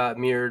Debate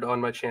mirrored on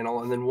my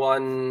channel, and then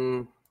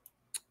one.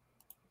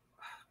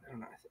 I don't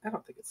know. I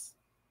don't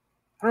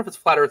know if it's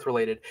Flat Earth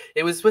related.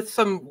 It was with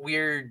some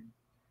weird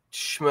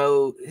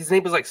schmo. His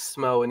name was like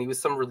Smo, and he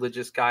was some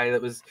religious guy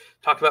that was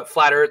talking about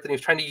Flat Earth, and he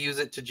was trying to use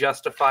it to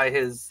justify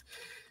his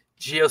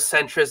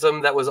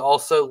geocentrism that was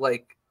also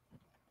like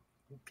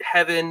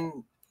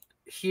heaven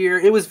here.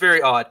 It was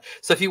very odd.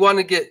 So if you want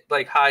to get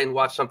like high and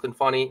watch something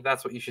funny,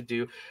 that's what you should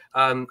do.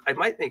 I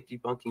might make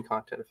debunking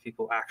content if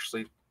people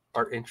actually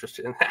are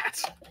interested in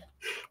that.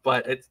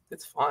 But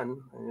it's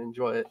fun. I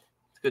enjoy it.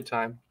 It's a good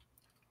time.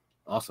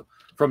 Awesome.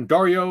 From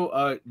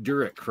Dario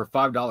Durick for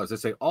 $5, they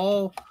say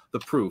all the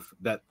proof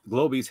that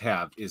globies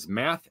have is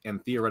math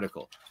and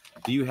theoretical.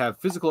 Do you have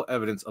physical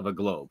evidence of a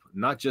globe,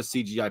 not just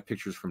CGI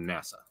pictures from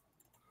NASA?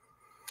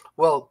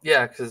 Well,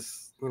 yeah,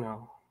 because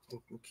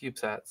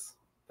CubeSats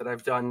that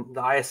I've done,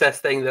 the ISS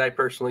thing that I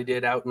personally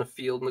did out in the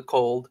field in the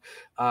cold.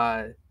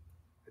 I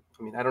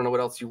don't know what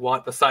else you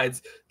want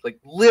besides like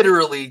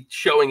literally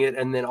showing it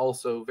and then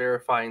also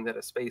verifying that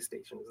a space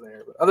station is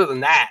there. But other than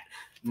that,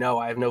 no,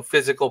 I have no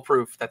physical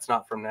proof that's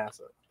not from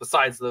NASA,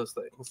 besides those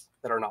things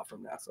that are not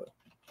from NASA.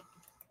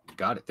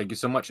 Got it. Thank you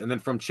so much. And then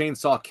from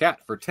Chainsaw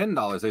Cat for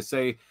 $10, they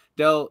say,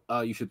 Del,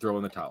 you should throw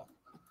in the towel.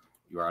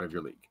 You are out of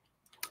your league.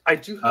 I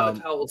do have a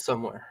towel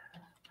somewhere,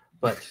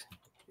 but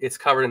it's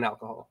covered in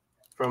alcohol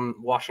from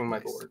washing my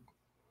board.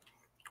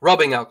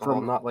 Rubbing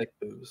alcohol, not like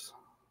booze.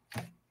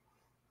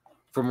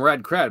 From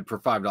Rad Crad for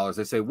 $5,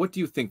 they say, what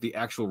do you think the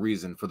actual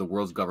reason for the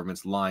world's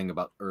governments lying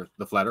about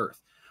the flat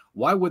Earth?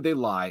 Why would they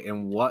lie,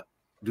 and what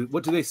do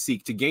they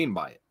seek to gain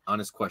by it?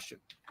 Honest question.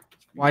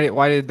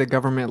 Why did the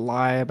government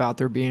lie about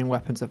there being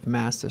weapons of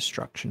mass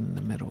destruction in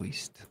the Middle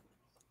East?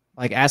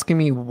 Like, asking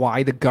me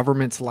why the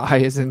government's lie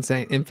is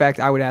insane. In fact,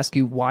 I would ask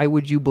you, why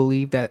would you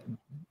believe that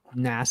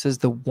NASA is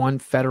the one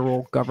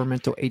federal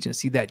governmental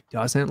agency that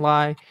doesn't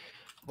lie?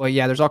 Well,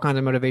 yeah, there's all kinds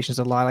of motivations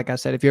to lie. Like I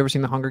said, if you've ever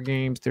seen the Hunger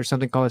Games, there's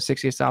something called a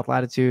 60th South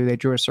latitude. They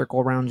drew a circle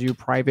around you.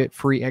 Private,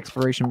 free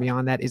exploration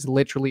beyond that is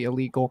literally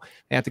illegal.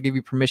 They have to give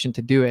you permission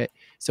to do it.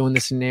 So in the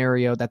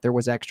scenario that there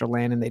was extra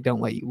land and they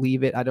don't let you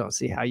leave it, I don't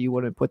see how you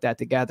wouldn't put that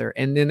together.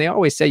 And then they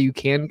always say you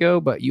can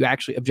go, but you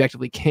actually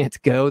objectively can't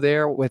go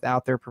there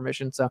without their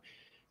permission. So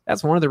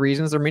that's one of the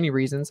reasons. There are many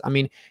reasons. I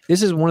mean,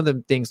 this is one of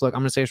the things. Look,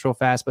 I'm going to say this real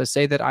fast, but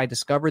say that I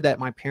discovered that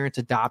my parents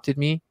adopted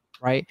me.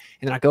 Right.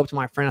 And then I go up to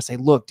my friend and say,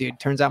 look, dude,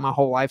 turns out my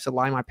whole life's a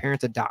lie. My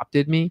parents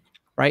adopted me.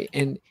 Right.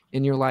 And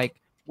you're like,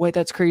 wait,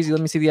 that's crazy.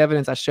 Let me see the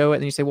evidence. I show it.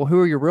 And you say, well, who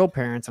are your real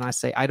parents? And I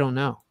say, I don't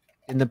know.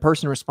 And the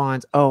person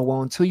responds, oh,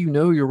 well, until you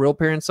know who your real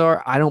parents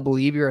are, I don't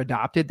believe you're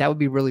adopted. That would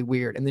be really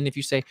weird. And then if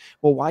you say,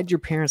 well, why did your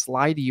parents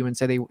lie to you and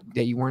say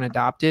that you weren't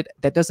adopted?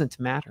 That doesn't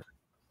matter.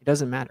 It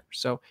doesn't matter.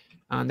 So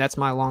that's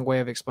my long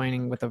way of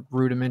explaining with a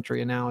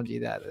rudimentary analogy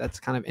that's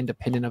kind of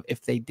independent of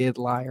if they did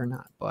lie or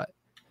not. But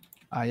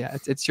yeah,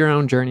 it's your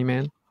own journey,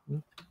 man.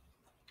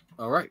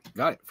 All right,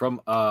 got it.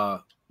 From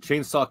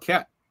Chainsaw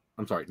Cat.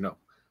 I'm sorry, no.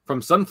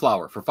 From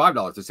Sunflower for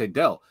 $5, they say,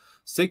 Del,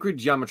 sacred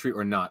geometry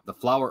or not, the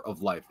flower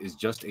of life is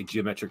just a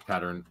geometric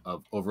pattern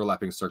of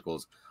overlapping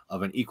circles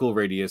of an equal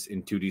radius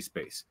in 2D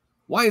space.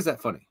 Why is that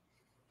funny?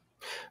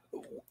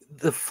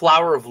 The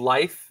flower of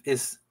life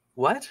is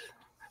what?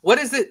 What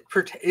is it?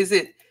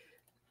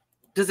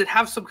 Does it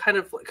have some kind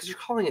of, because you're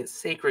calling it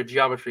sacred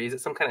geometry, is it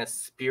some kind of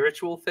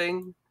spiritual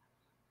thing?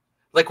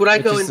 Like when I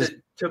go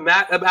into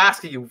Matt, I'm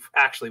asking you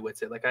actually,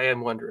 what's it? Like I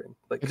am wondering.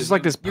 Like it's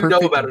like this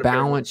perfect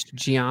balanced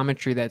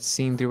geometry that's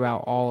seen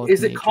throughout all of nature.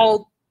 Is it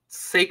called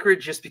sacred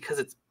just because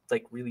it's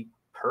like really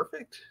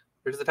perfect,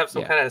 or does it have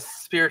some kind of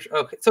spiritual?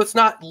 Okay, so it's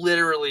not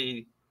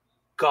literally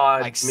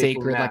God, like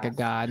sacred, like a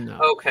god. No.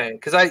 Okay,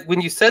 because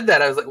when you said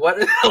that, I was like, what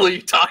the hell are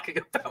you talking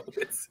about?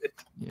 What's it?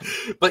 Yeah.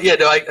 But yeah,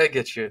 no, I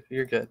get you.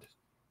 You're good.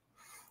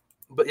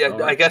 But yeah,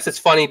 right. I guess it's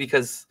funny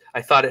because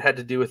I thought it had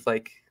to do with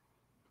like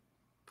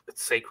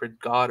sacred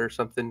god or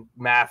something,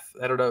 math.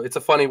 I don't know. It's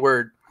a funny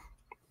word.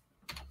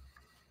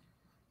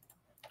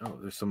 Oh,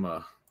 there's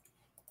some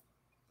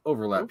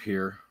overlap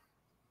here.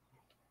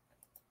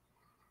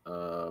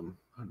 How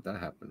did that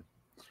happen?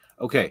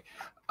 Okay.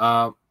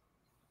 From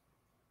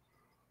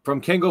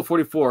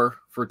Kango44 for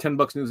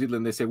 $10 New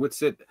Zealand, they say,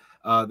 what's it?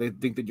 They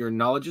think that your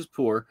knowledge is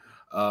poor.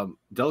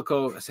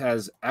 Delico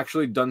has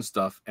actually done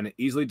stuff and it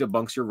easily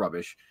debunks your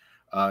rubbish.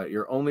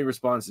 Your only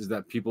response is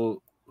that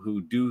people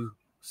who do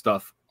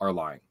stuff are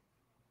lying.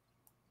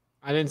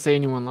 I didn't say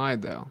anyone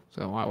lied, though.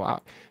 So,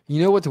 wow.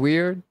 You know what's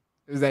weird?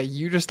 Is that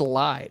you just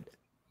lied.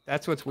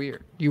 That's what's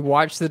weird. You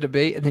watched the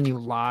debate and then you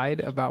lied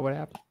about what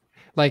happened.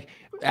 Like,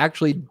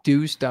 actually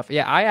do stuff.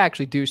 Yeah, I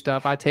actually do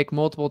stuff. I take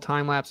multiple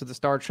time lapse of the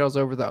star trails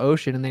over the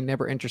ocean, and they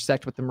never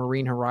intersect with the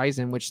marine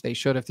horizon, which they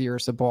should if the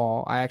Earth's a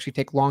ball. I actually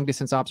take long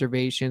distance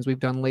observations. We've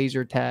done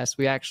laser tests.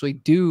 We actually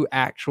do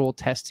actual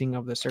testing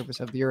of the surface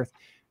of the Earth.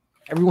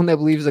 Everyone that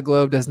believes the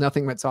globe does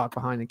nothing but talk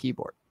behind the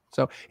keyboard.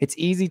 So it's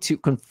easy to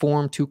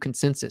conform to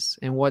consensus,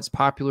 and what's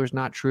popular is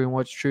not true, and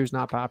what's true is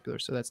not popular.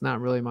 So that's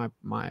not really my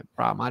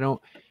problem. I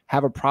don't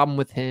have a problem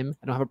with him.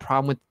 I don't have a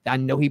problem with, I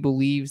know he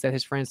believes that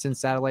his friends send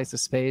satellites to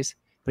space,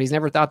 but he's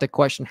never thought to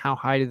question how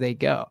high do they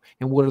go,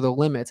 and what are the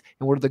limits,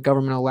 and what does the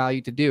government allow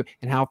you to do,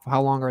 and how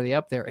long are they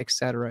up there, et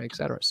cetera, et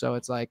cetera. So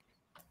it's like,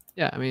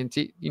 yeah, I mean,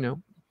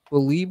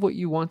 believe what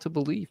you want to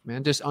believe,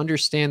 man. Just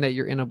understand that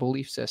you're in a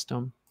belief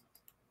system.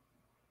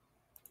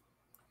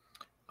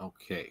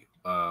 Okay.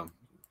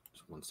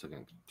 Just 1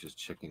 second. Just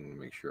checking to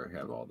make sure I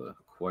have all the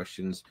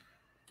questions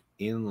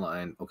in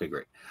line. Okay,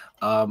 great.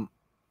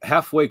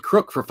 Halfway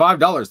Crook for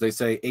 $5. They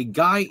say a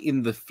guy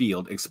in the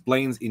field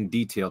explains in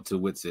detail to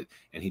Witsit,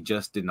 and he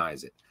just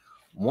denies it.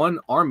 One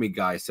army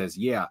guy says,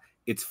 "Yeah,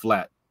 it's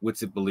flat."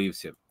 Witsit believes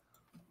him.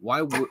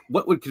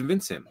 What would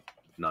convince him?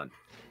 None.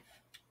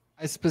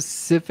 I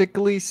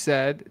specifically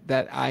said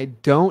that I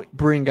don't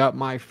bring up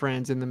my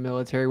friends in the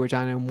military, which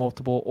I know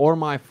multiple, or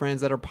my friends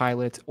that are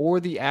pilots,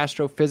 or the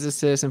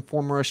astrophysicists and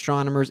former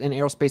astronomers and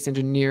aerospace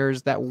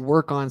engineers that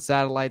work on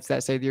satellites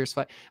that say the Earth's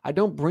flat. I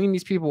don't bring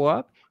these people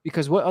up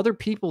because what other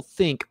people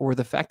think, or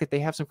the fact that they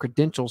have some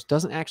credentials,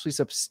 doesn't actually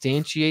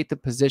substantiate the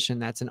position.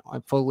 That's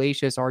a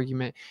fallacious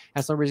argument.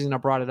 That's the reason I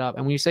brought it up.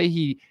 And when you say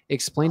he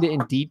explained it in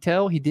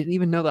detail, he didn't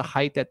even know the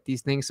height that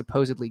these things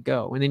supposedly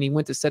go. And then he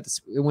went to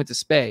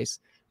space,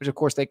 which of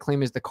course they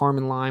claim is the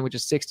Kármán line, which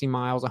is 60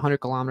 miles, 100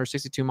 kilometers,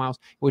 62 miles,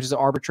 which is an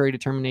arbitrary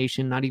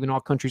determination. Not even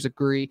all countries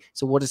agree.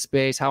 So what is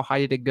space? How high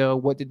did it go?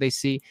 What did they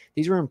see?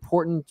 These are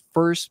important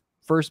first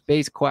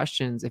base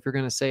questions if you're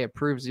going to say it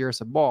proves the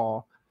Earth's a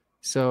ball.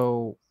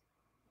 So,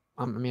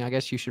 I mean, I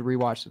guess you should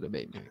rewatch the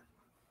debate, maybe.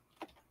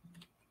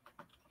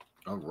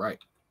 All right.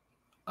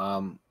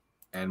 And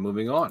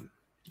moving on.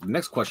 The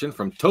next question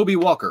from Toby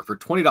Walker for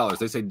 $20.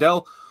 They say,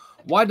 Del,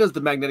 why does the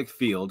magnetic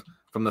field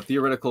from the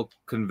theoretical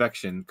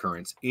convection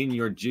currents in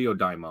your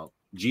geodynamo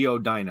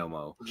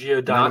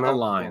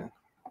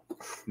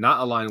not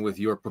align with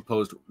your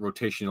proposed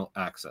rotational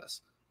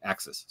axis?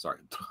 Sorry.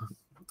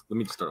 Let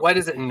me start. Why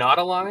does it not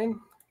align?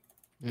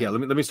 Yeah,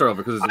 let me start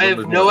over because I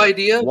have no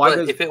idea.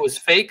 But if it was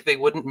fake, they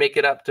wouldn't make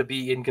it up to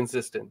be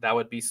inconsistent. That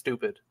would be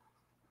stupid.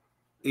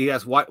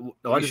 Yes. Why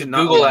does it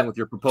not align with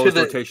your proposed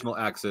rotational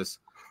axis,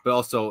 but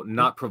also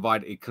not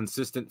provide a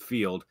consistent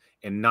field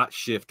and not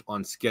shift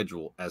on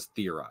schedule as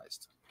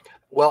theorized?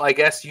 Well, I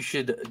guess you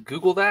should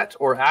Google that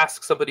or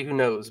ask somebody who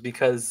knows,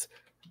 because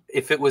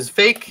if it was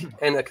fake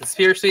and a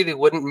conspiracy, they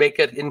wouldn't make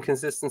an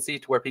inconsistency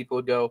to where people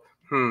would go,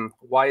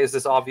 why is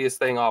this obvious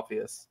thing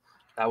obvious?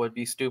 That would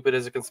be stupid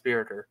as a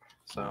conspirator.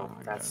 So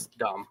that's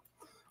dumb.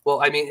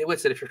 Well, I mean,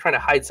 if you're trying to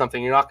hide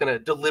something, you're not going to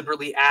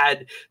deliberately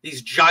add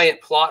these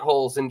giant plot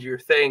holes into your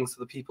thing so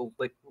the people,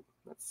 like,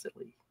 that's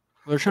silly.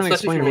 They're trying to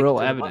explain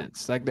real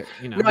evidence. Like,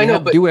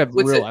 do have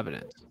real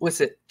evidence. What's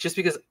it? Just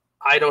because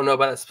I don't know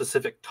about a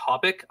specific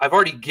topic, I've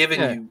already given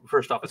you,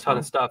 first off, a ton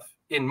of stuff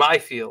in my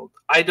field.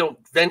 I don't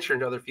venture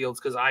into other fields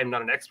because I'm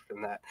not an expert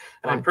in that.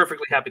 And I'm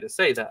perfectly happy to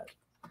say that.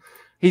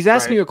 He's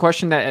asking you a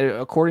question that,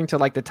 according to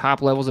like the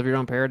top levels of your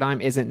own paradigm,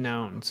 isn't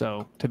known.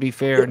 So, to be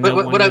fair,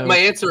 my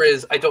answer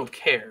is I don't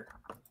care.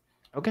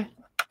 Okay.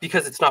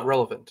 Because it's not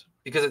relevant.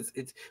 Because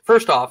it's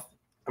first off,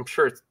 I'm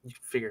sure you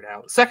figured it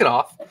out. Second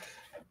off,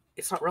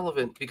 it's not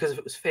relevant because if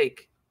it was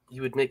fake,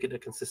 you would make it a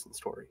consistent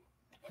story.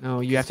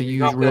 No, you have to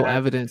use real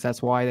evidence.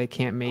 That's why they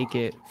can't make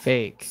it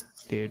fake,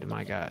 dude.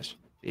 My gosh.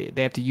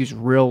 They have to use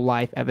real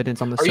life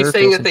evidence on the surface. Are you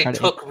saying that they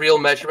took real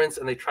measurements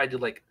and they tried to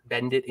like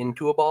bend it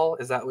into a ball?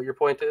 Is that what your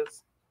point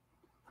is?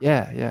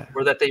 Yeah.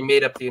 Or that they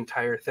made up the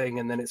entire thing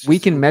and then it's... We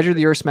can measure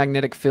the Earth's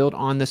magnetic field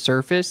on the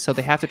surface, so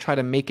they have to try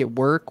to make it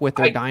work with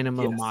their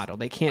dynamo model.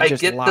 They can't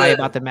just lie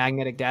about the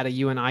magnetic data.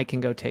 You and I can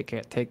go take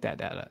that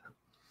data.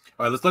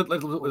 All right, let's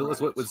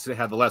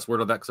have the last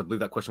word on that because I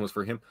believe that question was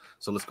for him.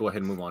 So let's go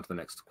ahead and move on to the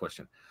next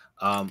question.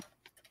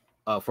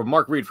 For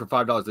Mark Reed for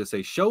 $5, they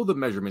say, show the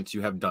measurements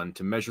you have done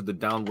to measure the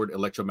downward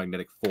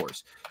electromagnetic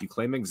force you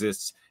claim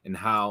exists and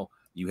how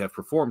you have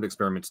performed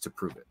experiments to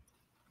prove it.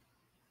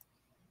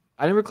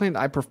 I never claimed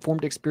I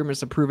performed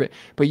experiments to prove it,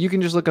 but you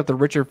can just look up the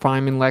Richard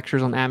Feynman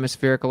lectures on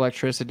atmospheric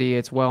electricity.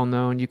 It's well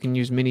known. You can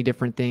use many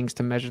different things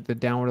to measure the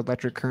downward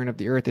electric current of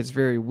the Earth. It's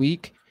very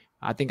weak.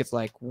 I think it's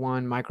like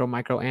 1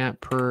 microamp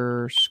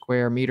per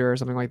square meter or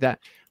something like that.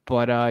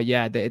 But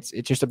it's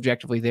just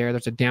objectively there.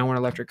 There's a downward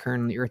electric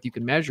current on the Earth. You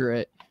can measure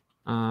it.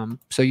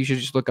 So you should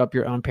just look up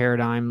your own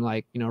paradigm,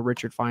 like,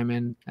 Richard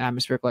Feynman,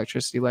 atmospheric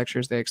electricity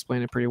lectures. They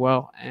explain it pretty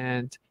well.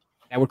 And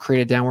that would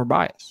create a downward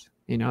bias.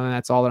 And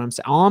that's all that I'm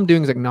saying. All I'm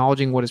doing is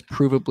acknowledging what is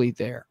provably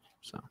there.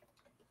 So,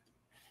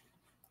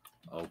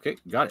 okay,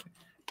 got it.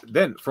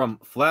 Then from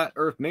Flat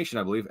Earth Nation,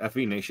 I believe,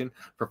 FE Nation,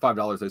 for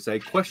 $5, they say,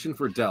 question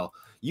for Del.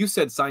 You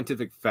said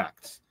scientific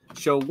facts.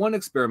 Show one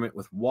experiment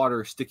with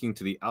water sticking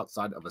to the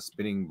outside of a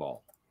spinning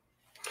ball.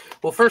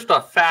 Well, first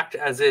off, fact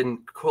as in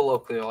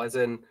colloquial, as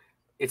in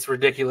it's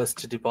ridiculous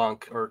to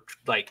debunk, or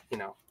like,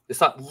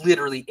 it's not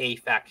literally a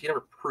fact. You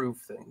never prove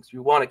things.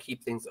 You want to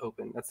keep things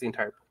open. That's the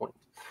entire point,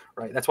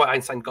 right? That's why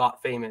Einstein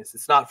got famous.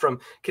 It's not from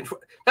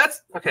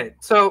that's okay.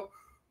 So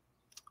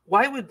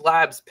why would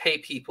labs pay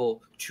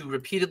people to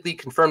repeatedly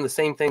confirm the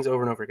same things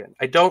over and over again?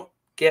 I don't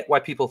get why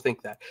people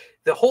think that.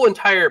 The whole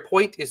entire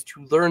point is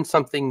to learn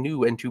something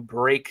new and to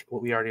break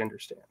what we already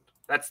understand.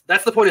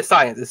 That's the point of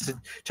science, is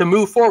to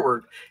move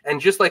forward. And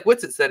just like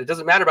Whitsitt said, it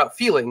doesn't matter about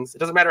feelings. It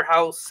doesn't matter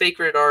how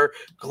sacred our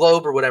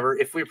globe or whatever.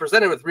 If we're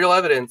presented with real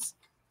evidence,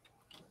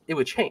 it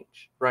would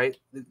change, right?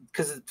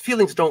 Because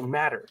feelings don't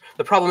matter.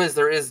 The problem is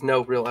there is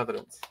no real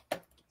evidence.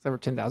 There were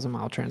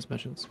 10,000-mile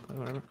transmissions, but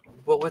whatever.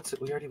 Well,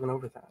 we already went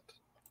over that.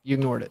 You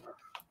ignored it.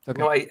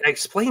 Okay. No, I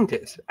explained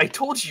it. I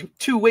told you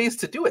 2 ways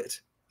to do it.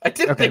 I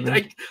didn't.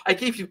 Okay, I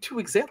gave you 2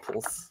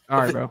 examples All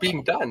right, of it bro.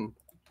 being done.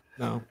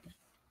 No.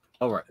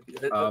 All right.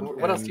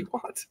 What else do you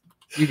want?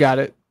 You got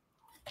it.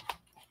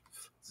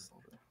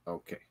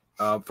 Okay.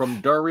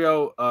 From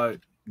Dario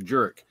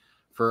Jurek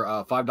for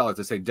 $5,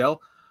 they say,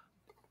 Dell,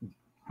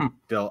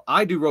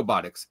 I do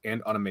robotics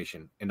and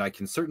automation, and I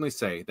can certainly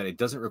say that it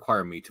doesn't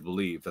require me to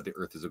believe that the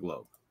Earth is a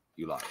globe.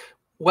 You lie.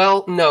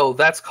 Well, no,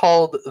 that's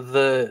called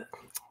the...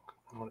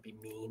 I want to be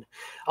mean.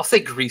 I'll say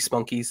grease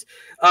monkeys.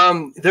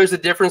 There's a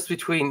difference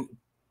between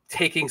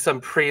taking some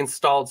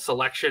pre-installed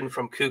selection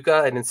from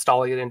KUKA and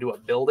installing it into a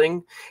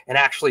building and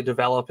actually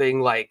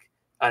developing like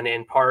an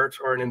in part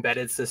or an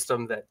embedded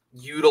system that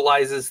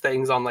utilizes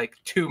things on like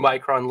 2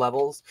 micron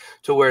levels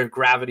to where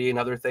gravity and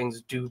other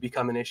things do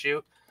become an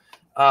issue.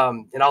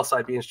 And also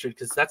I'd be interested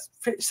because that's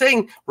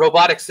saying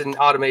robotics and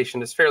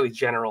automation is fairly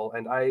general,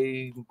 and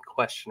I'm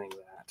questioning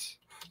that.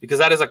 Because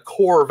that is a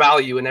core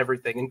value in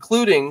everything,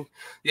 including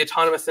the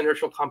autonomous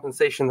inertial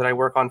compensation that I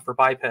work on for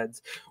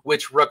bipeds,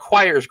 which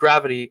requires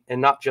gravity and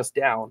not just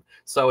down.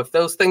 So if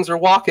those things are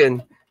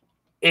walking,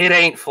 it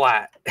ain't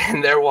flat,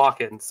 and they're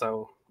walking.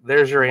 So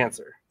there's your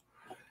answer.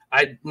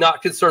 I'm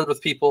not concerned with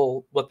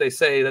people, what they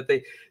say, that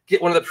they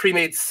get one of the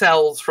pre-made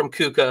cells from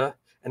KUKA,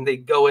 and they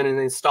go in and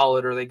install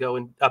it, or they go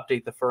and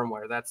update the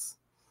firmware. That's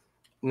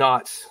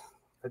not,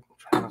 I'm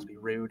trying not to be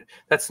rude,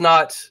 that's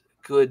not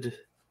good.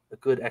 A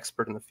good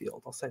expert in the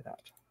field. I'll say that.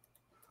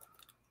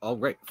 All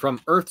right.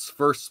 From Earth's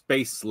First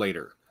Space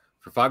Slater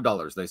for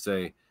 $5, they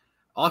say,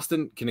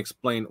 Austin can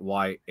explain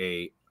why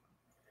a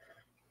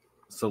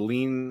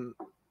Selene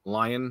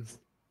Lion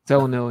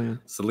debunks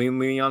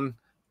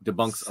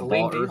a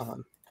ball Earth.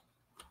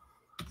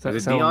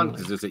 Is it Dion?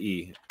 Because there's an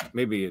E.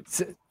 Maybe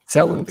it's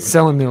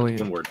Selenilian.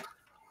 One word.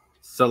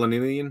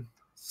 Selenilian?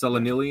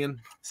 Selenilian?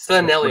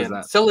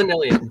 Selenilian.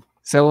 Selenilian.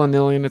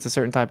 Selenilian, it's a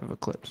certain type of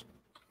eclipse.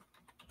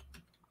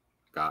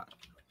 Got it.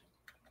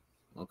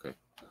 Okay.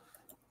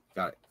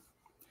 Got it.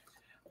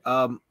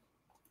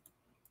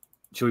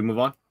 Should we move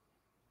on?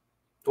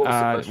 What was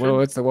the question?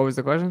 What was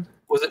the question?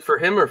 Was it for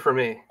him or for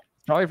me?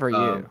 Probably for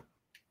you.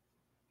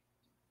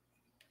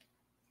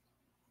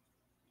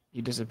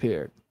 You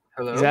disappeared.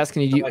 Hello? He's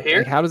asking you,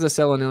 like, how does a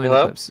selenilian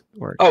eclipse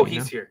work? Oh,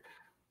 he's here.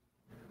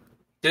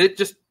 Did it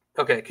just...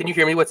 Okay, can you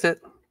hear me? What's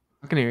it?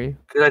 I can hear you.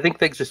 Because I think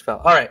things just fell.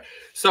 All right.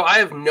 So I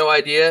have no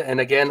idea, and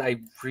again, I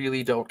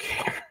really don't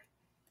care.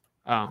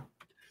 Oh.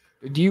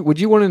 Would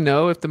you want to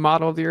know if the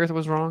model of the Earth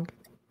was wrong?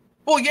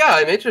 Well, yeah,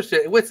 I'm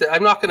interested. What's it?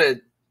 I'm not going to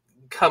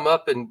come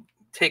up and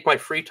take my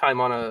free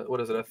time on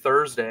a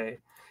Thursday.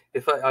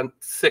 If I on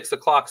 6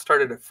 o'clock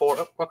started at 4.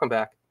 Oh, welcome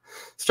back.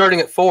 Starting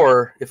at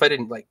 4, if I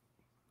didn't like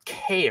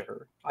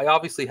care, I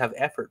obviously have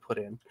effort put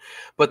in.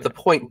 But the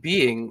point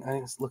being,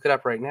 I just look it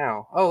up right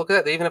now. Oh, look at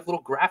that. They even have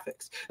little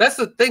graphics. That's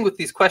the thing with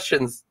these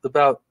questions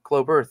about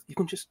globe Earth. You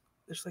can just,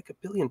 there's like a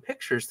billion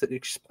pictures that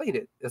explain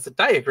it. There's a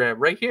diagram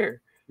right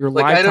here. Your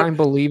lifetime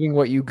believing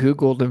what you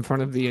Googled in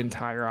front of the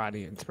entire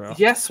audience, bro.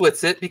 Yes,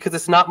 Whitsitt, because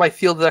it's not my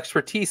field of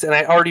expertise, and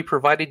I already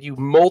provided you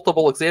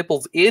multiple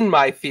examples in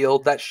my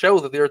field that show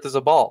that the Earth is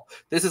a ball.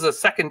 This is a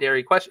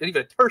secondary question,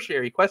 even a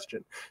tertiary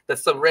question that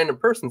some random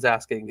person's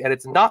asking, and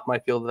it's not my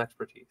field of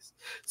expertise.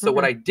 So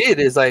what I did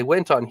is I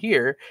went on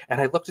here,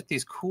 and I looked at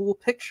these cool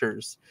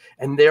pictures,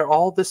 and they're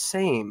all the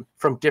same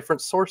from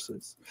different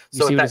sources.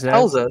 So what that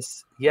tells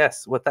us...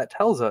 Yes, what that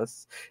tells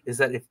us is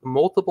that if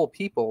multiple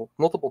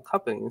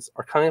companies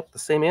are coming up with the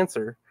same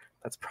answer,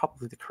 that's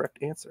probably the correct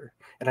answer.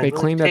 And they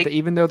claim that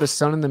even though the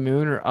sun and the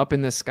moon are up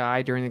in the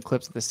sky during the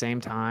eclipse at the same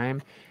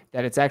time,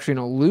 that it's actually an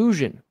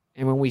illusion.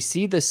 And when we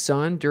see the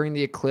sun during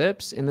the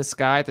eclipse in the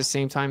sky at the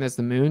same time as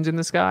the moon's in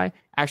the sky,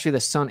 actually the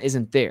sun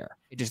isn't there.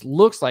 It just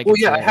looks like. Well,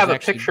 yeah, I have a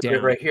picture of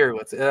it right here.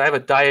 I have a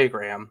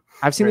diagram.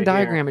 I've seen the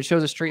diagram. It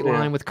shows a straight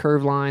line with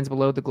curved lines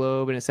below the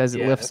globe, and it says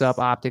it lifts up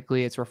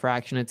optically. It's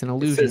refraction. It's an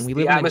illusion. We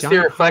live in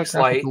atmosphere reflects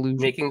light,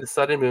 making the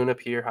sun and moon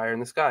appear higher in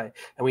the sky,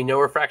 and we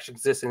know refraction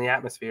exists in the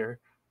atmosphere.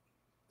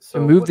 So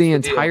move the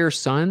entire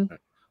sun.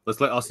 let's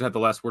let Austin have the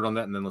last word on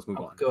that, and then let's move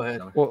on. Go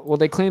ahead. Well,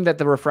 they claim that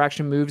the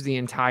refraction moves the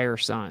entire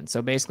sun.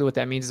 So basically what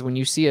that means is when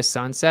you see a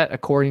sunset,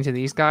 according to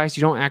these guys,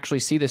 you don't actually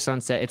see the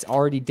sunset. It's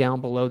already down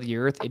below the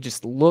earth. It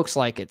just looks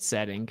like it's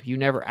setting. You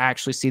never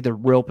actually see the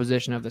real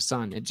position of the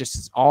sun. It just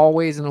is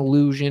always an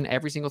illusion.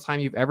 Every single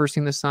time you've ever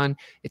seen the sun,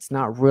 it's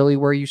not really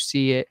where you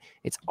see it.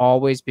 It's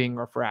always being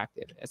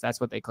refracted. That's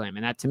what they claim.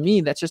 And that, to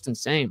me, that's just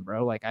insane,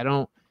 bro. Like, I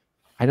don't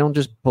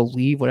just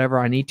believe whatever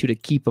I need to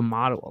keep a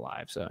model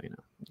alive. So,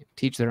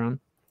 teach their own.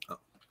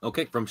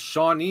 Okay, from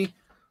Swanee,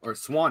 for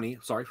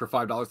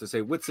 $5 to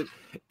say, Whitsitt,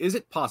 is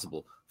it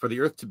possible for the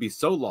Earth to be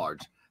so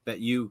large that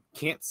you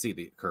can't see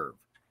the curve?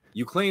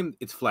 You claim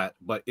it's flat,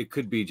 but it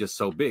could be just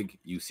so big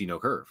you see no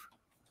curve.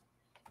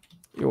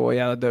 Well,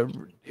 yeah, the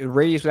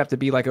radius would have to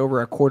be like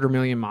over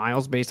 250,000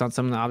 miles based on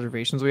some of the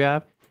observations we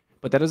have.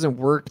 But that doesn't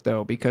work,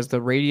 though, because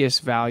the radius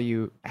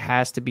value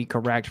has to be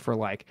correct for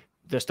like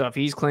the stuff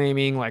he's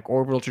claiming, like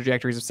orbital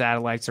trajectories of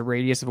satellites, the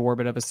radius of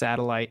orbit of a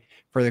satellite,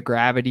 for the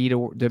gravity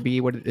to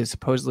be what it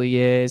supposedly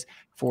is,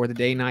 for the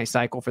day-night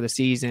cycle, for the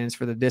seasons,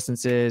 for the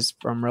distances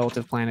from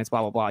relative planets,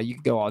 blah, blah, blah. You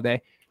could go all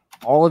day.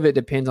 All of it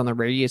depends on the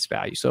radius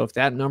value. So if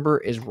that number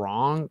is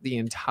wrong, the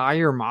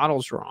entire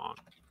model's wrong.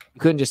 You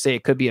couldn't just say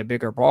it could be a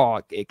bigger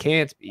ball. It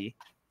can't be.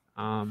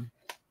 The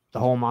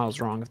whole model's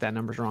wrong if that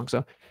number's wrong.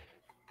 So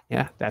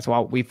yeah, that's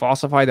why we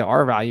falsify the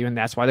R value, and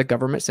that's why the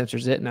government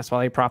censors it, and that's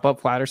why they prop up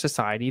Flat Earth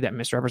Society that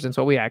misrepresents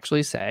what we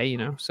actually say,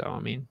 So,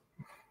 I mean,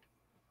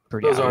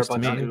 pretty those are a obvious to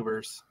bunch me. of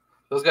goobers.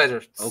 Those guys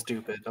are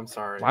stupid. I'm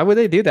sorry. Why would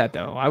they do that,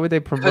 though? Why would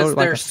they promote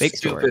like a fake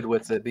stupid story?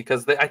 with it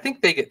because I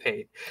think they get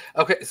paid.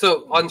 Okay,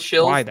 so on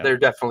shills, they're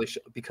definitely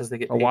because they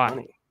get paid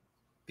money.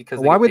 Because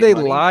why would they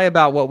lie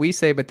about what we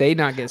say, but they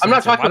not get censored? I'm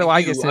not talking about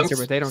I get censored,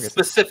 but they don't get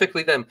censored?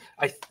 Specifically them.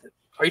 Are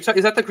you talking?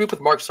 Is that the group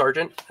with Mark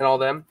Sargent and all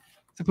them?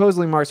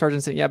 Supposedly Mark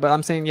Sargent said, yeah, but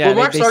I'm saying, well,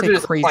 Mark Sargent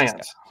is a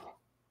plant.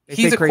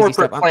 He's a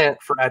corporate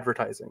plant for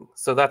advertising.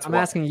 So that's I'm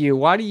asking you,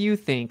 why do you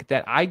think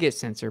that I get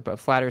censored, but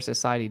Flat Earth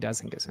Society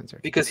doesn't get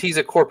censored? Because he's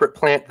a corporate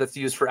plant that's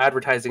used for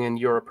advertising, and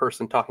you're a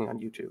person talking on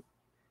YouTube.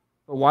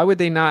 But why would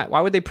they not? Why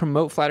would they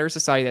promote Flat Earth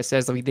Society that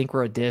says that we think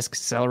we're a disc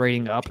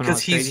accelerating up?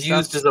 Because he's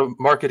used as a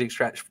marketing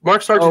strategy.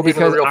 Mark Sargent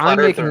because isn't a real I'm flat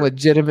making earther.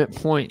 Legitimate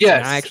points. Yes,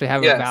 and I actually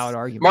have a valid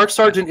argument. Mark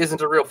Sargent isn't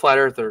a real flat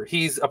earther.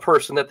 He's a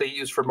person that they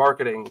use for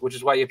marketing, which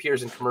is why he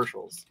appears in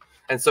commercials.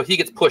 And so he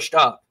gets pushed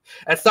up.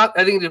 It's not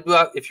anything to do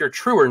about if you're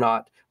true or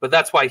not, but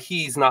that's why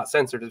he's not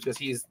censored, is because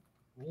he's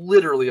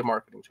literally a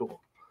marketing tool.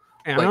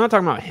 And I'm not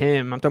talking about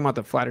him. I'm talking about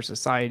the Flat Earth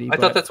Society. I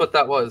thought that's what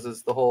that was,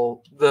 is the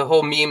whole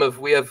meme of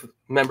we have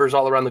members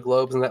all around the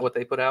globe. Isn't that what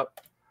they put out?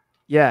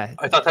 Yeah.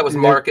 I thought that was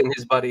Mark and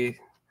his buddy.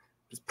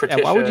 Yeah,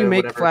 why would you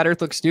make Flat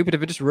Earth look stupid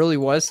if it just really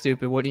was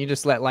stupid? Wouldn't you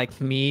just let like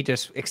me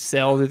just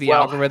excel through the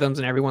algorithms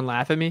and everyone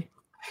laugh at me?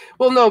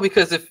 Well, no,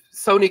 because if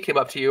Sony came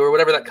up to you or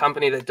whatever that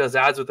company that does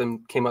ads with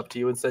them came up to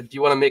you and said, do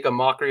you want to make a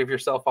mockery of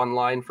yourself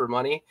online for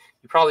money?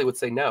 You probably would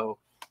say no.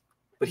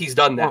 But he's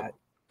done that. Well,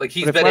 like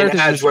he's been in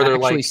ads where they're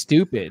like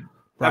stupid,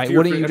 right?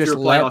 Wouldn't you just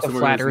let the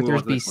Flat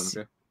Earthers be?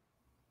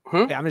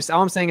 Yeah,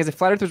 all I'm saying is if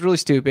Flat Earth was really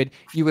stupid,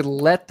 you would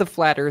let the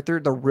Flat Earther,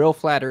 the real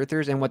Flat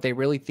Earthers, and what they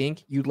really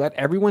think, you'd let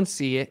everyone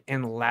see it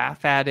and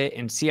laugh at it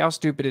and see how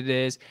stupid it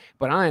is.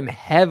 But I am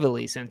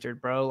heavily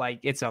censored, bro. Like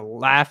it's a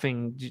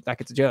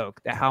it's a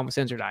joke that how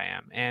censored I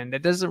am. And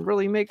that doesn't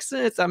really make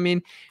sense. I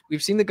mean,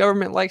 we've seen the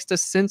government likes to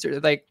censor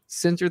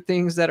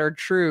things that are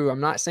true.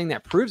 I'm not saying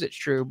that proves it's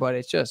true, but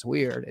it's just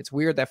weird. It's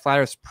weird that Flat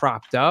Earth's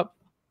propped up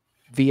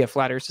via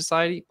Flat Earth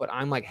Society, but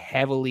I'm like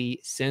heavily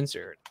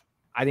censored.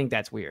 I think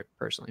that's weird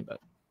personally, but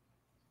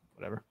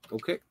whatever.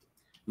 Okay.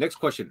 Next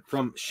question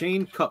from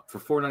Shane Cup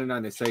for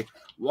 $4.99. They say,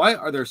 why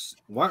are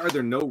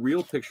there no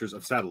real pictures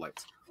of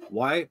satellites?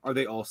 Why are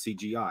they all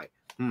CGI?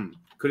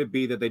 Could it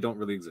be that they don't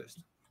really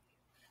exist?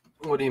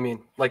 What do you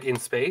mean? Like in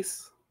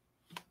space?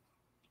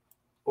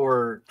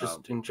 Or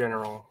just in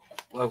general?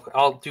 Well,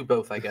 I'll do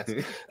both, I guess.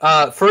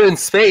 For in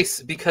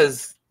space,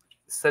 because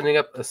sending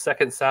up a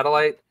second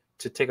satellite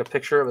to take a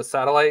picture of a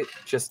satellite,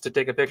 just to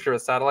take a picture of a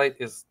satellite,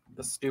 is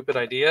a stupid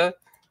idea,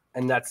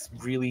 and that's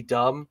really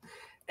dumb.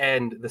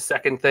 And the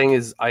second thing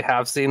is I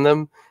have seen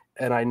them,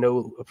 and I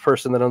know a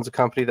person that owns a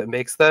company that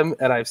makes them,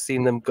 and I've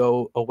seen them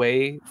go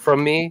away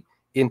from me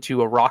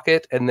into a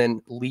rocket and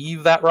then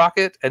leave that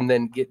rocket and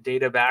then get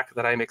data back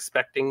that I'm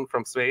expecting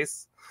from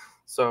space.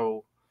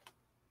 So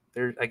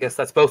there, I guess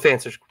that's both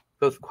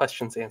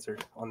questions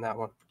answered on that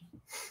one.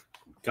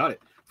 Got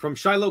it. From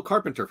Shiloh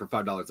Carpenter for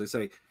 $5. They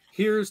say,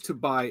 here's to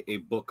buy a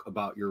book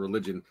about your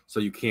religion so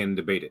you can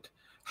debate it.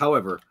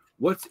 However,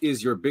 what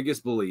is your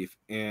biggest belief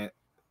that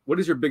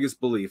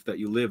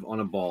you live on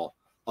a ball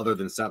other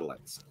than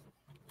satellites?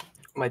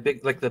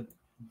 The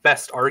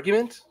best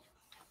argument?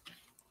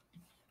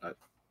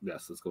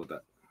 Yes, let's go with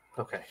that.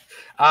 Okay.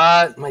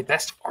 My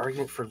best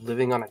argument for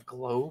living on a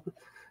globe?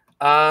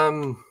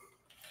 I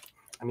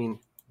mean,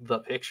 the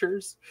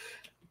pictures.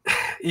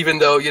 Even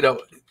though, I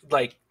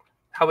don't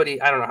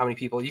know how many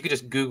people, you could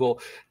just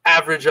Google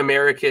average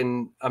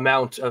American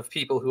amount of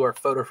people who are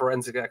photo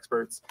forensic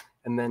experts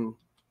and then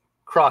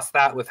cross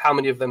that with how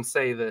many of them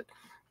say that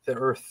the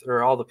Earth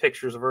or all the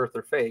pictures of Earth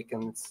are fake,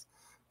 and it's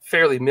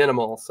fairly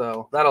minimal.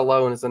 So that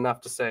alone is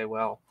enough to say,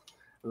 well,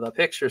 the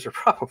pictures are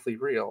probably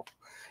real.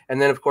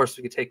 And then, of course,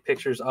 we could take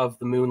pictures of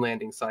the moon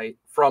landing site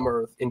from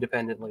Earth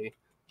independently.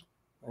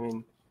 I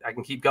mean, I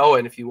can keep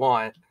going if you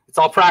want. It's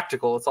all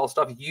practical. It's all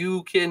stuff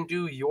you can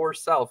do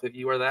yourself if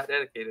you are that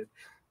dedicated,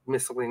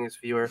 miscellaneous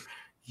viewer.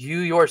 You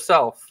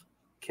yourself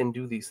can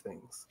do these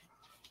things.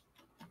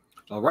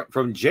 All right.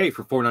 From Jay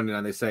for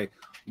 $4.99, they say,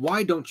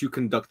 why don't you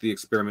conduct the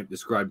experiment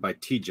described by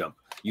T-Jump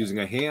using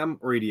a ham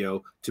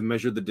radio to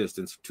measure the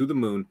distance to the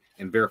moon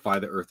and verify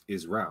the Earth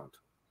is round?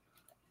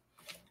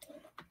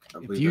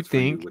 If you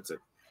think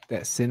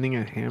that sending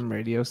a ham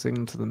radio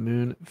signal to the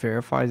moon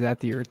verifies that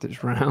the Earth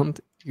is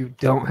round, you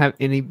don't have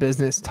any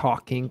business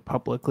talking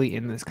publicly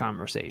in this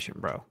conversation,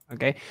 bro.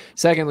 Okay.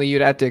 Secondly,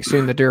 you'd have to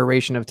assume the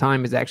duration of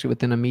time is actually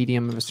within a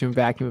medium of assumed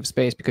vacuum of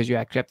space, because you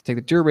actually have to take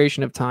the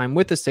duration of time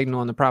with the signal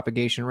and the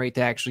propagation rate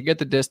to actually get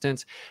the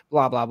distance,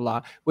 blah, blah,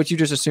 blah, which you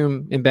just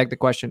assume and beg the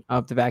question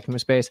of the vacuum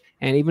of space.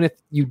 And even if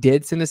you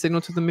did send a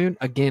signal to the moon,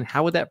 again,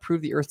 how would that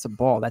prove the Earth's a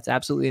ball? That's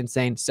absolutely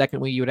insane.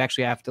 Secondly, you would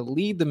actually have to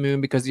leave the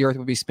moon because the Earth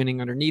would be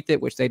spinning underneath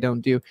it, which they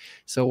don't do.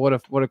 So what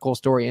a cool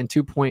story. In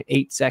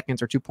 2.8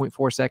 seconds or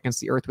 2.4 seconds,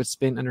 the Earth would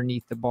spin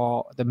underneath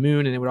the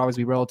moon, and it would always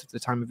be relative to the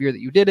time of year that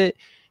you did it.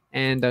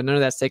 And none of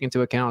that's taken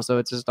into account. So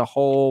it's just a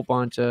whole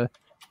bunch of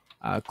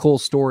cool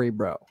story,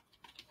 bro.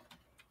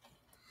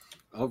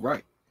 All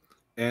right.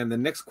 And the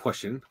next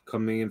question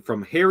coming in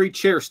from Harry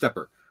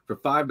Chairstepper for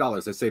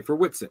 $5. They say, for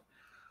Witsit,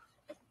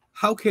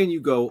 how can you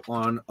go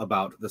on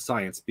about the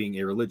science being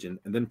a religion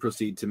and then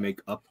proceed to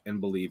make up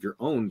and believe your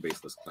own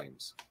baseless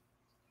claims?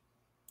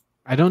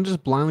 I don't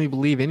just blindly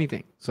believe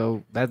anything.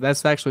 So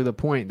that's actually the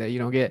point that you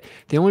don't get.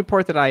 The only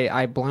part that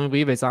I blindly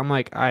believe is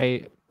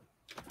I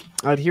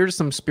adhere to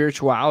some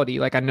spirituality.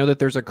 Like, I know that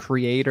there's a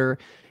creator,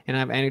 and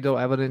I have anecdotal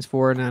evidence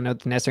for it, and I know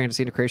the necessary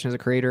antecedent of creation is a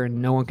creator,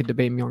 and no one can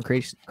debate me on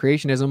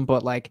creationism.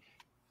 But like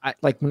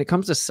when it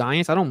comes to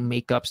science, I don't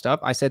make up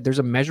stuff. I said there's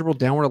a measurable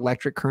downward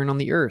electric current on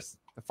the Earth.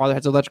 The father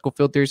has electrical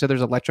field theory, so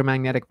there's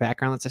electromagnetic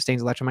background that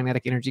sustains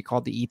electromagnetic energy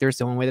called the ether. It's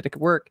the only way that it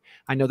could work.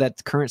 I know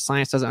that current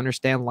science doesn't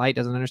understand light,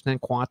 doesn't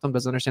understand quantum,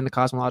 doesn't understand the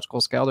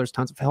cosmological scale. There's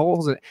tons of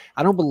holes in it.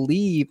 I don't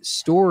believe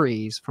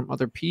stories from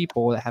other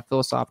people that have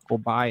philosophical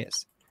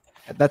bias.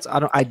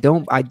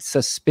 I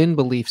suspend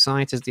belief.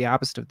 Science is the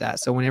opposite of that.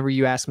 So whenever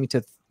you ask me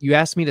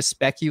to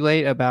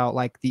speculate about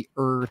like the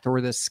Earth or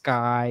the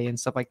sky and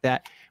stuff like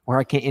that, where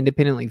I can't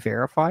independently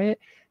verify it,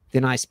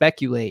 then I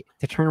speculate.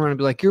 To turn around and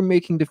be like, you're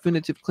making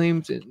definitive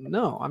claims.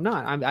 No, I'm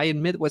not. I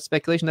admit what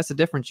speculation. That's the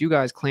difference. You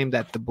guys claim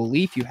that the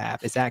belief you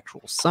have is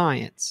actual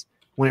science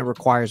when it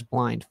requires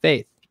blind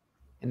faith.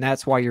 And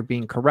that's why you're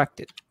being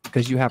corrected,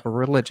 because you have a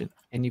religion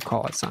and you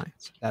call it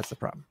science. That's the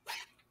problem.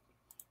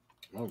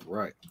 All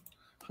right.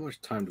 How much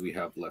time do we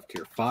have left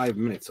here? 5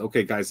 minutes.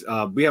 Okay, guys,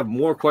 we have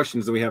more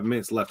questions than we have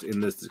minutes left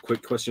in this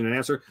quick question and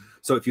answer.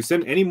 So if you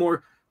send any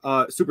more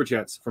super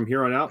chats from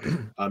here on out,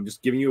 I'm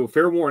just giving you a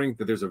fair warning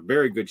that there's a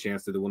very good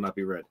chance that it will not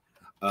be read.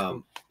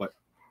 But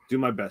do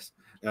my best.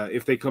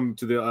 If they come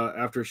to the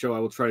after show, I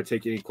will try to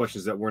take any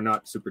questions that were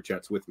not super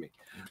chats with me.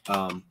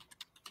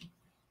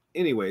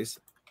 Anyways,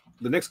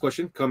 the next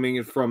question coming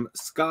in from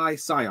Sky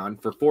Scion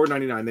for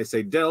 $4.99. They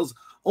say Dell's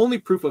only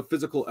proof of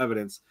physical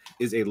evidence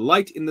is a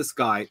light in the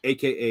sky,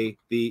 aka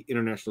the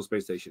International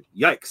Space Station.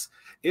 Yikes.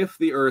 If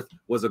the Earth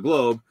was a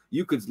globe,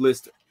 you could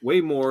list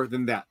way more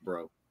than that,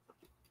 bro.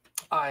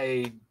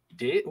 I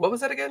did. What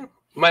was that again?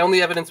 My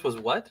only evidence was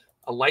what?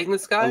 A light in the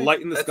sky? A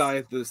light in the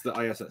sky. This is the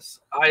ISS.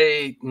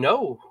 I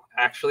know,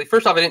 actually.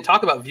 First off, I didn't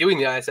talk about viewing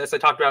the ISS. I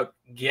talked about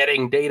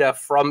getting data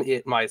from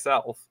it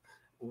myself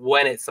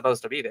when it's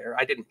supposed to be there.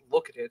 I didn't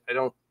look at it. I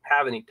don't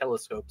have any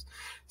telescopes.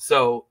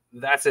 So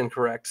that's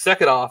incorrect.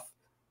 Second off,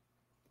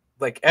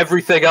 like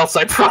everything else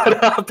I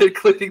brought up,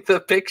 including the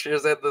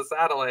pictures and the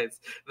satellites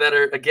that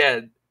are,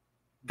 again,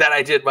 that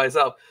I did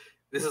myself.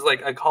 This is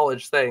like a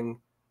college thing.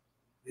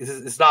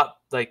 It's not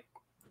like,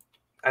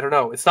 I don't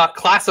know. It's not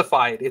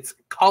classified. It's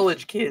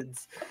college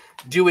kids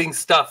doing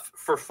stuff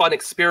for fun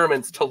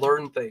experiments to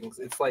learn things.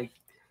 It's like,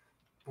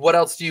 what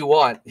else do you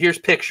want? Here's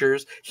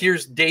pictures.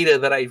 Here's data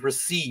that I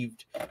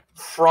received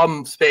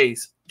from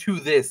space to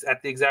this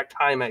at the exact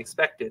time I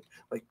expected.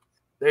 Like,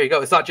 there you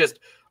go. It's not just,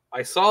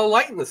 I saw a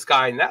light in the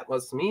sky and that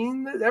must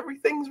mean that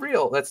everything's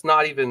real. That's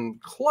not even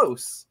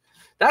close.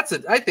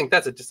 I think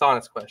that's a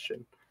dishonest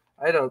question.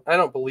 I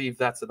don't believe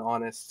that's an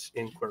honest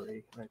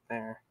inquiry right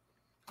there.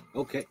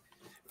 Okay.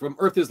 From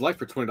Earth is Life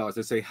for $20,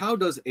 they say, how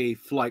does a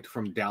flight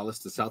from Dallas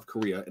to South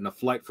Korea and a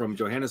flight from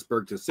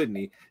Johannesburg to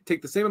Sydney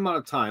take the same amount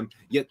of time,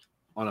 yet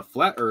on a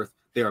flat Earth,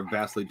 they are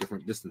vastly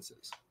different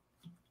distances?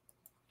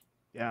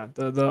 Yeah,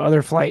 the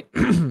other flight,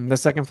 the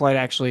second flight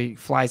actually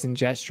flies in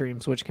jet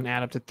streams, which can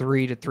add up to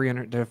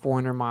 300 to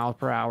 400 miles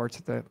per hour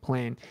to the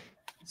plane.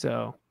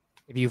 So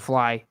if you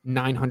fly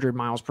 900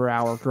 miles per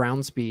hour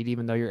ground speed,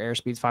 even though your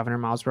airspeed is 500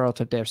 miles per hour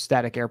relative to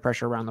static air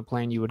pressure around the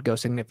plane, you would go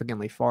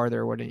significantly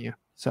farther, wouldn't you?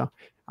 So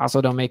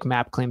also don't make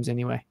map claims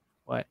anyway.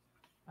 But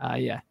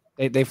yeah,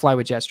 they fly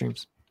with jet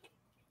streams.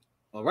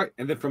 All right.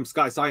 And then from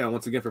Sky Scion,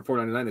 once again for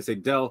 $4.99, they say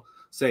Dell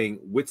saying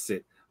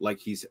Witsit like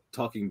he's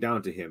talking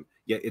down to him.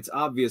 Yet it's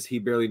obvious he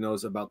barely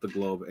knows about the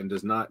globe and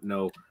does not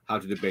know how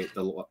to debate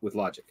with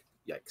logic.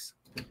 Yikes.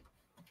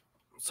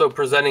 So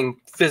presenting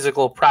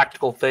physical,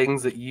 practical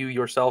things that you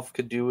yourself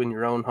could do in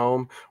your own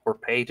home or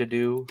pay to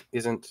do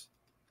isn't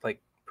like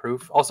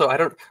proof. Also,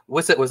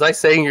 was I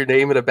saying your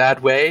name in a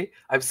bad way?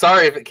 I'm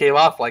sorry if it came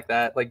off like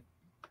that. Like,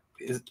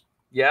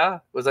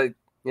 was I?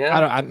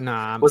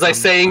 Yeah. Was I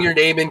saying your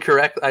name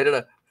incorrect? I don't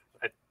know.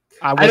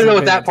 I don't know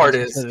what that part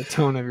is. The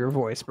tone of your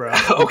voice, bro.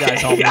 Okay,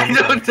 I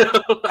don't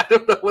know. I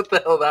don't know what the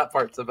hell that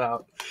part's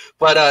about.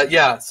 But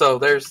yeah, so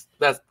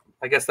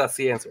I guess that's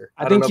the answer.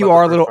 I think you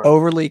are a little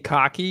overly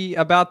cocky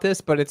about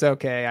this, but it's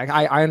okay.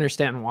 I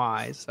understand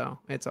why, so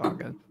it's all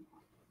good.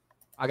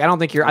 Like, I don't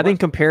think I think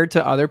compared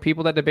to other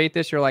people that debate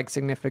this, you're like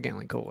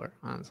significantly cooler,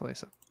 honestly.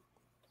 So,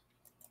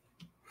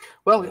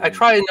 well, I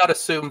try and not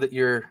assume that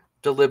you're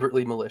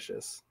deliberately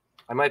malicious.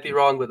 I might be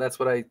wrong, but that's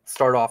what I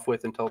start off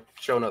with until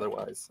shown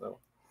otherwise. So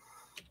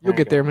you'll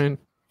get there, man.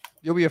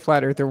 You'll be a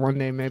flat earther one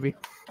day, maybe.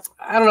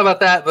 I don't know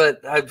about that,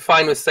 but I'm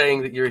fine with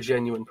saying that you're a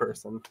genuine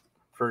person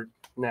for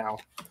now.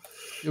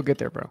 You'll get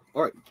there, bro.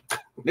 All right.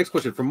 Next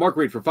question from Mark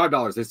Reed for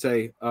 $5. They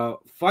say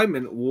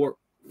Feynman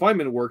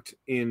worked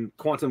in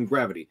quantum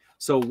gravity.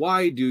 So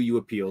why do you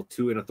appeal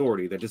to an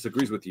authority that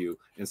disagrees with you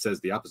and says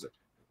the opposite?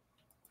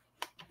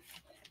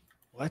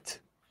 What?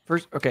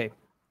 First, okay,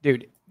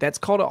 dude, that's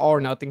called an all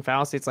or nothing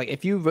fallacy. It's like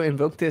if you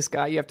invoke this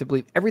guy, you have to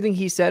believe everything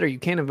he said or you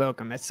can't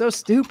invoke him. That's so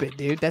stupid,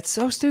 dude. That's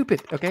so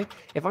stupid, okay?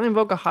 If I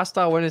invoke a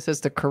hostile witness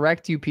as to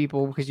correct you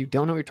people because you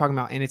don't know what you're talking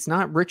about, and it's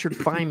not Richard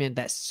Feynman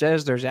that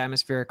says there's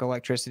atmospheric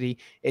electricity,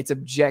 it's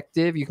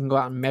objective. You can go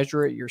out and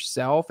measure it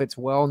yourself. It's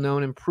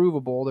well-known and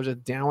provable. There's a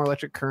downward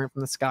electric current from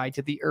the sky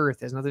to the earth.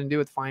 It has nothing to do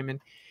with Feynman.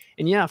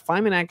 And yeah,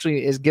 Feynman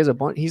actually gives a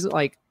bunch. He's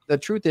like, the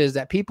truth is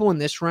that people in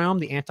this realm,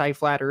 the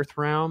anti-flat earth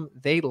realm,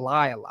 they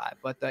lie a lot.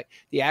 But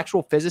the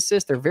actual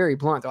physicists, they're very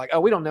blunt. They're like, oh,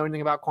 we don't know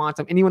anything about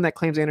quantum. Anyone that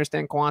claims they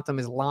understand quantum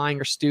is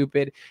lying or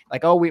stupid.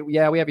 Like, oh, we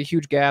have a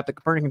huge gap. The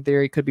Copernican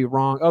theory could be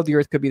wrong. Oh, the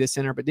earth could be the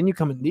center. But then you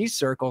come in these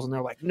circles and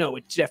they're like, no,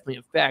 it's definitely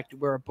a fact.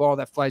 We're a ball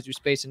that flies through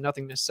space and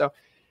nothingness. So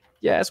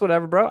yeah, it's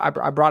whatever, bro. I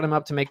brought him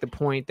up to make the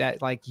point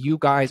that like you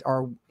guys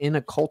are in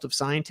a cult of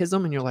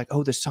scientism and you're like,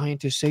 oh, the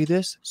scientists say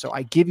this. So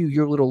I give you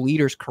your little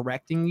leaders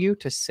correcting you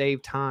to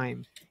save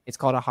time. It's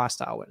called a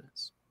hostile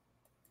witness.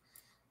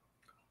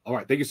 All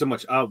right. Thank you so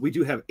much. We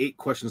do have 8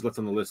 questions left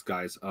on the list,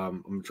 guys.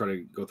 I'm going to try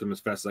to go through them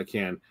as fast as I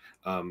can.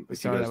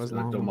 If you guys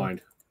don't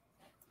mind.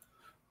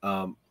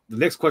 The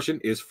next question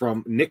is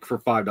from Nick for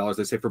 $5.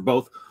 They say for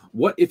both,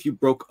 what if you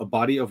broke a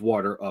body of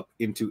water up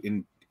into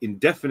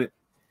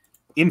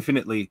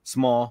infinitely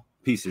small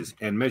pieces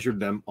and measured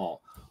them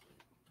all?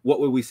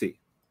 What would we see?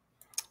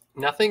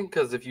 Nothing,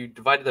 because if you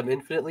divided them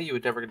infinitely, you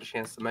would never get a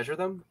chance to measure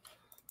them.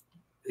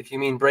 If you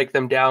mean break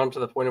them down to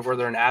the point of where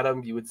they're an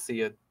atom, you would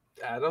see an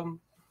atom.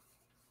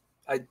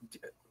 Do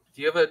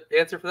you have an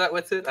answer for that,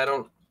 Witsit? I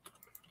don't.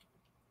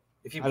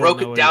 If you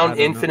broke it down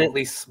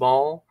infinitely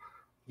small,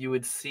 you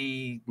would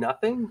see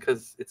nothing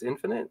because it's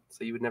infinite.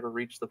 So you would never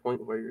reach the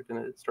point where you're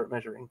going to start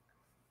measuring.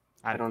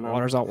 I don't know.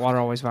 Water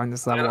always finds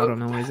this level. I don't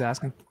know what he's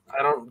asking.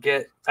 I don't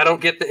get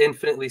the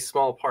infinitely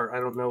small part. I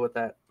don't know what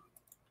that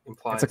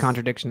implies. It's a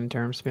contradiction in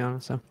terms, to be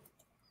honest. So.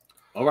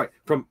 All right.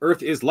 From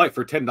Earth is Life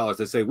for $10.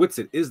 They say,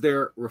 Witsit, is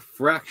there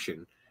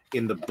refraction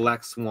in the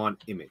black swan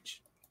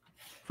image?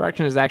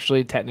 Refraction is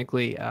actually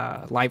technically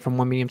light from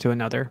one medium to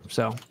another.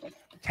 So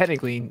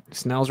technically,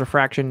 Snell's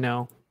refraction,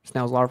 no.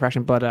 Snell's law of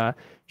refraction. But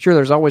sure,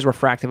 there's always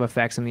refractive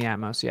effects in the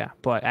atmos, yeah.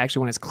 But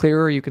actually, when it's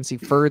clearer, you can see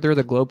further.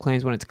 The globe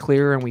claims when it's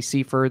clearer and we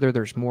see further,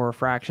 there's more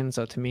refraction.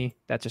 So to me,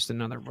 that's just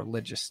another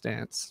religious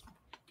stance.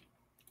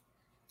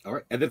 All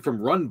right. And then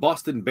from Run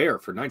Boston Bear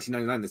for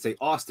 $19.99, they say,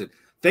 Austin,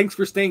 thanks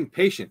for staying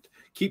patient.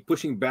 Keep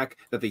pushing back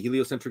that the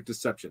heliocentric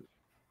deception.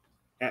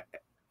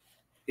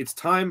 It's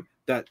time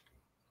that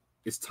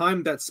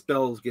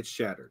spell gets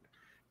shattered.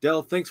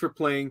 Dell, thanks for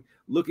playing.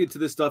 Look into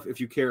this stuff if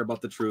you care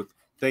about the truth.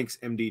 Thanks,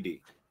 MDD.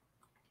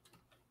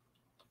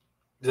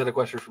 Is that a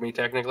question for me,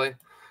 technically?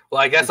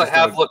 Well, I guess I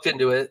have looked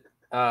into it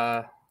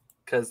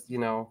because,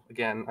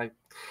 again,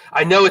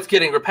 I know it's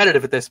getting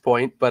repetitive at this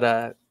point,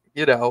 but,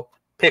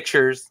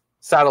 pictures,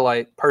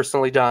 satellite,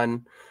 personally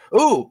done.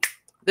 Ooh,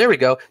 there we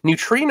go.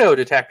 Neutrino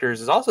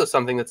detectors is also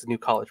something that's a new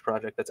college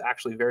project that's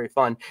actually very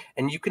fun.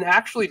 And you can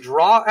actually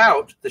draw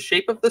out the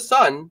shape of the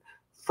sun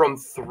from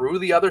through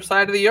the other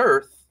side of the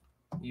Earth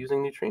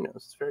using neutrinos.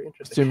 It's very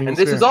interesting. And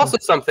this is also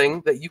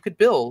something that you could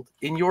build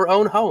in your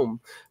own home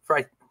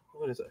for,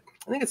 what is it?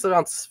 I think it's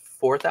around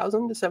 $4,000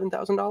 to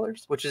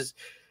 $7,000, which is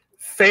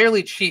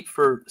fairly cheap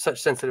for such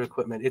sensitive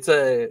equipment. It's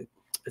an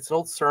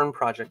old CERN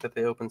project that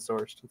they open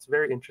sourced. It's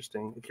very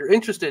interesting. If you're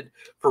interested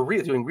for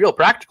doing real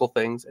practical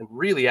things and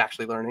really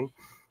actually learning,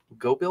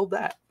 go build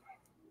that.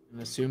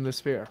 And assume the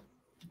sphere.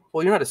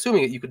 Well, you're not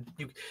assuming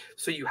it.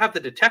 So you have the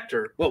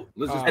detector. Whoa,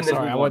 let's just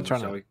sorry, I wasn't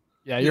trying to.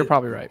 Yeah, you're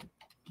probably right.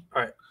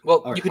 All right.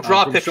 Well, you can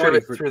draw a picture of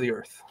it through the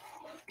Earth.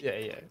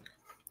 Yeah.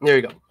 There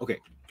you go. Okay.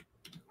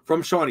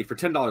 From Shawnee for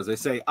 $10, they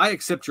say, I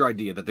accept your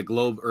idea that the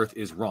globe Earth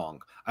is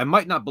wrong. I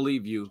might not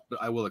believe you, but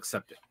I will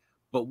accept it.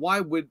 But why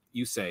would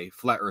you say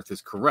flat Earth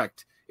is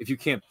correct if you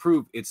can't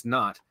prove it's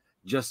not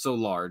just so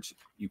large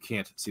you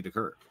can't see the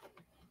curve?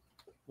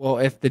 Well,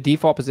 if the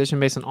default position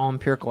based on all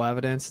empirical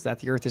evidence is that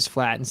the Earth is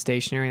flat and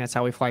stationary, that's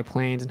how we fly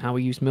planes and how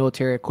we use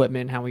military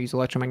equipment, and how we use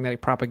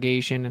electromagnetic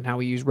propagation, and how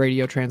we use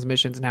radio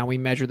transmissions, and how we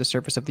measure the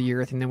surface of the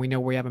Earth, and then we know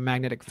we have a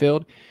magnetic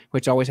field,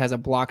 which always has a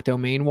block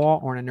domain wall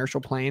or an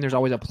inertial plane. There's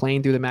always a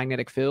plane through the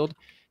magnetic field.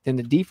 Then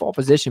the default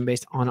position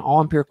based on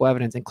all empirical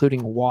evidence,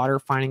 including water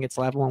finding its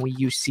level, and we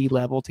use sea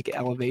level to get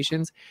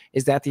elevations,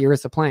 is that the Earth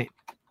is a plane.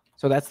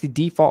 So that's the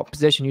default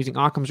position using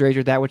Occam's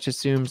razor, that which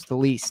assumes the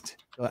least.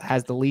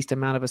 Has the least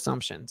amount of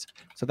assumptions.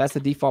 So that's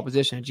the default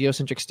position, a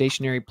geocentric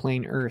stationary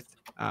plane Earth.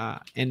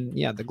 And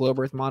yeah, the globe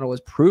Earth model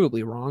is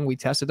provably wrong. We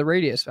tested the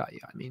radius value.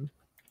 I mean,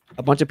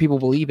 a bunch of people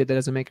believe it. That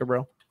doesn't make it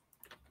real.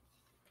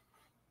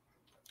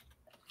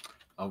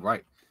 All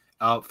right.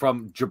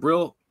 From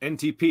Jabril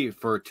NTP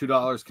for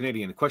 $2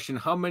 Canadian. Question,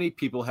 how many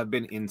people have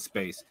been in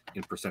space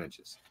in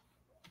percentages?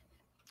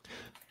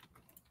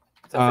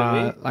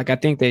 Like I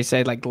think they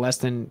said like less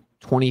than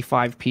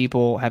 25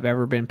 people have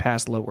ever been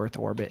past low Earth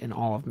orbit in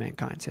all of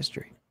mankind's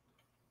history.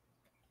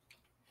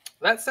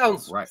 That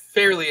sounds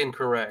fairly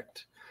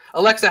incorrect.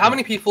 Alexa, how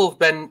many people have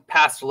been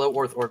past low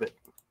Earth orbit?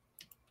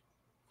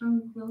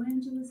 From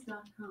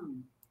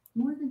losangeles.com.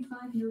 More than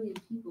 5 million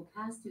people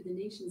pass through the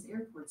nation's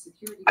airport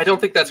security. I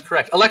don't think that's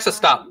correct. Alexa,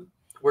 stop.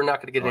 We're not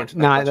going to get into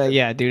that.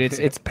 Yeah, dude,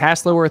 it's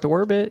past low Earth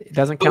orbit. It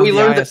doesn't count. But we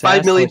learned that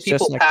 5 million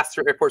people pass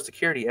through airport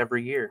security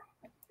every year.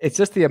 It's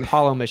just the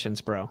Apollo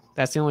missions, bro.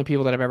 That's the only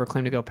people that have ever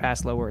claimed to go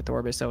past low Earth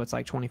orbit. So it's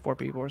like 24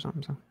 people or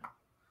something. So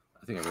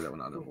I think I read that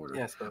one out of order.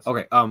 Yeah, I suppose.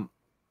 Okay.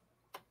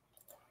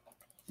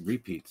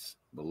 Repeats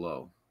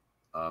below.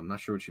 I'm not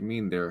sure what you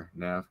mean there,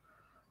 Nav.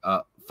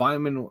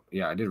 Feynman.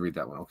 Yeah, I did read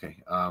that one. Okay.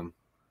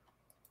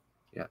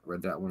 Yeah,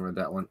 read that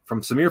one.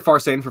 From Samir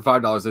Farsain for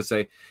 $5, they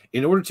say,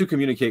 in order to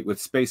communicate with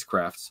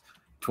spacecrafts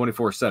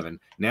 24/7,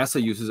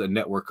 NASA uses a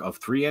network of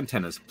 3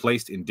 antennas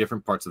placed in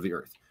different parts of the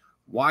Earth.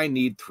 Why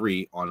need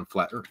 3 on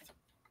flat Earth?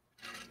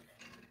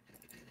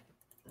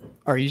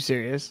 Are you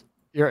serious?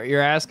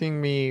 You're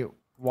asking me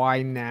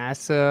why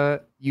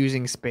NASA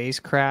using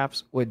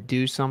spacecrafts would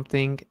do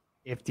something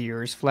if the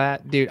Earth's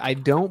flat? Dude, I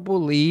don't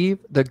believe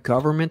the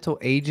governmental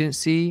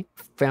agency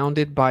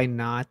founded by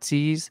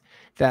Nazis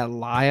that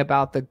lie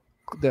about the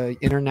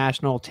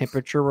international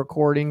temperature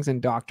recordings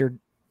and doctored,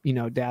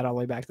 data all the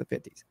way back to the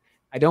 50s.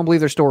 I don't believe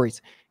their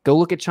stories. Go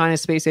look at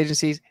China's space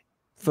agencies.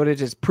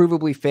 Footage is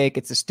provably fake.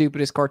 It's the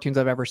stupidest cartoons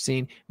I've ever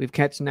seen. We've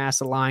catch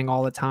NASA lying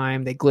all the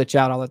time. They glitch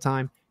out all the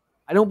time.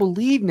 I don't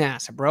believe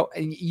NASA, bro.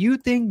 And you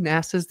think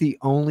NASA's the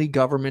only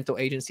governmental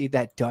agency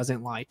that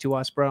doesn't lie to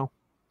us, bro?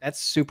 That's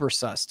super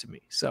sus to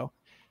me. So,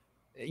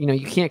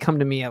 you can't come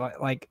to me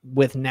like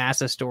with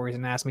NASA stories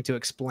and ask me to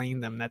explain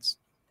them. That's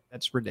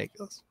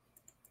ridiculous.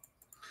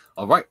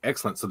 All right,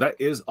 excellent. So that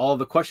is all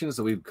the questions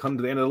that we've come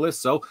to the end of the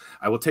list. So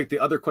I will take the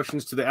other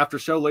questions to the after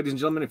show, ladies and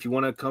gentlemen. If you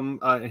want to come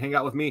and hang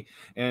out with me,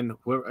 and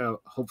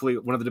hopefully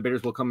one of the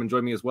debaters will come and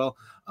join me as well.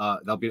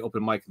 That'll be an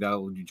open mic that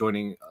will be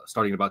joining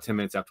starting in about 10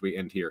 minutes after we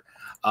end here.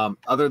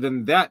 Other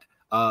than that,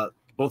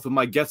 both of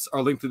my guests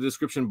are linked in the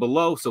description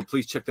below, so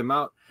please check them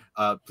out.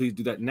 Please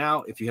do that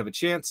now if you have a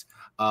chance.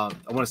 I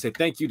want to say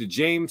thank you to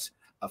James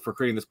for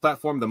creating this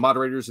platform, the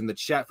moderators in the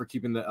chat for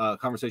keeping the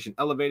conversation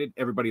elevated,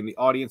 everybody in the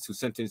audience who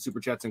sent in super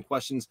chats and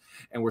questions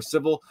and were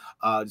civil.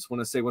 Just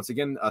want to say once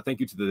again, thank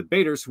you to the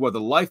debaters who are the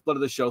lifeblood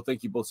of the show.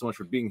 Thank you both so much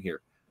for being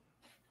here.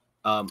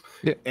 And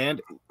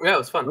yeah, it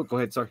was fun. Oh, go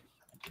ahead. Sorry.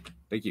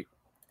 Thank you.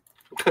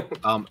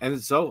 And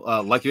so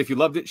like it if you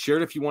loved it, share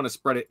it if you want to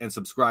spread it, and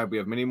subscribe. We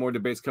have many more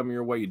debates coming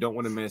your way you don't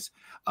want to miss.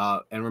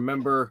 And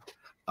remember,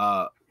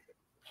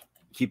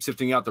 keep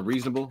sifting out the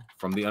reasonable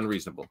from the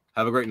unreasonable.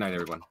 Have a great night,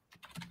 everyone.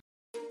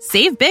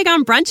 Save big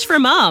on brunch for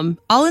mom,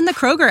 all in the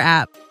Kroger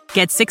app.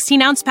 Get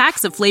 16-ounce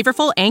packs of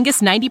flavorful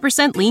Angus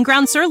 90% lean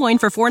ground sirloin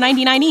for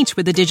 $4.99 each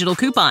with a digital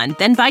coupon.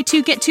 Then buy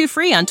 2, get 2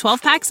 free on 12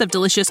 packs of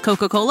delicious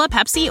Coca-Cola,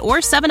 Pepsi, or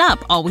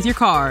 7-Up, all with your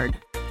card.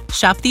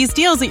 Shop these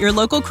deals at your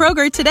local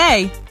Kroger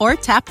today, or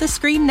tap the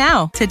screen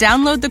now to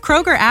download the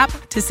Kroger app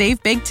to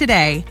save big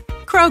today.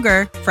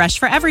 Kroger, fresh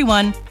for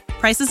everyone.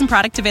 Prices and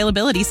product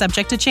availability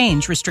subject to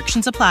change.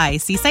 Restrictions apply.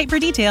 See site for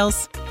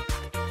details.